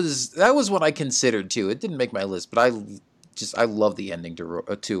that was what I considered too. It didn't make my list, but I love the ending to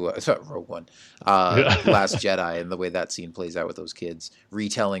Rogue One, Last Jedi, and the way that scene plays out with those kids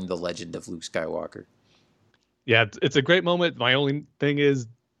retelling the legend of Luke Skywalker. Yeah, it's a great moment. My only thing is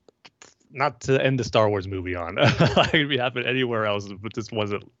not to end the Star Wars movie on. It could be happen anywhere else, but this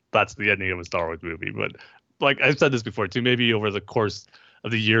wasn't. That's the ending of a Star Wars movie. But like I've said this before too, maybe over the course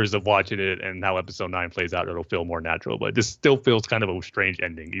of the years of watching it and how Episode 9 plays out, it'll feel more natural. But this still feels kind of a strange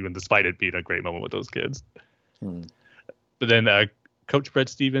ending, even despite it being a great moment with those kids. But then Coach Brett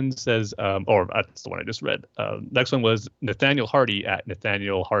Stevens says, or that's the one I just read. Next one was Nathaniel Hardy at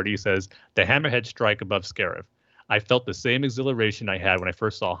Nathaniel Hardy says, the Hammerhead strike above Scarif. I felt the same exhilaration I had when I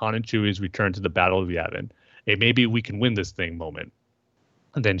first saw Han and Chewie's return to the Battle of Yavin. A maybe we can win this thing moment.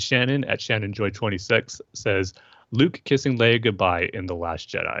 And then Shannon at ShannonJoy26 says, Luke kissing Leia goodbye in The Last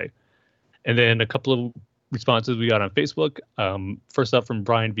Jedi. And then a couple of responses we got on Facebook. First up from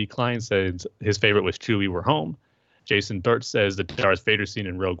Brian V. Klein says his favorite was Chewie, we're home. Jason Burt says the Darth Vader scene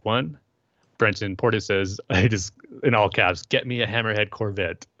in Rogue One. Brenton Portis says, I just, in all caps, get me a Hammerhead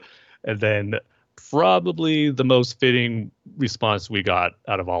Corvette. And then probably the most fitting response we got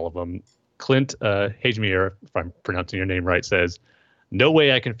out of all of them, Clint Hajmir, if I'm pronouncing your name right, says, no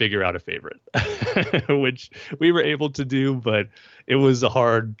way I can figure out a favorite, which we were able to do, but it was a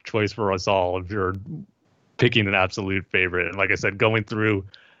hard choice for us all if you're picking an absolute favorite. And like I said, going through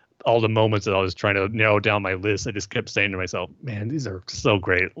all the moments that I was trying to narrow down my list, I just kept saying to myself, man, these are so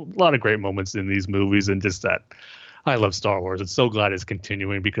great. A lot of great moments in these movies, and just that I love Star Wars. I'm so glad it's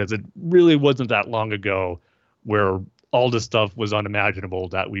continuing, because it really wasn't that long ago where all this stuff was unimaginable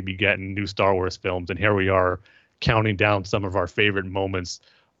that we'd be getting new Star Wars films. And here we are counting down some of our favorite moments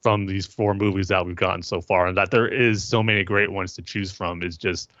from these 4 movies that we've gotten so far, and that there is so many great ones to choose from is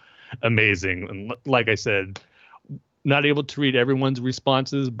just amazing. And like I said, not able to read everyone's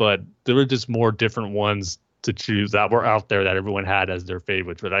responses, but there were just more different ones to choose that were out there that everyone had as their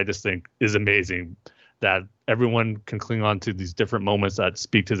favorites, which I just think is amazing that everyone can cling on to these different moments that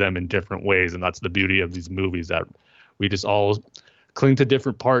speak to them in different ways. And that's the beauty of these movies, that we just all cling to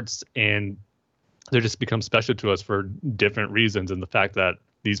different parts and they just become special to us for different reasons. And the fact that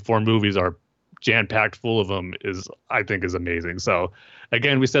these 4 movies are jam-packed full of them I think is amazing. So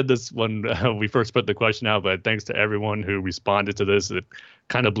again, we said this when we first put the question out, but thanks to everyone who responded to this. It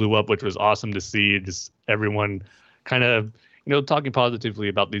kind of blew up, which was awesome to see. Just everyone kind of, talking positively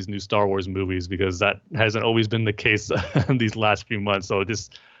about these new Star Wars movies, because that hasn't always been the case these last few months. So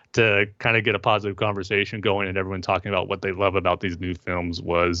just to kind of get a positive conversation going and everyone talking about what they love about these new films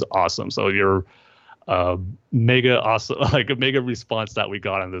was awesome. So your mega awesome, like a mega response that we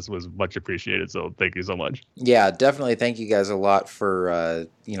got on this was much appreciated. So thank you so much. Yeah, definitely. Thank you guys a lot for,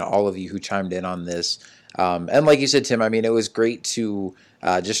 all of you who chimed in on this. And like you said, Tim, I mean, it was great to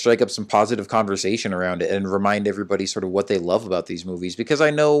just strike up some positive conversation around it and remind everybody sort of what they love about these movies, because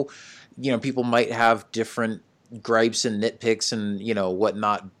I know, people might have different gripes and nitpicks and,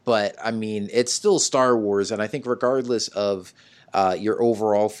 whatnot, but I mean, it's still Star Wars. And I think regardless of your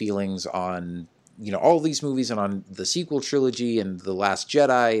overall feelings on, all these movies and on the sequel trilogy and The Last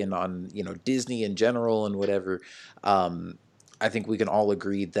Jedi and on, Disney in general and whatever, I think we can all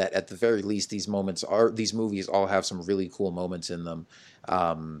agree that at the very least, these movies all have some really cool moments in them.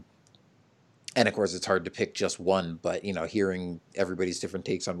 And of course, it's hard to pick just one, but hearing everybody's different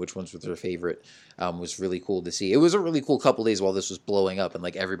takes on which ones were their favorite was really cool to see. It was a really cool couple days while this was blowing up, and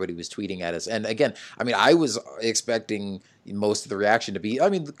like everybody was tweeting at us. And again, I mean, I was expecting most of the reaction to be,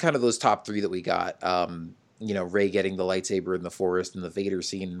 kind of those top 3 that we got. Rey getting the lightsaber in the forest, and the Vader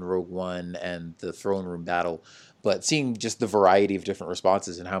scene in Rogue One, and the throne room battle. But seeing just the variety of different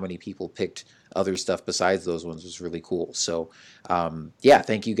responses and how many people picked other stuff besides those ones was really cool. So,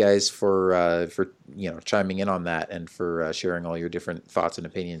 thank you guys for chiming in on that and for sharing all your different thoughts and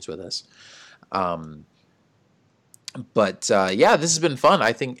opinions with us. This has been fun.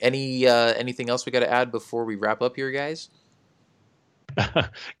 I think anything else we got to add before we wrap up here, guys?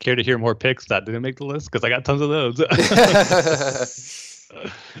 Care to hear more picks that didn't make the list? Because I got tons of those.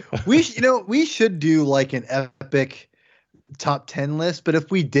 We should do like an epic top 10 list, but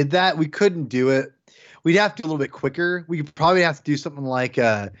if we did that, we couldn't do it. We'd have to do a little bit quicker. We could probably have to do something like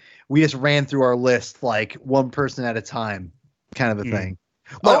we just ran through our list like one person at a time, kind of a thing.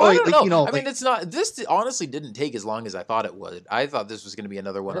 I don't know. I mean, it's not. This honestly didn't take as long as I thought it would. I thought this was going to be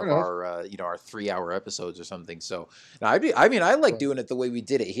another one of our, our 3-hour episodes or something. So, I like doing it the way we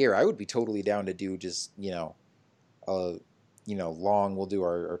did it here. I would be totally down to do just long. We'll do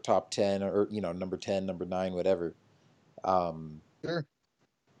our top 10 or number 10, number 9, whatever. Sure.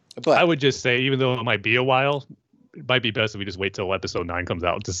 But I would just say, even though it might be a while, it might be best if we just wait till episode 9 comes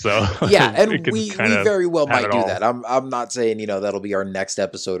out, just so and we very well might do that. I'm not saying that'll be our next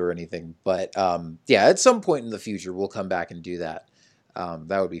episode or anything, but at some point in the future we'll come back and do that.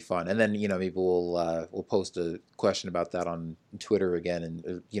 That would be fun, and then maybe we'll post a question about that on Twitter again,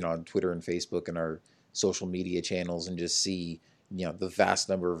 and on Twitter and Facebook and our social media channels, and just see the vast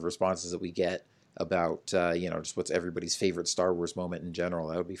number of responses that we get about just what's everybody's favorite Star Wars moment in general.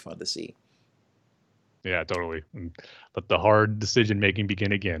 That would be fun to see. Yeah, totally. Let the hard decision making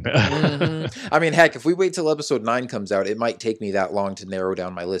begin again. Mm-hmm. I mean, heck, if we wait till episode 9 comes out, it might take me that long to narrow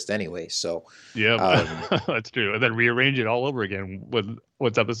down my list anyway. So yeah, that's true. And then rearrange it all over again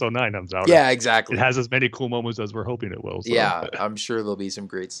once episode 9 comes out. Yeah, exactly. It has as many cool moments as we're hoping it will. So. Yeah, I'm sure there'll be some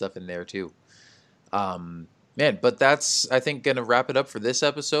great stuff in there too. Man, but that's, I think, going to wrap it up for this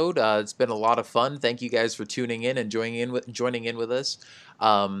episode. It's been a lot of fun. Thank you guys for tuning in and joining in with us.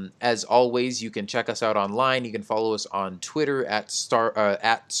 As always, you can check us out online. You can follow us on Twitter at Star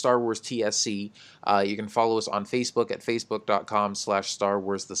Wars TSC. You can follow us on Facebook at facebook.com/Star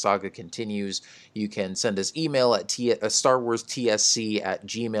Wars The Saga Continues. You can send us email at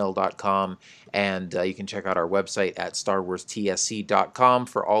starwarstsc@gmail.com. And you can check out our website at starwarstsc.com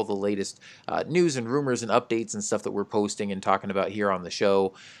for all the latest news and rumors and updates and stuff that we're posting and talking about here on the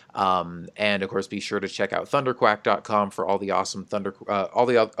show. And of course, be sure to check out thunderquack.com for all the awesome all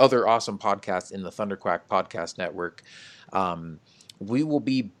the other awesome podcasts in the Thunderquack Podcast Network. We will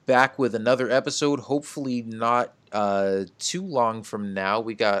be back with another episode, hopefully not too long from now.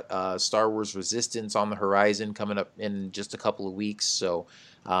 We got Star Wars Resistance on the horizon coming up in just a couple of weeks, so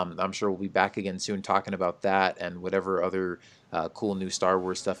I'm sure we'll be back again soon talking about that and whatever other cool new Star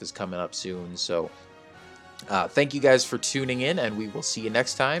Wars stuff is coming up soon. So Thank you guys for tuning in, and we will see you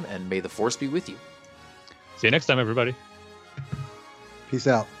next time, and may the Force be with you. See you next time, everybody. Peace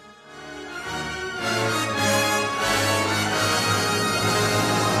out.